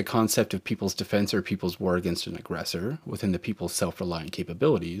seen that the concept of people's defense or people's war against an aggressor, within the people's self-reliant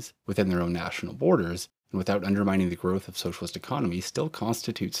capabilities, within their own national borders, and without undermining the growth of socialist economy, still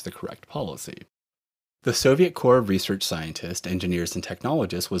constitutes the correct policy. The Soviet Corps of Research Scientists, Engineers, and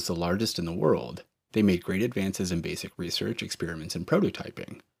Technologists was the largest in the world. They made great advances in basic research, experiments, and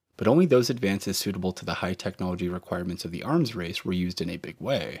prototyping, but only those advances suitable to the high technology requirements of the arms race were used in a big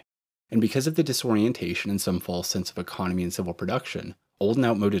way. And because of the disorientation and some false sense of economy and civil production, old and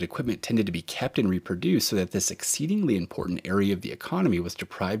outmoded equipment tended to be kept and reproduced so that this exceedingly important area of the economy was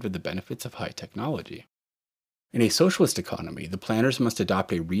deprived of the benefits of high technology. In a socialist economy, the planners must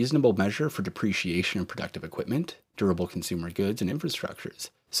adopt a reasonable measure for depreciation of productive equipment, durable consumer goods, and infrastructures,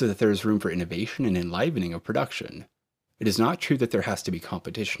 so that there is room for innovation and enlivening of production. It is not true that there has to be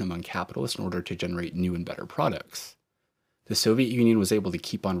competition among capitalists in order to generate new and better products. The Soviet Union was able to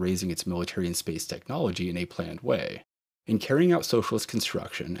keep on raising its military and space technology in a planned way. In carrying out socialist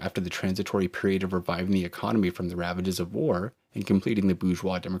construction after the transitory period of reviving the economy from the ravages of war and completing the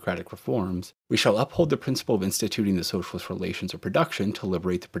bourgeois democratic reforms, we shall uphold the principle of instituting the socialist relations of production to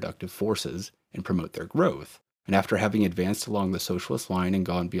liberate the productive forces and promote their growth. And after having advanced along the socialist line and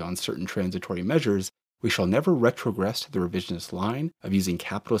gone beyond certain transitory measures, we shall never retrogress to the revisionist line of using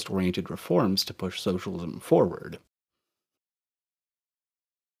capitalist-oriented reforms to push socialism forward.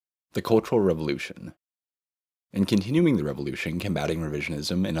 The Cultural Revolution. In continuing the revolution, combating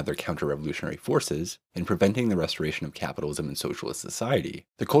revisionism and other counter-revolutionary forces, and preventing the restoration of capitalism in socialist society,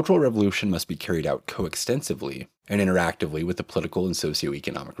 the Cultural Revolution must be carried out coextensively and interactively with the political and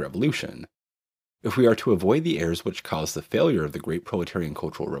socio-economic revolution. If we are to avoid the errors which caused the failure of the great proletarian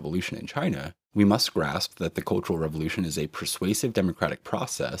Cultural Revolution in China, we must grasp that the Cultural Revolution is a persuasive democratic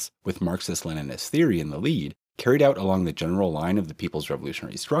process with Marxist-Leninist theory in the lead, carried out along the general line of the people's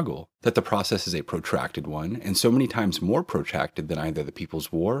revolutionary struggle, that the process is a protracted one, and so many times more protracted than either the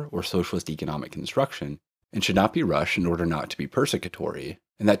People's War or socialist economic construction, and should not be rushed in order not to be persecutory,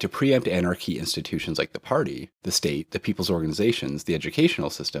 and that to preempt anarchy institutions like the party, the state, the people's organizations, the educational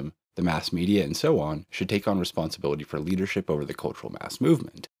system, the mass media, and so on, should take on responsibility for leadership over the cultural mass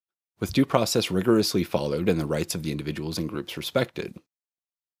movement, with due process rigorously followed and the rights of the individuals and groups respected.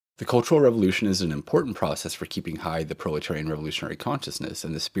 The Cultural Revolution is an important process for keeping high the proletarian revolutionary consciousness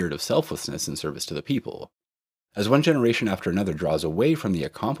and the spirit of selflessness in service to the people. As one generation after another draws away from the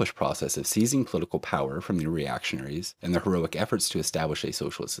accomplished process of seizing political power from the reactionaries and their heroic efforts to establish a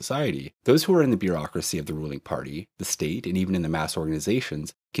socialist society, those who are in the bureaucracy of the ruling party, the state, and even in the mass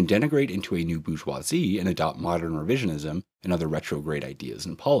organizations can degenerate into a new bourgeoisie and adopt modern revisionism and other retrograde ideas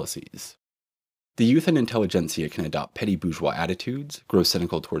and policies. The youth and intelligentsia can adopt petty bourgeois attitudes, grow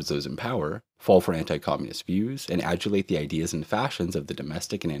cynical towards those in power, fall for anti-communist views, and adulate the ideas and fashions of the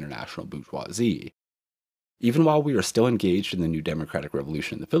domestic and international bourgeoisie. Even while we are still engaged in the new democratic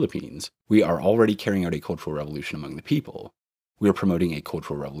revolution in the Philippines, we are already carrying out a cultural revolution among the people. We are promoting a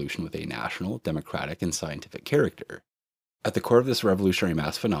cultural revolution with a national, democratic, and scientific character. At the core of this revolutionary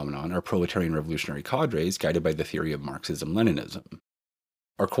mass phenomenon are proletarian revolutionary cadres guided by the theory of Marxism-Leninism.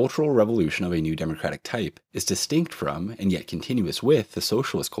 Our cultural revolution of a new democratic type is distinct from, and yet continuous with, the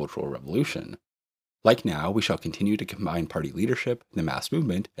socialist cultural revolution. Like now, we shall continue to combine party leadership, the mass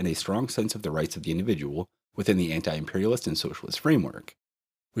movement, and a strong sense of the rights of the individual within the anti-imperialist and socialist framework.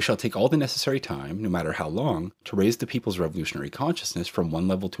 We shall take all the necessary time, no matter how long, to raise the people's revolutionary consciousness from one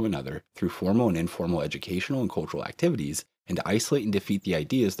level to another through formal and informal educational and cultural activities, and to isolate and defeat the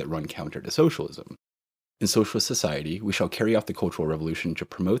ideas that run counter to socialism. In socialist society, we shall carry out the cultural revolution to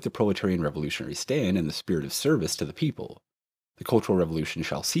promote the proletarian revolutionary stand and the spirit of service to the people. The cultural revolution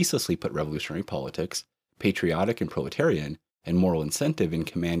shall ceaselessly put revolutionary politics, patriotic and proletarian, and moral incentive in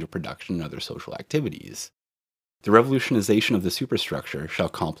command of production and other social activities. The revolutionization of the superstructure shall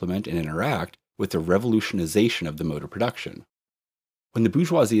complement and interact with the revolutionization of the mode of production. When the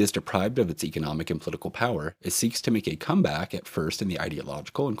bourgeoisie is deprived of its economic and political power, it seeks to make a comeback at first in the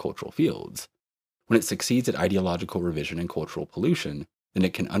ideological and cultural fields. When it succeeds at ideological revision and cultural pollution, then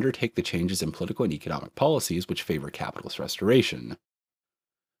it can undertake the changes in political and economic policies which favor capitalist restoration.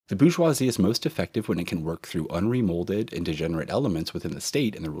 The bourgeoisie is most effective when it can work through unremolded and degenerate elements within the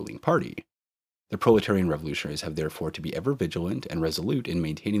state and the ruling party. The proletarian revolutionaries have therefore to be ever vigilant and resolute in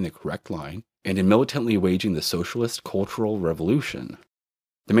maintaining the correct line and in militantly waging the socialist cultural revolution.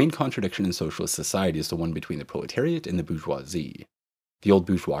 The main contradiction in socialist society is the one between the proletariat and the bourgeoisie. The old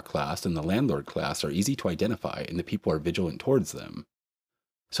bourgeois class and the landlord class are easy to identify, and the people are vigilant towards them.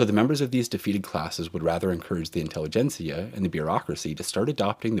 So the members of these defeated classes would rather encourage the intelligentsia and the bureaucracy to start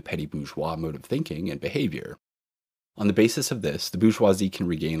adopting the petty bourgeois mode of thinking and behavior. On the basis of this, the bourgeoisie can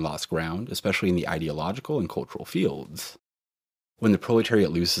regain lost ground, especially in the ideological and cultural fields. When the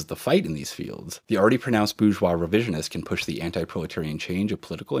proletariat loses the fight in these fields, the already pronounced bourgeois revisionists can push the anti-proletarian change of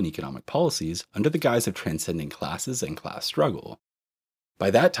political and economic policies under the guise of transcending classes and class struggle.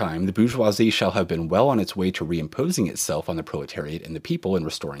 By that time, the bourgeoisie shall have been well on its way to reimposing itself on the proletariat and the people and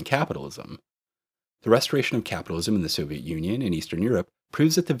restoring capitalism. The restoration of capitalism in the Soviet Union and Eastern Europe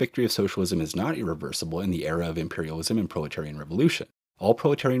proves that the victory of socialism is not irreversible in the era of imperialism and proletarian revolution. All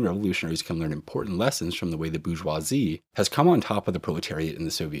proletarian revolutionaries can learn important lessons from the way the bourgeoisie has come on top of the proletariat in the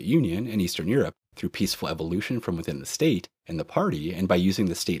Soviet Union and Eastern Europe through peaceful evolution from within the state and the party, and by using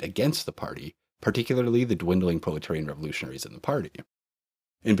the state against the party, particularly the dwindling proletarian revolutionaries in the party.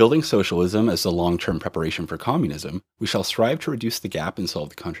 In building socialism as the long-term preparation for communism, we shall strive to reduce the gap and solve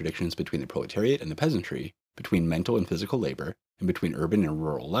the contradictions between the proletariat and the peasantry, between mental and physical labor, and between urban and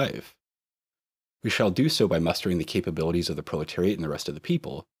rural life. We shall do so by mustering the capabilities of the proletariat and the rest of the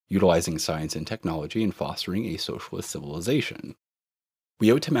people, utilizing science and technology, and fostering a socialist civilization.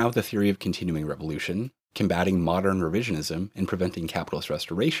 We owe to Mao the theory of continuing revolution, combating modern revisionism, and preventing capitalist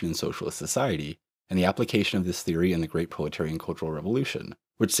restoration in socialist society, and the application of this theory in the Great Proletarian Cultural Revolution,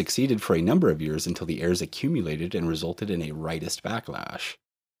 which succeeded for a number of years until the heirs accumulated and resulted in a rightist backlash.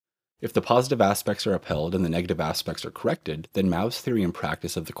 If the positive aspects are upheld and the negative aspects are corrected, then Mao's theory and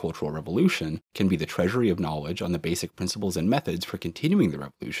practice of the Cultural Revolution can be the treasury of knowledge on the basic principles and methods for continuing the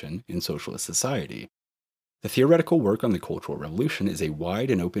revolution in socialist society. The theoretical work on the Cultural Revolution is a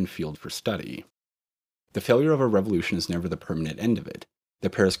wide and open field for study. The failure of a revolution is never the permanent end of it. The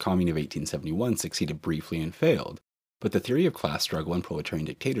Paris Commune of 1871 succeeded briefly and failed, but the theory of class struggle and proletarian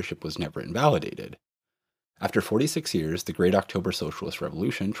dictatorship was never invalidated. After 46 years, the Great October Socialist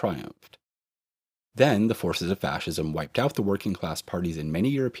Revolution triumphed. Then, the forces of fascism wiped out the working class parties in many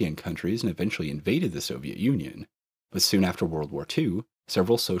European countries and eventually invaded the Soviet Union. But soon after World War II,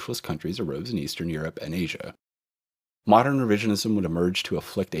 several socialist countries arose in Eastern Europe and Asia. Modern revisionism would emerge to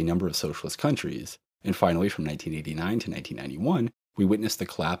afflict a number of socialist countries, and finally, from 1989 to 1991, we witnessed the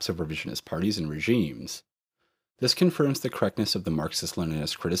collapse of revisionist parties and regimes. This confirms the correctness of the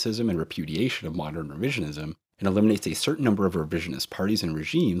Marxist-Leninist criticism and repudiation of modern revisionism, and eliminates a certain number of revisionist parties and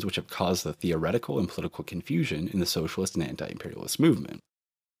regimes which have caused the theoretical and political confusion in the socialist and anti-imperialist movement.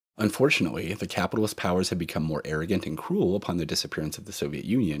 Unfortunately, the capitalist powers have become more arrogant and cruel upon the disappearance of the Soviet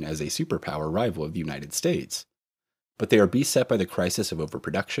Union as a superpower rival of the United States. But they are beset by the crisis of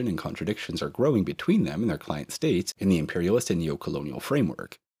overproduction, and contradictions are growing between them and their client states in the imperialist and neo-colonial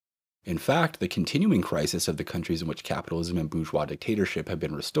framework. In fact, the continuing crisis of the countries in which capitalism and bourgeois dictatorship have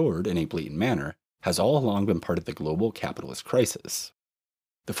been restored in a blatant manner has all along been part of the global capitalist crisis.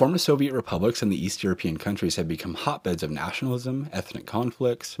 The former Soviet republics and the East European countries have become hotbeds of nationalism, ethnic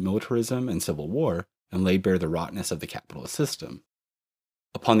conflicts, militarism, and civil war, and lay bare the rottenness of the capitalist system.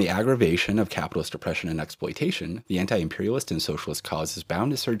 Upon the aggravation of capitalist oppression and exploitation, the anti-imperialist and socialist cause is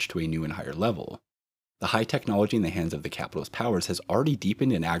bound to surge to a new and higher level. The high technology in the hands of the capitalist powers has already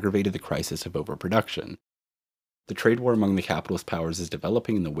deepened and aggravated the crisis of overproduction. The trade war among the capitalist powers is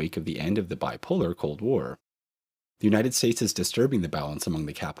developing in the wake of the end of the bipolar Cold War. The United States is disturbing the balance among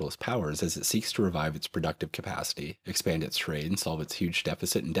the capitalist powers as it seeks to revive its productive capacity, expand its trade, and solve its huge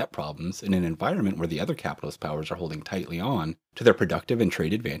deficit and debt problems in an environment where the other capitalist powers are holding tightly on to their productive and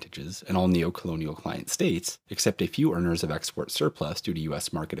trade advantages, and all neo-colonial client states, except a few earners of export surplus due to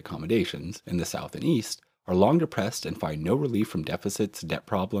U.S. market accommodations in the South and East, are long depressed and find no relief from deficits, debt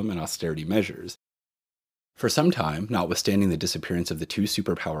problem, and austerity measures. For some time, notwithstanding the disappearance of the two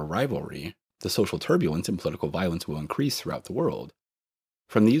superpower rivalry, the social turbulence and political violence will increase throughout the world.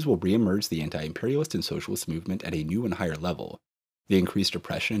 From these will re-emerge the anti-imperialist and socialist movement at a new and higher level. The increased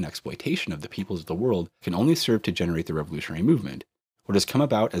oppression and exploitation of the peoples of the world can only serve to generate the revolutionary movement. What has come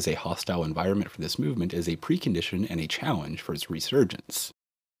about as a hostile environment for this movement is a precondition and a challenge for its resurgence.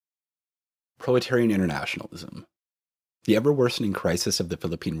 Proletarian internationalism. The ever-worsening crisis of the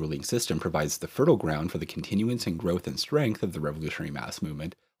Philippine ruling system provides the fertile ground for the continuance and growth and strength of the revolutionary mass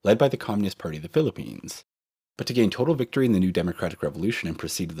movement led by the Communist Party of the Philippines. But to gain total victory in the new democratic revolution and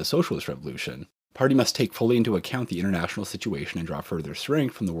proceed to the socialist revolution, the party must take fully into account the international situation and draw further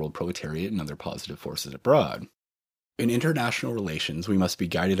strength from the world proletariat and other positive forces abroad. In international relations, we must be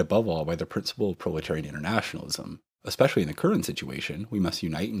guided above all by the principle of proletarian internationalism. Especially in the current situation, we must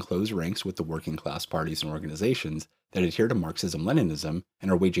unite and close ranks with the working class parties and organizations that adhere to Marxism-Leninism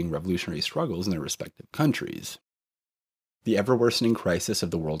and are waging revolutionary struggles in their respective countries. The ever-worsening crisis of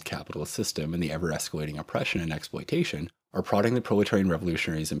the world capitalist system and the ever-escalating oppression and exploitation are prodding the proletarian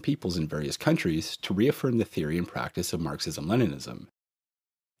revolutionaries and peoples in various countries to reaffirm the theory and practice of Marxism-Leninism.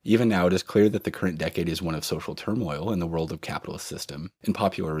 Even now, it is clear that the current decade is one of social turmoil in the world of capitalist system and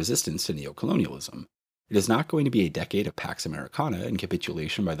popular resistance to neocolonialism. It is not going to be a decade of Pax Americana and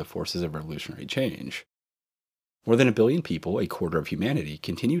capitulation by the forces of revolutionary change. More than 1 billion people, a quarter of humanity,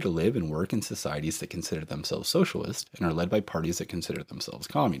 continue to live and work in societies that consider themselves socialist and are led by parties that consider themselves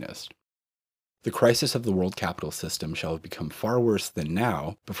communist. The crisis of the world capital system shall have become far worse than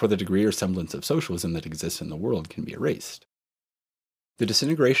now before the degree or semblance of socialism that exists in the world can be erased. The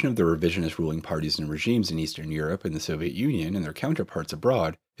disintegration of the revisionist ruling parties and regimes in Eastern Europe and the Soviet Union and their counterparts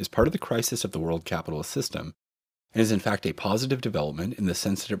abroad is part of the crisis of the world capitalist system, and is in fact a positive development in the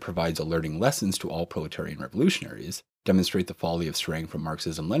sense that it provides alerting lessons to all proletarian revolutionaries, demonstrate the folly of straying from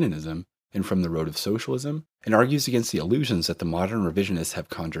Marxism-Leninism and from the road of socialism, and argues against the illusions that the modern revisionists have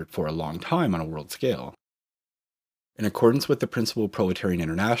conjured for a long time on a world scale. In accordance with the principle of proletarian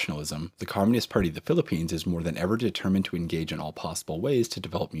internationalism, the Communist Party of the Philippines is more than ever determined to engage in all possible ways to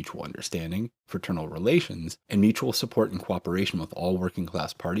develop mutual understanding, fraternal relations, and mutual support and cooperation with all working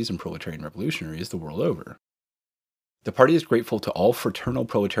class parties and proletarian revolutionaries the world over. The party is grateful to all fraternal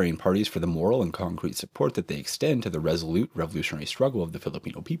proletarian parties for the moral and concrete support that they extend to the resolute revolutionary struggle of the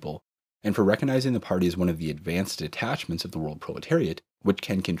Filipino people, and for recognizing the party as one of the advanced detachments of the world proletariat, which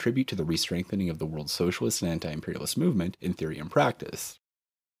can contribute to the re-strengthening of the world's socialist and anti-imperialist movement in theory and practice.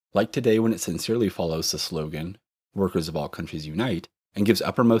 Like today when it sincerely follows the slogan, "Workers of all countries unite," and gives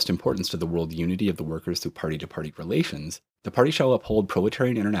uppermost importance to the world unity of the workers through party-to-party relations, the party shall uphold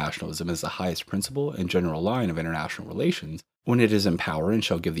proletarian internationalism as the highest principle and general line of international relations when it is in power, and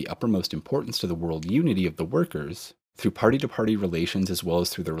shall give the uppermost importance to the world unity of the workers through party-to-party relations as well as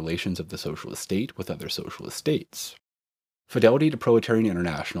through the relations of the socialist state with other socialist states. Fidelity to proletarian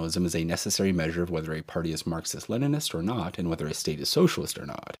internationalism is a necessary measure of whether a party is Marxist-Leninist or not, and whether a state is socialist or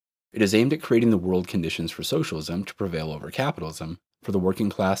not. It is aimed at creating the world conditions for socialism to prevail over capitalism, for the working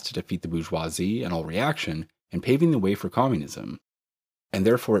class to defeat the bourgeoisie and all reaction, and paving the way for communism, and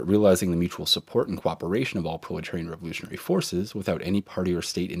therefore at realizing the mutual support and cooperation of all proletarian revolutionary forces without any party or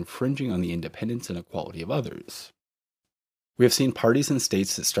state infringing on the independence and equality of others. We have seen parties and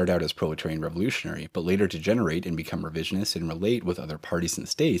states that start out as proletarian revolutionary, but later degenerate and become revisionist and relate with other parties and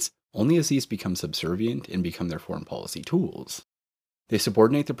states only as these become subservient and become their foreign policy tools. They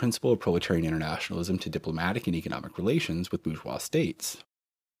subordinate the principle of proletarian internationalism to diplomatic and economic relations with bourgeois states.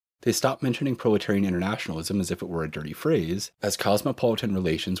 They stop mentioning proletarian internationalism as if it were a dirty phrase, as cosmopolitan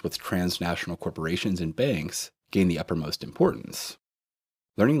relations with transnational corporations and banks gain the uppermost importance.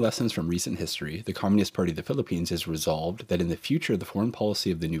 Learning lessons from recent history, the Communist Party of the Philippines has resolved that in the future the foreign policy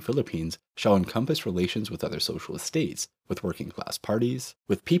of the new Philippines shall encompass relations with other socialist states, with working class parties,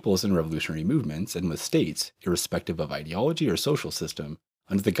 with peoples and revolutionary movements, and with states, irrespective of ideology or social system,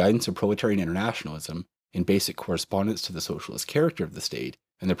 under the guidance of proletarian internationalism, in basic correspondence to the socialist character of the state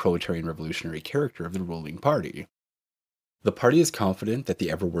and the proletarian revolutionary character of the ruling party. The party is confident that the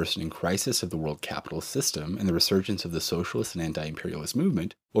ever-worsening crisis of the world capitalist system and the resurgence of the socialist and anti-imperialist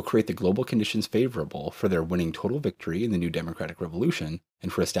movement will create the global conditions favorable for their winning total victory in the new democratic revolution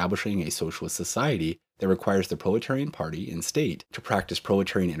and for establishing a socialist society that requires the proletarian party and state to practice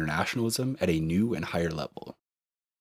proletarian internationalism at a new and higher level.